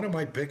been one of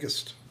my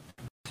biggest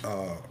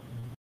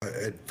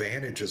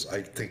advantages,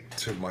 I think,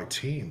 to my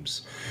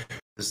teams,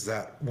 is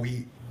that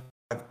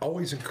I've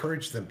always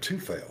encouraged them to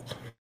fail.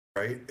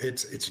 Right?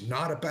 It's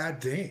not a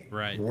bad thing.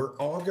 Right. We're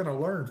all going to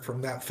learn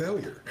from that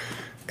failure,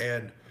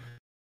 and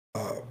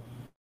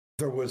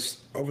there was,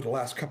 over the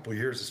last couple of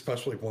years,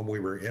 especially when we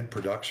were in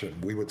production,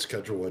 we would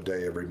schedule a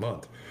day every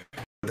month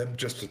for them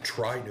just to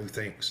try new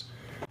things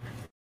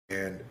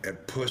and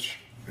push,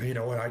 you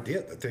know, an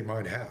idea that they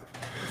might have,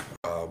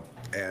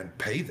 and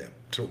pay them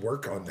to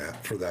work on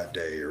that for that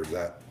day or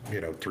that,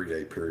 you know,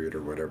 3-day period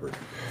or whatever,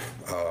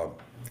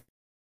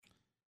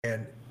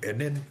 and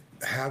then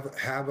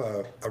have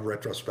a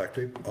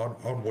retrospective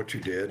on what you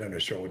did and a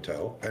show and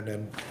tell, and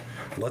then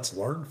let's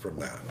learn from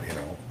that, you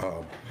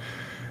know,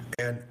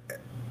 and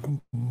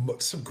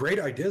some great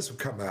ideas have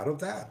come out of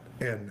that,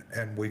 and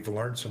we've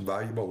learned some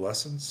valuable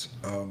lessons,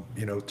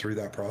 you know, through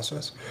that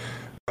process.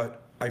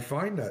 But I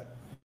find that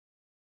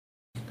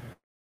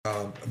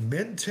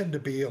men tend to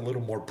be a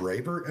little more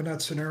braver in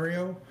that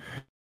scenario,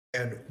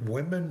 and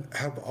women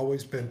have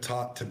always been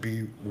taught to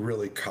be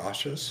really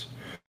cautious.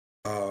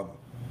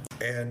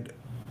 And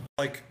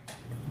like,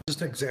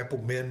 just an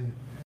example, men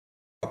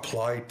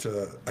apply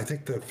to, I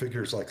think the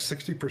figure is like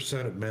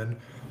 60% of men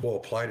will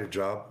apply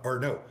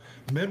to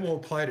men will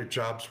apply to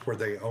jobs where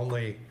they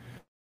only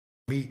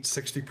meet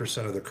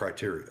 60% of the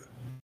criteria.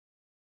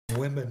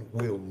 Women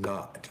will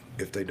not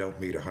if they don't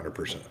meet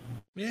 100%.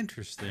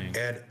 Interesting.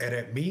 And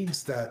it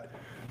means that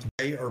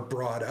they are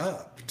brought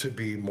up to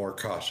be more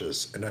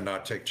cautious and to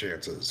not take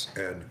chances.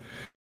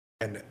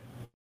 And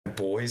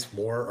boys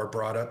more are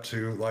brought up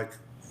to, like,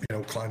 you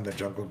know, climb the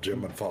jungle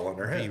gym and fall on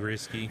their head. Be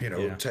risky. You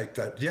know, take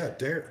that,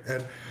 dare.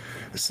 And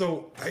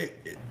so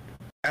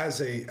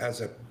as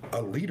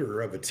a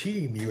leader of a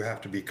team, you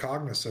have to be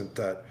cognizant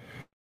that,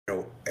 you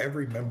know,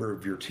 every member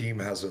of your team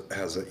has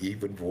an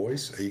even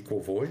voice,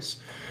 equal voice,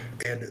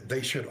 and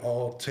they should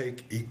all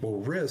take equal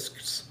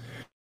risks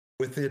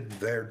within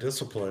their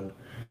discipline.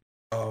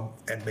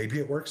 And maybe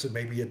it works and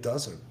maybe it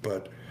doesn't,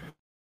 but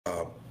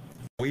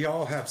we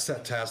all have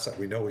set tasks that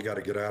we know we got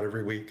to get out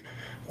every week,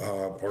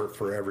 or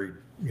for every,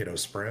 you know,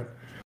 sprint.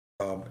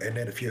 And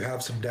then if you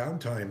have some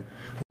downtime,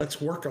 let's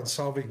work on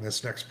solving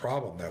this next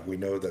problem that we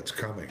know that's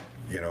coming,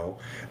 you know,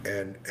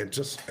 and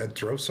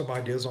throw some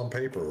ideas on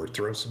paper or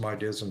throw some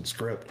ideas in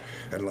script,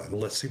 and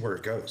let's see where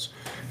it goes,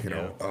 you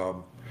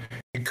know,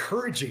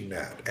 encouraging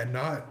that, and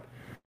not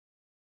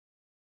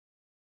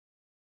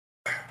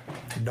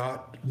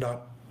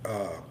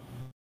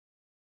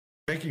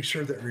making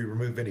sure that we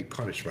remove any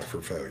punishment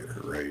for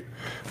failure, right?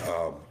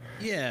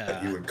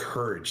 That you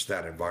encourage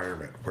that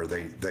environment where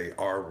they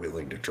are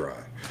willing to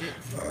try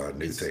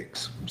new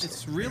things.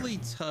 It's really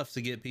tough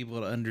to get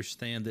people to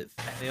understand that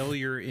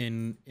failure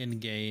in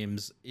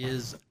games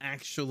is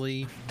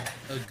actually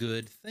a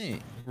good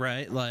thing,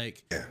 right?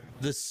 Like,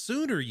 the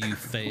sooner you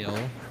fail,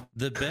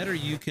 the better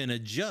you can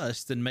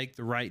adjust and make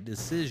the right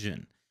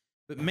decision.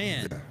 But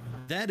man,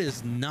 that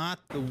is not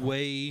the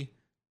way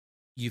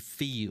you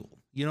feel.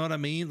 You know what I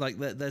mean? Like,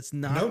 that's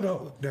not.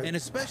 No. And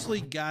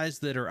especially guys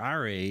that are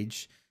our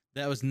age,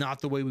 that was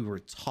not the way we were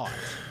taught.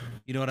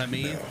 You know what I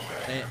mean?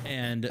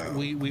 And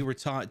we were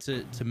taught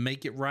to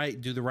make it right,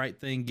 do the right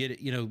thing, get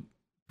it, you know,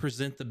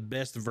 present the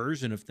best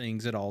version of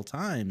things at all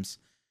times.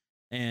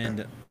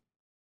 And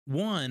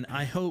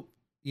I hope,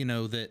 you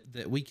know,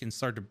 that we can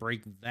start to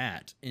break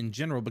that in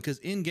general, because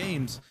in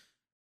games,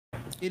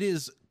 it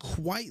is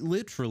quite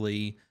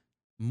literally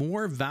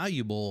more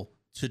valuable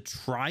to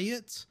try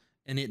it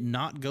and it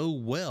not go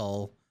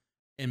well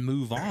and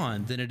move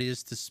on than it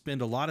is to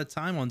spend a lot of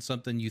time on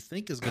something you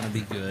think is going to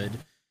be good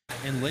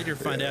and later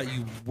find out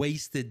you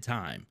wasted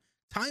time.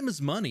 Time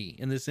is money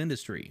in this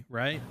industry,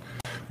 right?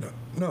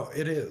 No,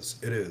 it is.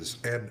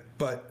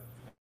 But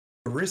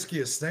the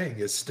riskiest thing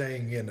is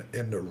staying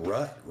in the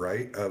rut,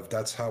 right? Of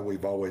that's how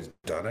we've always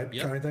done it,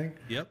 kind of thing.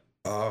 Yep.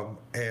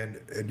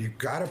 And you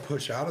got to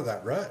push out of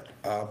that rut.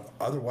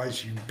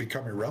 Otherwise, you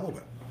become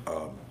irrelevant.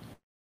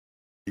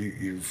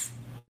 You've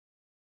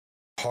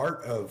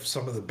part of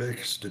some of the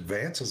biggest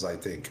advances, I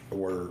think,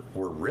 were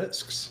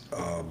risks,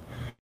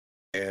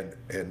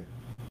 and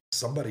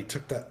somebody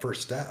took that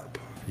first step.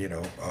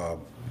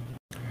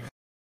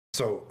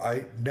 So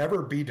I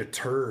never be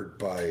deterred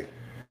by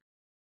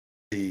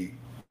the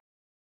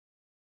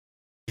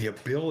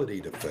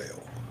ability to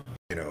fail.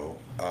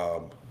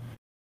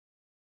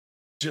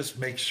 Just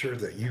make sure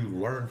that you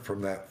learn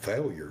from that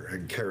failure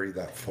and carry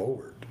that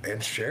forward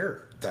and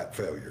share that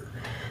failure,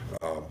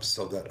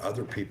 so that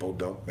other people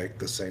don't make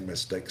the same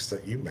mistakes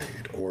that you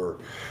made, or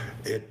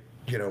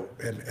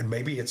and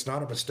maybe it's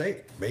not a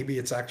mistake. Maybe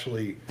it's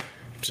actually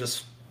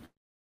just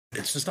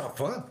not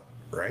fun,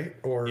 right?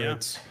 Or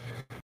it's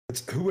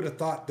who would have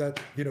thought that,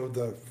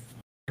 the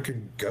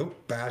freaking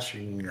goat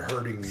bashing,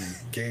 hurting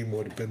game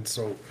would have been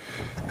so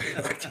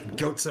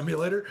Goat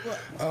Simulator.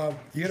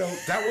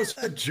 That was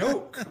a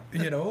joke,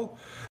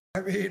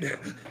 I mean,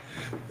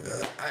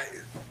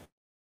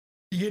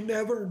 you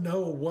never know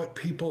what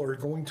people are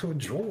going to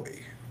enjoy,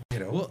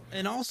 Well,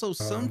 and also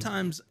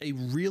sometimes a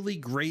really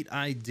great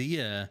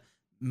idea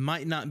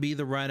might not be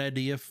the right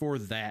idea for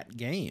that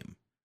game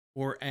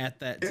or at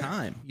that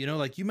time.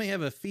 Like you may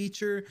have a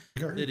feature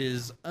that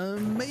is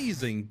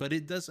amazing, but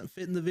it doesn't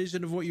fit in the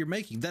vision of what you're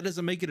making. That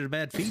doesn't make it a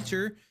bad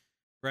feature,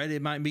 right?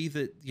 It might be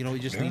that,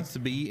 it just needs to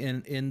be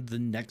in the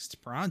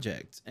next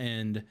project,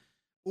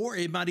 or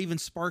it might even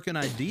spark an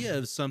idea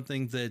of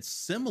something that's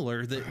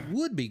similar that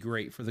would be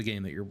great for the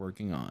game that you're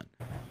working on.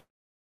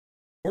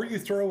 Or you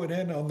throw it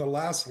in on the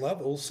last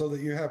level so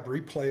that you have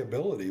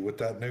replayability with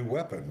that new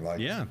weapon, like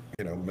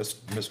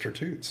Mr.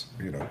 Toots.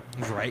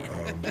 Right.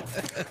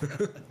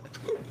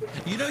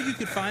 You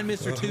could find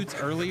Mr. Toots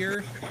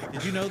earlier.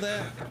 Did you know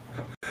that?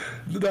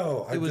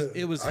 No, it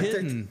was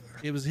hidden.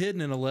 It was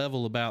hidden in a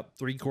level about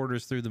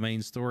 3/4 through the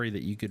main story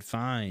that you could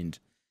find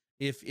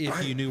if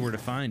you knew where to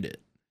find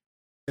it.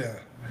 Yeah,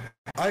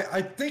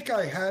 I think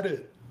I had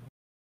it.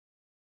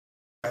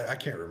 I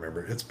can't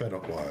remember. It's been a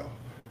while.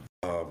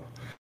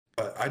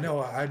 But I know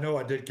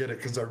I did get it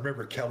because I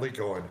remember Kelly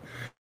going,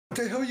 "What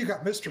the hell you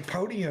got Mr.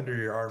 Pony under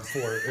your arm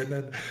for?" And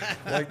then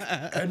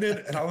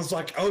and I was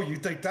like, "Oh, you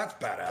think that's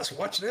badass?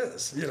 Watch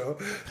this."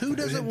 Who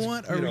doesn't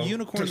want a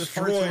unicorn that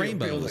farts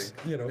rainbows?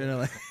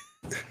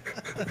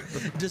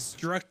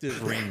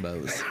 Destructive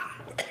rainbows.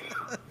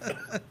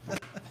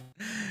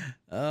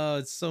 Oh,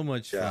 it's so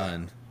much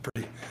fun.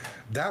 Pretty.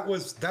 That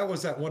was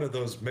at one of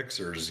those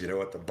mixers,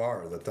 at the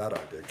bar that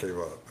idea came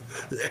up.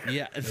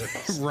 Yeah,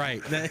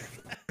 right.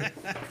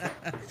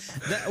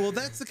 Well,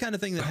 that's the kind of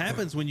thing that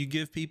happens when you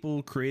give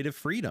people creative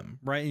freedom,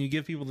 right? And you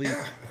give people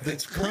the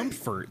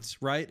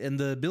comforts, right? And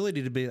the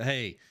ability to be,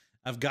 hey,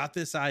 I've got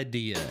this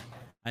idea.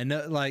 I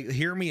know,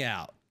 hear me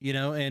out,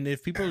 and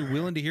if people are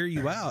willing to hear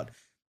you out,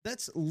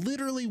 that's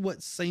literally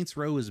what Saints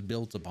Row is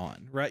built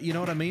upon, right? You know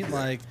what I mean?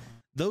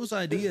 Those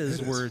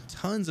ideas were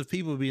tons of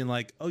people being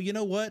like, oh, you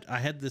know what? I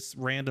had this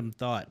random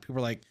thought. People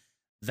were like,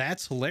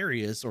 that's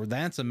hilarious, or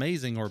that's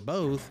amazing, or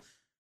both.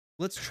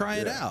 Let's try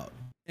it out.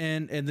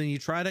 And then you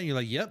try it out and you're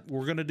like, yep,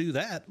 we're going to do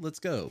that. Let's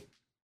go.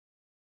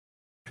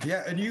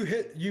 Yeah. And you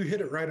hit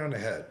it right on the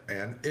head,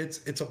 man.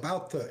 It's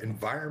about the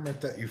environment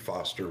that you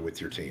foster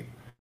with your team,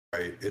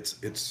 right? It's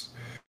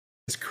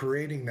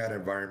creating that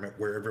environment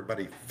where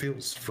everybody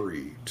feels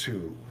free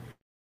to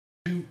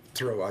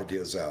throw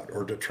ideas out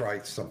or to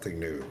try something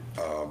new.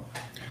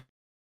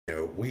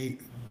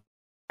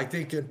 I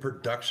think in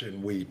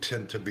production, we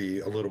tend to be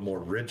a little more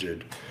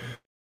rigid.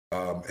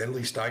 At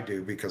least I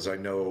do, because I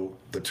know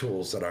the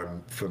tools that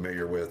I'm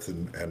familiar with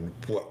and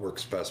what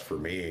works best for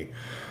me.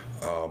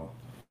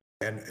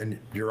 And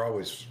you're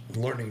always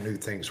learning new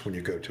things when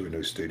you go to a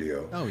new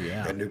studio. Oh,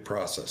 yeah. And new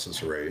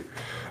processes, right?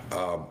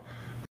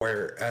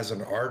 Where as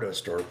an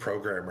artist or a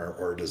programmer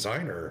or a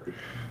designer,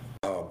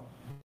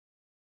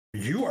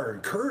 you are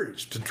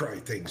encouraged to try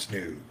things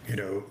new,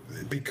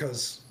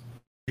 because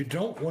you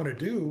don't want to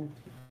do,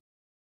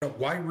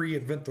 why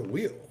reinvent the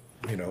wheel?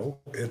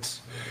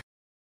 It's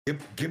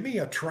give me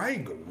a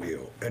triangle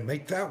wheel and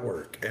make that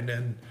work. And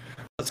then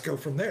let's go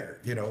from there.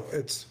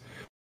 Let's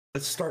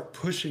start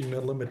pushing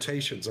the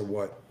limitations of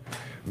what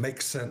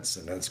makes sense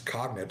and it's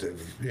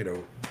cognitive,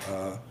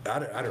 I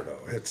don't know.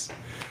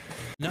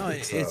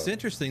 It's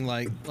interesting.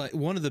 Like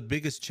one of the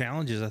biggest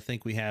challenges I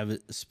think we have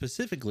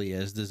specifically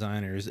as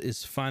designers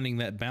is finding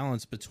that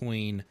balance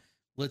between,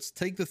 let's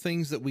take the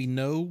things that we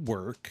know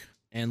work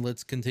and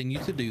let's continue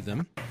to do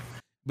them,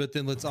 but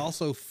then let's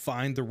also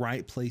find the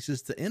right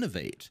places to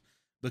innovate,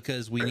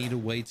 because we need a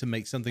way to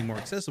make something more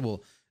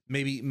accessible.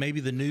 Maybe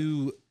the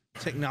new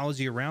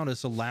technology around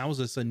us allows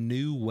us a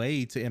new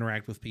way to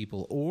interact with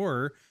people,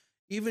 or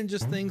even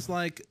just things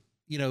like,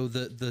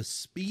 the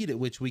speed at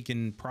which we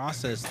can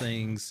process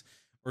things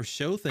or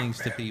show things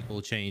to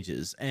people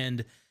changes.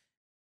 And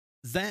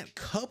that,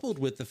 coupled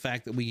with the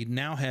fact that we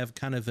now have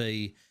kind of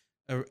a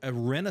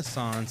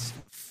renaissance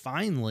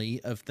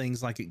finally of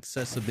things like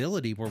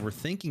accessibility, where we're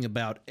thinking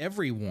about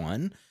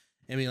everyone.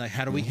 I mean, like,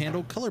 how do we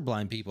handle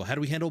colorblind people? How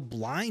do we handle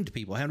blind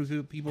people? How do we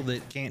do people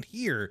that can't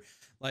hear?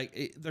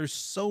 Like, there's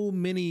so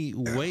many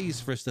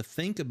ways for us to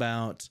think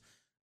about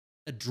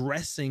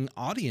addressing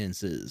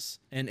audiences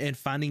and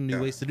finding new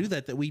ways to do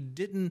that we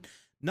didn't.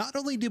 Not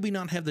only did we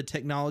not have the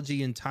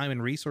technology and time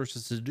and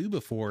resources to do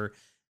before,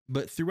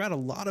 but throughout a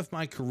lot of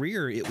my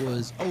career, it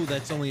was, oh,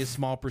 that's only a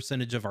small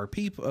percentage of our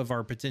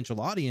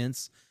potential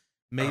audience.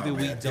 Maybe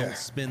we don't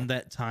spend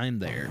that time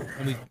there.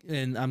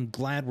 And I'm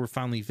glad we're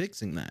finally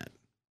fixing that.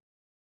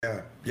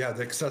 Yeah,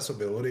 the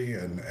accessibility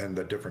and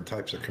the different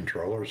types of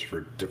controllers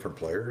for different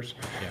players.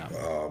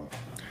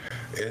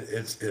 It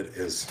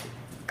is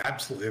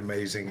absolutely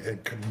amazing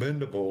and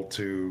commendable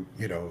to,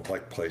 you know,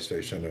 like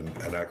PlayStation and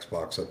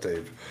Xbox, that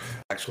they've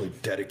actually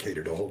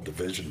dedicated a whole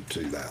division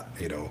to that,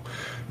 you know,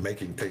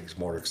 making things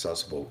more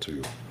accessible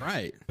to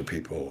the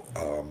people,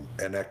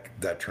 and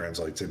that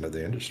translates into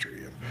the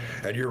industry.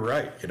 And you're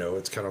right, you know,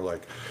 it's kind of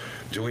like,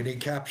 do we need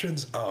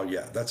captions? Oh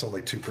yeah, that's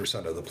only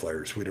 2% of the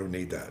players. We don't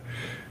need that.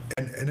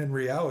 And in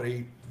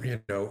reality,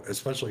 you know,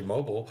 especially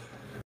mobile,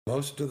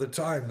 most of the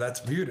time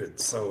that's muted,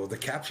 so the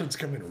captions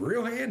come in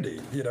real handy.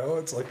 You know,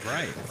 it's like,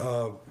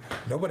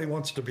 nobody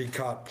wants to be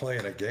caught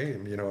playing a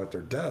game, you know, at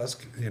their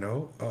desk, you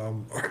know,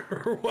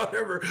 or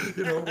whatever,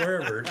 you know,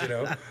 wherever, you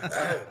know,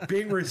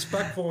 being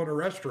respectful in a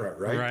restaurant,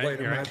 right? Playing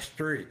a match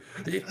 3,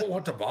 you don't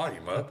want the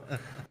volume up.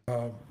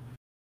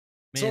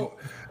 So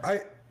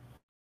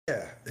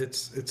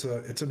it's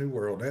a new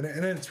world, and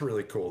it's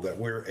really cool that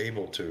we're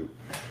able to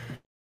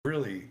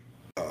really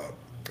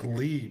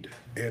lead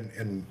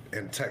in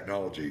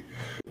technology,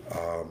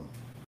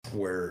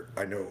 where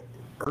I know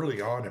early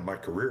on in my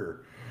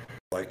career,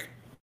 like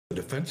the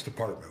Defense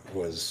Department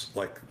was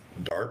like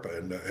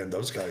DARPA and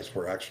those guys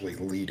were actually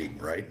leading,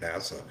 right?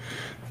 NASA,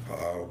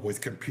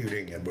 with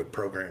computing and with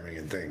programming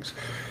and things.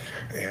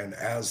 And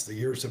as the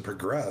years have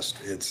progressed,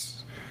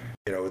 it's,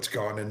 you know, it's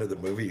gone into the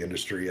movie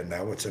industry, and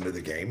now it's into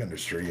the game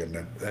industry, and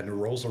the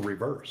roles are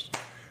reversed.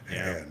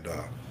 And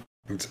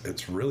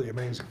it's really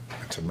amazing.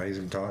 It's an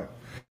amazing time.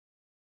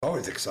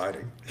 Always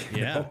exciting.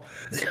 Well,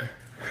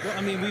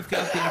 I mean, we've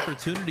got the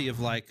opportunity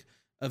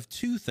of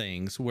two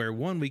things, where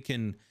one, we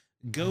can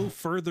go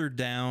further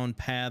down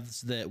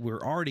paths that we're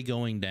already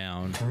going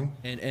down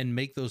and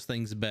make those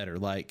things better.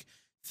 Like,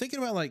 thinking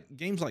about like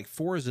games like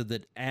Forza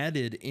that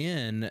added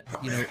in,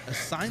 you know, a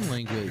sign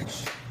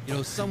language, you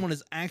know, someone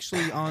is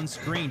actually on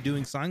screen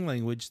doing sign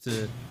language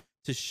to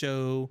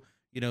show,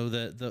 you know,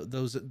 the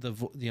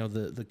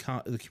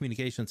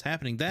communication that's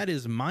happening. That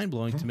is mind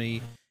blowing to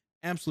me.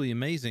 Absolutely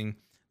amazing.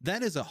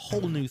 That is a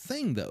whole new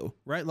thing though,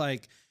 right?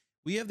 Like,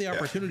 we have the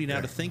opportunity now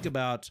to think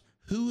about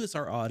who is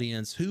our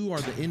audience, who are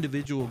the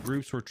individual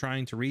groups we're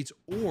trying to reach,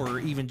 or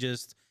even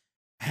just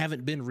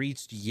haven't been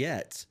reached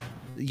yet,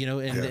 you know,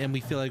 and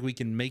we feel like we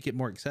can make it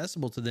more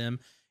accessible to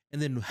them.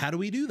 And then how do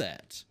we do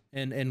that?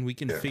 And we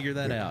can figure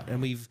that out.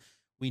 And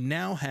we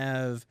now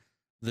have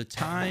the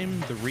time,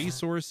 the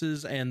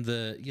resources, and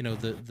the, you know,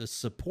 the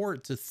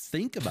support to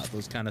think about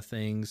those kind of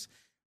things.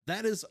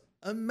 That is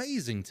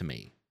amazing to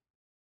me.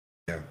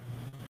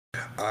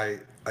 I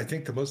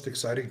think the most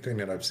exciting thing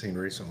that I've seen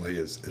recently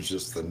is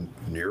just the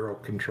neural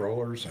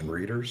controllers and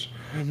readers,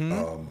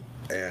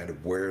 and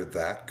where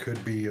that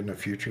could be in the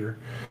future,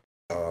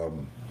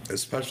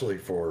 especially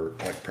for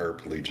like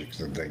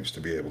paraplegics and things,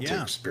 to be able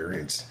to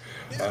experience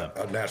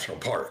a national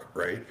park,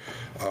 right?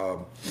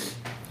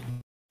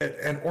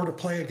 And or to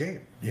play a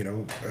game, you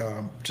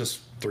know,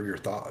 just through your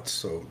thoughts.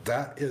 So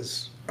that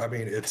is, I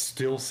mean, it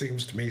still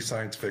seems to me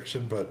science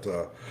fiction, but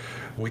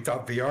we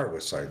thought VR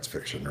was science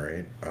fiction,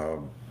 right?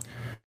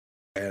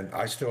 And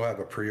I still have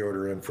a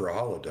pre-order in for a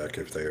holodeck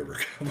if they ever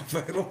come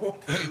available.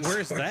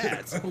 Where's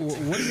that?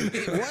 What do you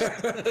mean?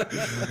 What?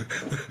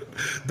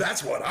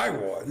 That's what I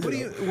want. What do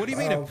you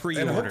mean a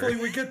pre-order? And hopefully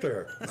we get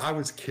there. I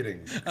was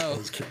kidding. I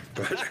was kidding.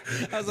 But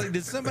I was like,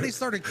 did somebody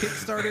start a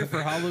Kickstarter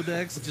for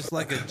holodecks, just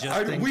like a just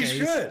in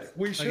case?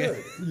 We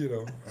should.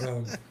 You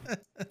know.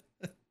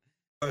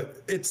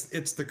 But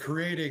it's the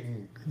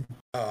creating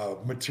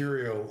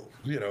material,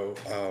 you know,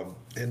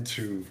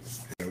 into,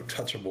 you know,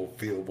 touchable,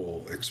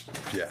 feelable.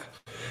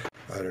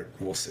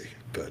 We'll see,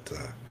 but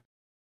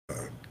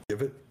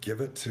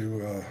give it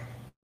to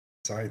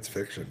science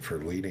fiction for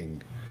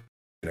leading.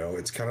 You know,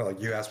 it's kind of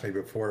like you asked me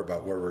before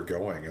about where we're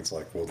going. It's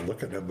like, well,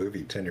 look at a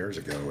movie 10 years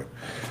ago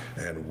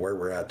and where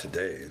we're at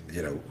today. And,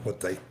 you know, what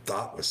they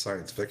thought was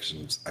science fiction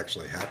is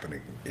actually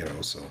happening. You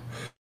know, so.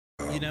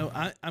 You know,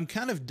 I'm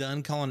kind of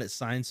done calling it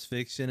science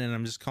fiction, and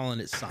I'm just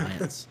calling it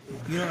science.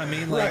 You know what I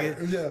mean? Like,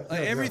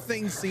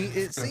 everything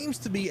it seems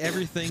to be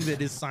everything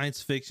that is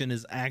science fiction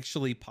is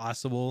actually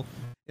possible,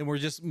 and we're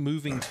just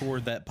moving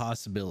toward that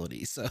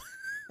possibility. So,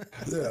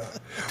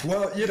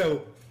 Well, you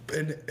know,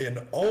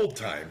 in old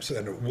times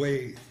and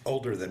way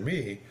older than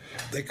me,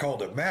 they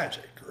called it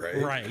magic, right?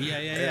 Right.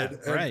 Yeah.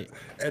 Right.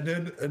 And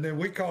then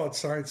we call it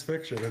science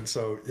fiction. And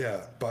so,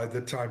 yeah, by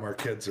the time our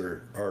kids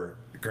are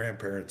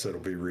grandparents, it'll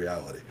be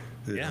reality.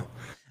 You know?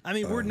 I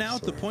mean, we're now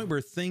at the point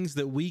where things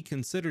that we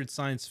considered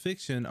science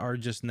fiction are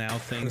just now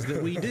things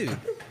that we do.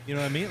 You know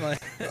what I mean? Like,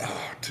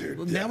 oh,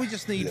 dude, now we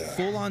just need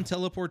full on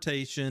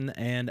teleportation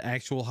and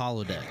actual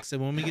holodecks.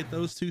 And when we get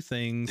those two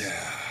things,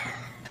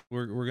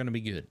 we're going to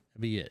be good.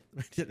 Be it.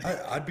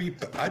 I'd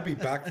be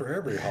back for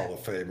every Hall of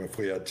Fame if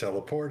we had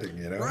teleporting,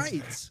 you know?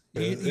 Right.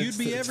 You'd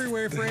be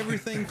everywhere for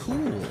everything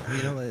cool,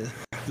 you know?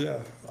 Yeah.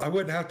 I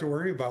wouldn't have to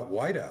worry about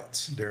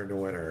whiteouts during the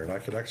winter, and I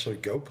could actually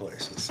go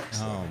places.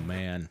 So, oh,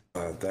 man.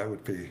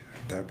 That'd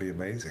be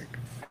amazing.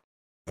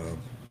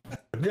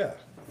 Yeah.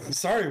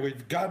 Sorry,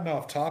 we've gotten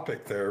off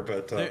topic there,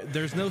 but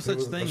there's no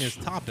such thing as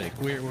topic.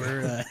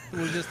 We're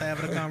just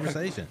having a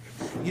conversation.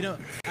 You know,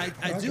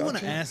 I do want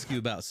to ask you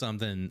about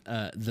something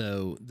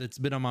though that's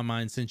been on my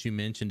mind since you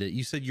mentioned it.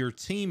 You said your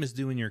team is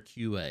doing your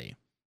QA,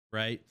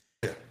 right?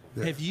 Yeah.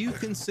 Have you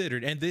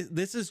considered? And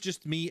this is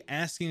just me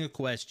asking a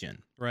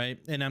question, right?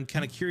 And I'm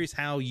kind of curious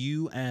how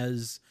you,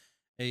 as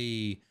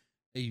a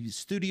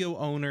studio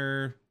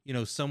owner, you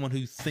know, someone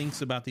who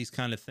thinks about these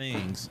kind of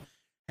things.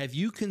 Have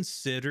you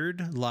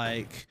considered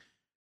like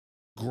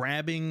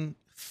grabbing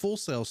Full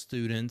Sail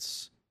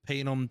students,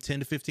 paying them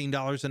 $10 to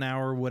 $15 an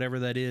hour, whatever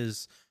that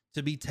is,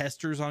 to be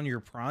testers on your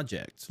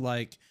project?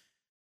 Like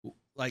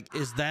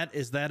is that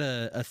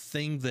a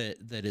thing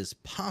that is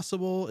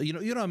possible? You know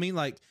what I mean?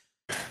 Like,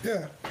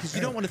 yeah, because you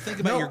don't want to think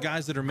about your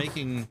guys that are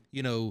making,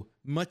 you know,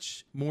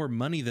 much more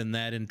money than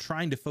that and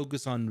trying to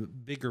focus on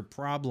bigger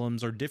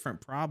problems or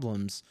different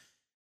problems.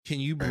 Can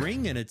you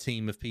bring in a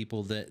team of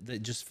people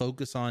that just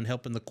focus on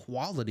helping the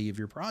quality of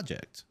your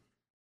project?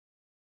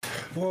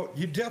 Well,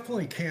 you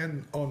definitely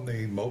can on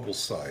the mobile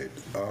side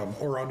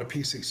or on the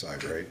PC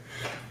side, right?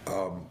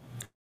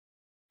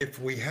 If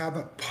we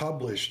haven't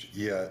published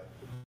yet,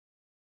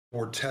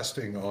 we're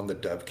testing on the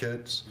dev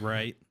kits.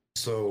 Right.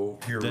 So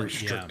you're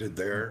restricted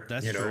there.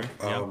 That's true.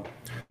 Yep.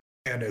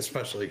 And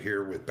especially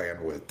here with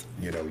bandwidth,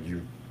 you know,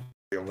 you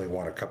only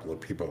want a couple of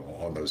people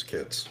on those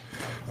kits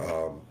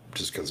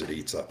just because it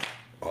eats up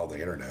all the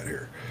internet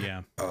here.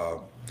 Yeah.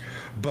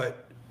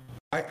 But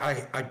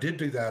I did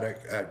do that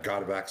at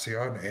God of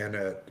Axion and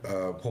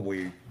at when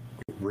we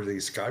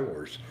released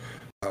Skywars.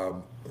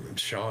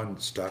 Sean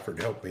Stafford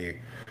helped me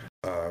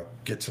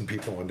get some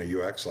people in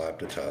the UX lab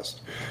to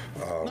test.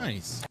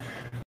 Nice.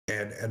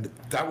 And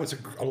that was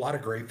a lot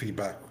of great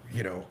feedback,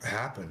 you know,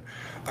 happened.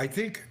 I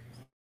think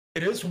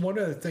it is one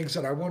of the things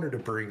that I wanted to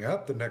bring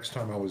up the next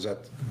time I was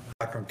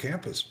back on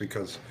campus,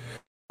 because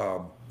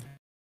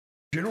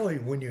generally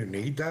when you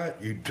need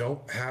that, you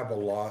don't have a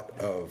lot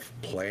of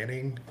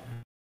planning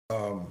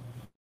or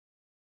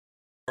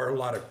a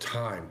lot of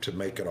time to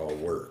make it all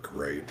work,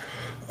 right?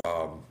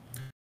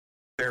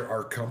 There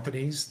are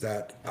companies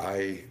that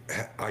I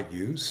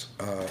use,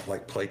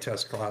 like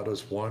Playtest Cloud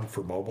is one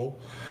for mobile,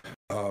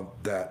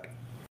 that,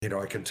 you know,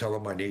 I can tell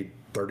them I need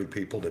 30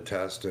 people to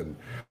test, and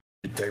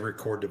they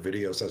record the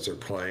videos as they're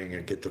playing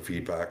and get the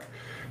feedback.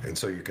 And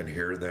so you can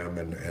hear them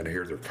and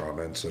hear their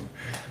comments. And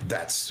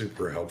that's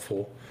super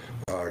helpful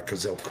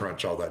because they'll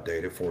crunch all that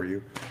data for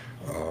you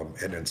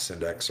and then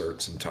send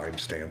excerpts and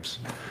timestamps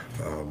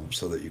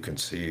so that you can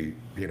see,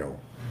 you know,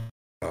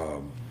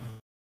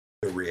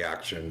 the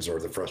reactions or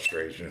the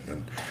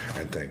frustration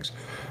and things.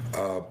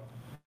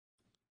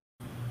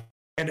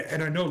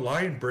 And I know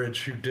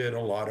Lionbridge, who did a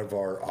lot of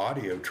our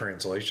audio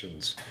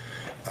translations,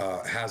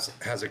 has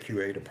a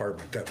QA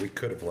department that we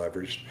could have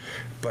leveraged,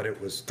 but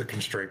the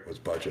constraint was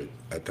budget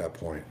at that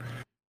point.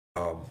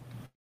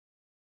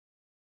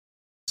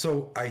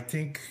 So I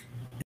think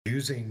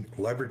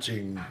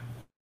leveraging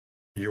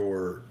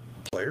your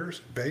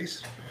players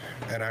base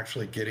and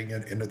actually getting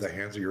it into the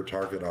hands of your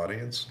target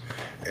audience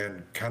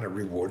and kind of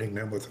rewarding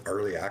them with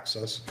early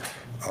access,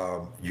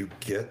 you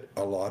get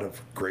a lot of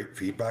great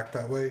feedback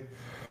that way.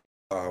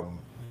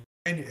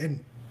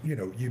 And you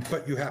know,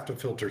 but you have to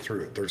filter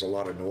through it. There's a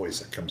lot of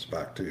noise that comes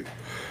back too,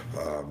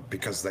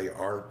 because they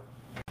are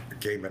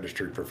game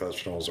industry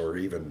professionals, or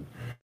even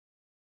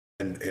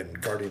in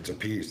Guardians of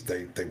Peace,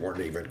 they weren't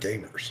even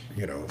gamers.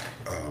 You know,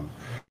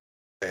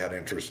 they had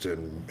interest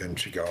in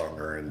Qigong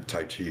or in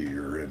Tai Chi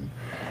or in,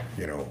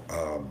 you know,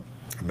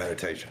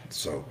 meditation.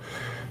 So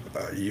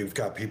you've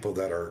got people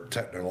that are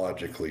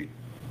technologically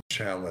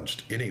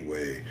challenged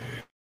anyway,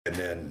 and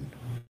then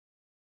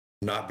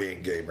not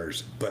being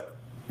gamers, but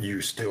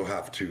you still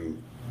have to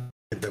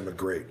give them a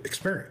great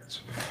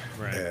experience.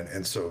 Right.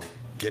 And so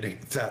getting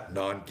that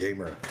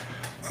non-gamer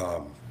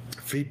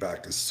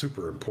feedback is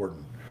super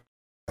important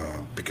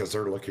because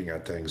they're looking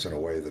at things in a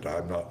way that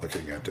I'm not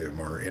looking at them,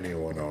 or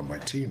anyone on my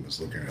team is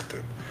looking at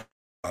them.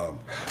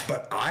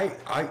 But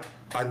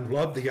I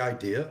love the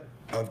idea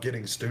of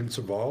getting students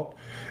involved,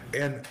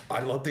 and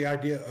I love the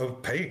idea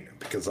of paying them,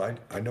 because I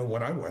know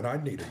when I went, I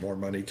needed more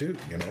money too,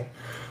 you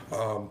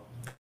know.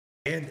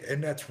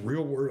 And that's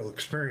real world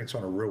experience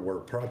on a real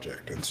world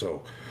project. And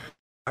so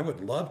I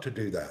would love to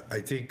do that. I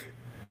think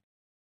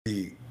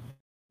the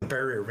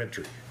barrier of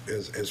entry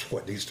is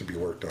what needs to be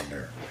worked on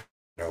there.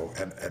 You know,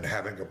 and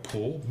having a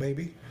pool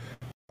maybe.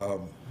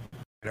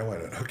 You know,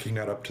 and hooking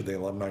that up to the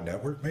alumni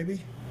network,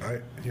 maybe.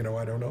 I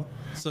don't know.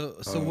 So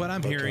what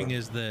I'm hearing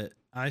is that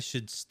I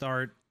should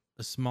start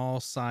a small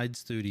side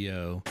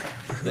studio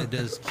that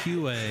does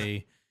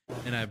QA,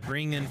 and I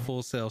bring in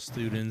Full Sail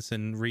students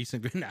and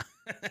recent. No.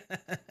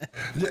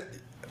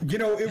 You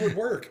know, it would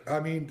work. I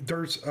mean,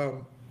 there's,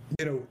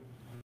 you know,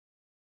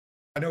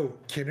 I know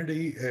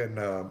Kennedy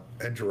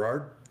and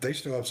Gerard. They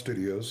still have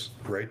studios,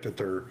 right? That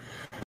they're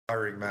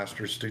hiring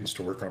master's students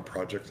to work on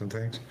projects and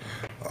things.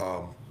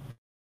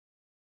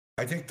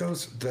 I think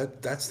that's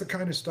the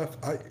kind of stuff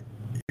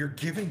you're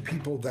giving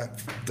people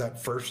that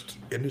first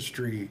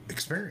industry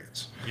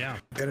experience. Yeah.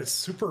 And it's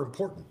super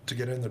important to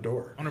get in the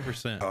door.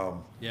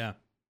 100%. Yeah.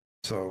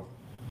 So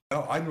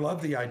no, I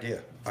love the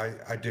idea.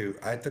 I do.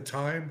 At the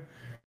time,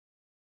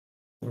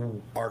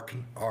 I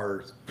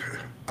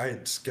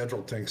had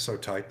scheduled things so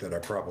tight that I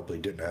probably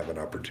didn't have an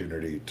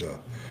opportunity to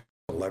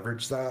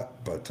leverage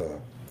that. But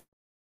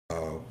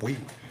we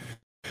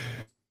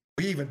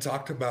even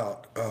talked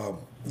about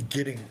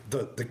getting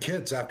the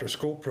kids after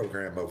school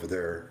program over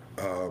there,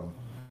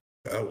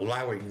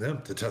 allowing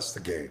them to test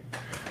the game,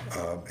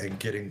 and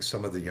getting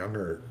some of the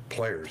younger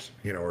players,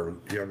 you know, or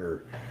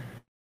younger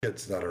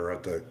kids that are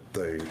at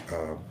the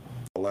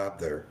lab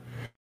there.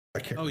 I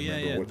can't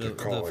remember what they're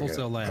calling the Full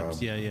Sail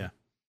labs. Yeah,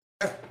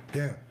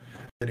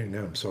 getting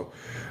them. So,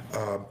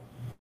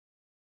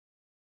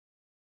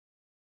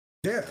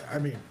 yeah, I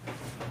mean,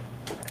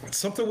 it's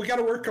something we got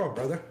to work on,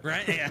 brother.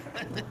 Right? Yeah.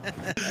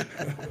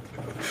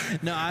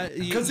 No,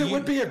 because it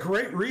would be a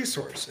great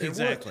resource.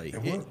 Exactly.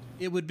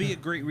 It would be a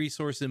great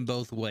resource in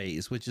both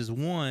ways, which is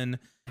one,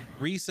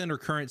 recent or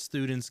current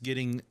students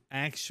getting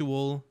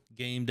actual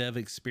game dev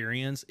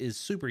experience is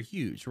super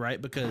huge,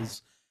 right?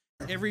 Because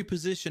every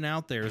position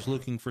out there is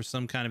looking for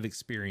some kind of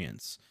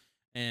experience.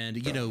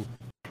 And, you know,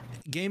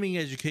 gaming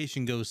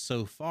education goes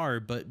so far,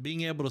 but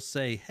being able to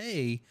say,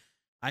 hey,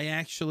 I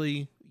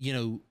actually, you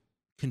know,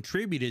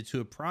 contributed to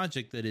a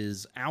project that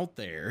is out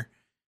there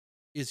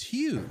is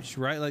huge,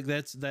 right? Like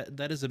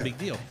that is a big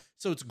deal.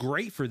 So it's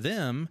great for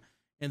them.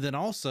 And then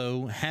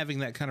also having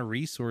that kind of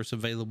resource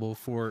available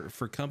for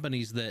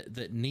companies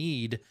that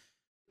need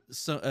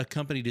a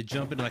company to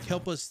jump in, like,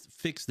 help us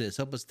fix this,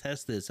 help us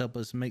test this, help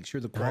us make sure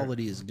the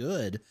quality is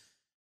good.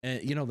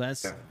 And you know,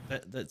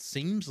 that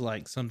seems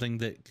like something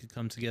that could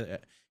come together.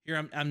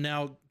 Here I'm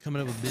now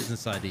coming up with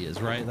business ideas,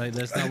 right? Like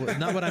that's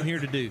not what I'm here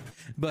to do,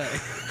 but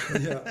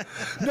yeah,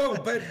 no,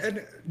 but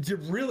and you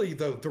really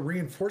the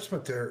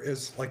reinforcement there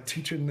is like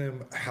teaching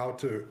them how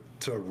to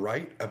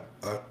write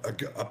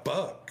a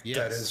bug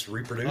that is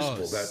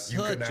reproducible, that you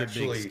can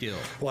actually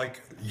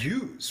like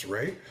use,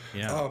 right?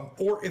 Yeah.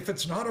 Or if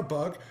it's not a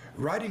bug,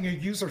 writing a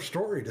user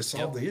story to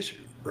solve the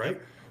issue,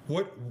 right?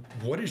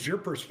 What is your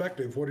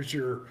perspective? What is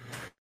your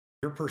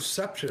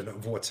perception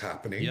of what's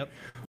happening?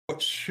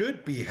 What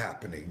should be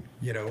happening,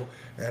 you know,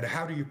 and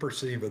how do you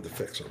perceive of the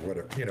fix, or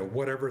whatever, you know,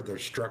 whatever the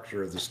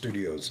structure of the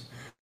studio's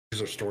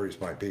user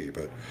stories might be,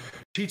 but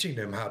teaching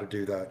them how to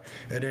do that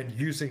and then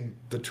using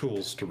the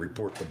tools to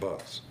report the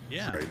bugs.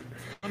 Yeah, right?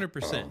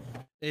 100%.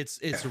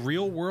 It's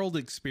real world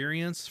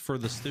experience for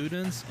the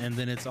students, and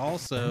then it's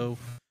also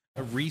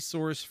a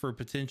resource for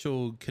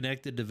potential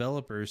connected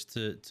developers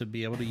to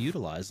be able to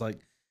utilize. Like,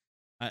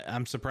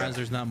 I'm surprised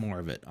there's not more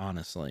of it,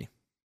 honestly.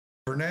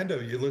 Fernando,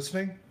 you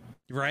listening?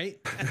 Right?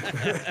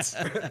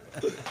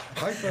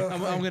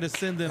 I'm going to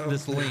send them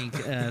this link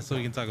so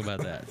we can talk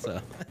about that.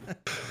 So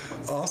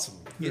awesome.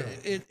 Yeah,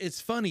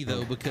 it's funny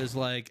though, because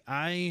like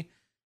I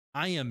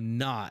am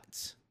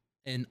not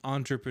an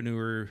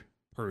entrepreneur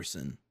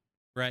person,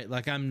 right?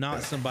 Like I'm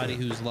not somebody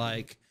who's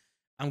like,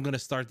 I'm going to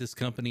start this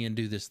company and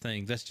do this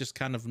thing. That's just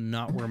kind of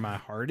not where my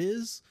heart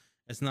is.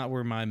 It's not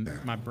where my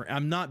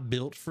I'm not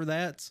built for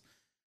that.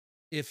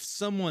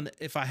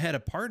 If I had a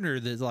partner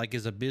that like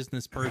is a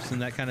business person,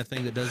 that kind of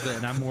thing, that does that,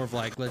 and I'm more of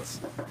like, let's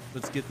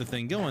get the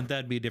thing going,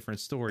 that'd be a different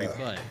story.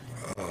 But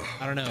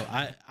I don't know.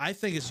 I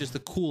think it's just a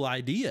cool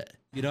idea.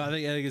 You know, I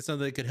think it's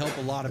something that could help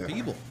a lot of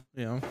people,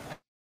 you know.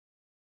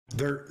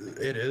 There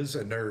it is,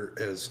 and there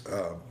is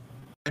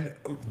and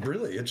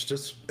really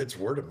it's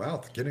word of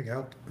mouth, getting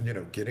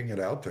it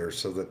out there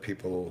so that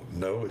people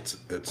know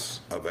it's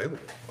available.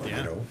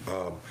 You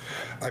know,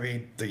 I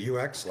mean, the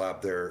UX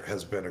lab there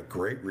has been a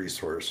great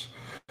resource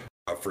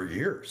for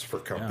years for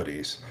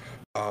companies,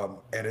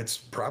 and it's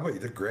probably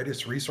the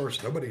greatest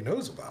resource nobody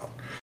knows about.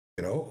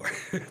 You know,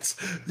 it's,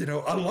 you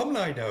know,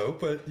 alumni know,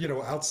 but you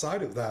know,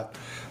 outside of that,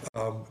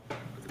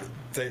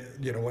 they,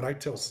 you know, when I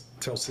tell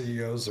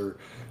CEOs or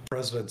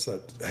presidents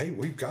that, hey,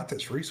 we've got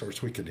this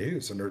resource we can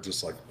use, and they're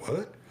just like,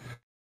 what?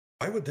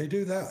 Why would they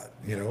do that?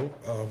 You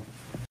know,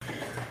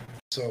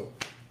 so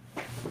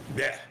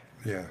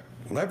yeah,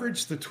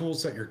 leverage the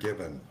tools that you're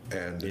given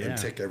and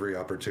take every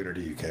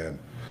opportunity you can.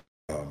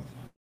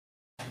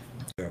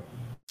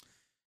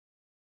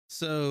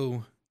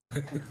 So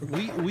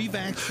we've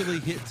actually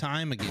hit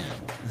time again.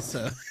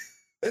 So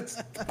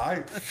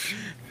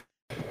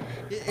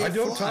I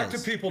don't talk to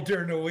people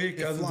during the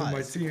week other than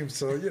my team,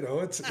 so you know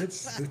it's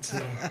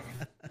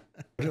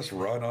just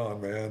run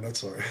on, man.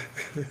 That's all right.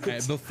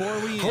 Before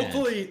we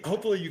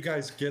hopefully you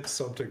guys get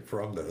something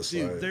from this.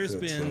 Dude, there's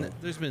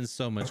been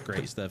so much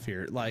great stuff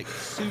here. Like,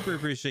 super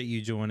appreciate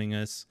you joining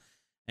us,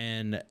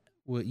 and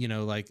we'll, you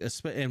know, like,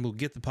 and we'll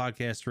get the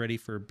podcast ready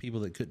for people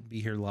that couldn't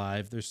be here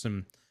live. There's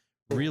some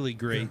really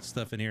great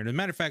stuff in here. And as a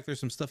matter of fact, there's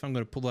some stuff I'm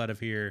going to pull out of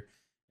here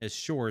as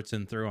shorts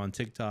and throw on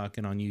TikTok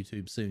and on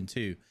YouTube soon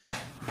too.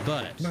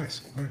 But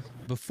nice.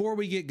 Before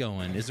we get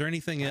going, is there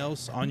anything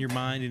else on your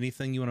mind?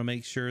 Anything you want to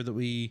make sure that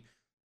we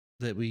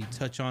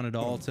touch on at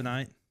all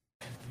tonight?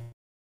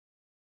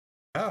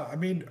 I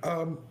mean,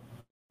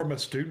 from a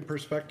student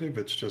perspective,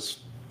 it's just,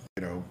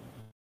 you know,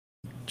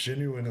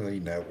 genuinely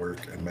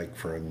network and make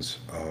friends.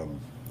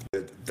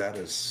 That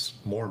is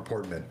more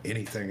important than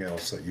anything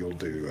else that you'll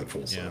do at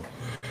Full Sail.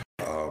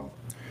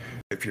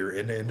 If you're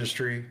in the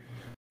industry,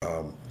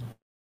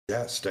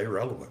 stay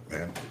relevant,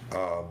 man.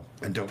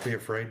 And don't be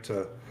afraid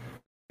to,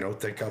 you know,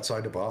 think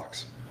outside the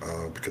box,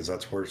 because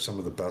that's where some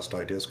of the best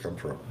ideas come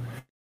from.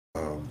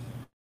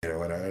 You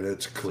know, and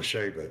it's a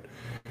cliche, but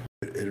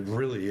it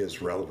really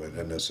is relevant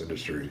in this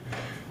industry.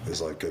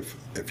 It's like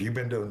if you've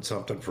been doing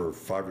something for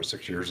 5 or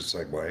 6 years the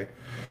same way,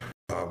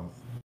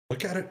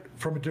 look at it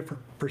from a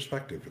different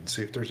perspective and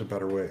see if there's a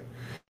better way,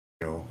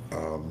 you know,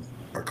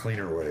 a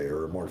cleaner way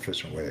or a more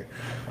efficient way.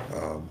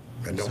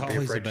 And don't be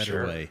afraid to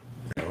share. Way.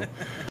 You know?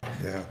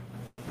 Yeah.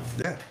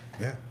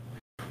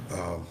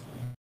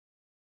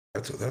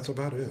 That's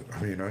about it.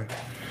 I mean, no,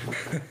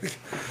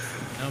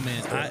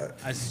 man,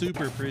 I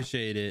super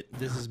appreciate it.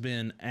 This has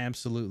been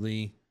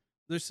absolutely,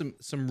 there's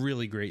some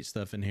really great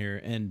stuff in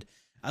here. And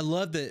I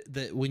love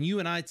that when you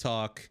and I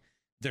talk,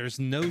 there's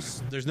no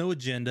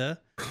agenda,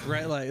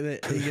 right? Like,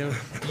 you know,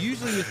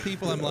 usually with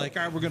people, I'm like,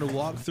 all right, we're going to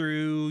walk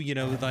through, you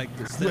know, like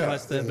step by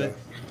step. But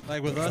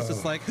like with us,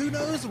 it's like, who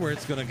knows where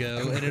it's going to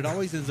go? And it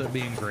always ends up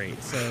being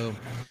great. So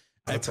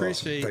I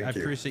appreciate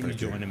you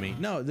joining me.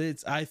 No,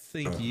 I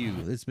thank you.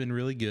 It's been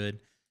really good.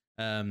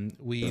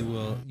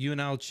 You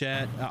and I'll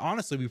chat.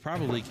 Honestly, we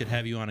probably could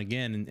have you on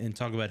again and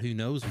talk about who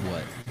knows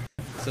what.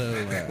 So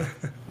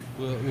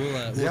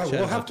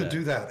we'll have to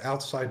do that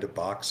outside the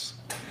box,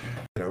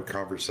 you know,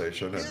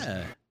 conversation.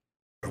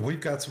 And we've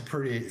got some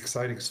pretty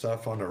exciting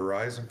stuff on the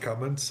horizon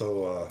coming.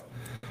 So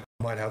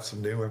might have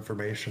some new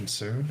information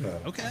soon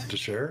to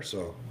share.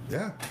 So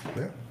yeah.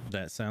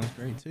 That sounds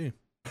great too.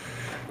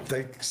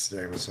 Thanks,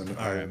 Jameson.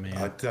 All right,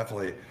 man.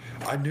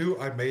 I knew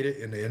I made it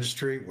in the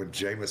industry when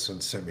Jameson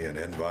sent me an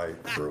invite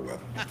for a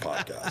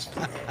podcast.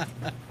 You know?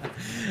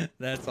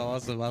 That's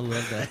awesome. I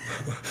love that.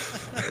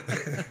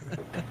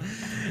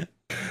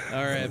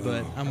 All right,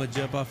 but I'm going to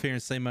jump off here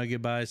and say my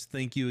goodbyes.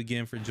 Thank you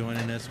again for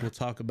joining us. We'll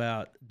talk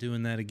about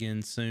doing that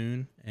again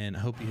soon, and I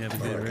hope you have a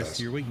good rest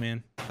of your week,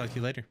 man. Talk to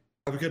you later.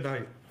 Have a good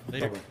night.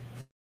 Later. Bye-bye.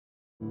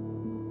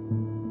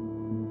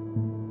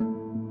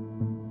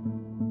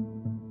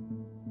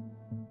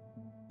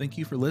 Thank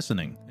you for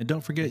listening. And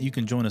don't forget, you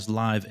can join us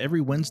live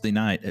every Wednesday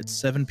night at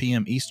 7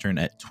 p.m. Eastern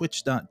at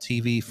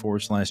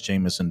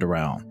twitch.tv/Jameson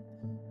Doral.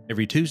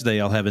 Every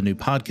Tuesday, I'll have a new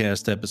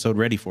podcast episode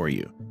ready for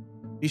you.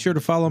 Be sure to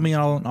follow me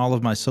on all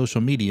of my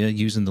social media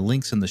using the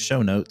links in the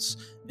show notes,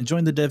 and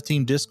join the Dev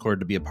Team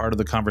Discord to be a part of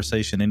the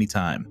conversation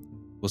anytime.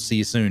 We'll see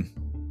you soon.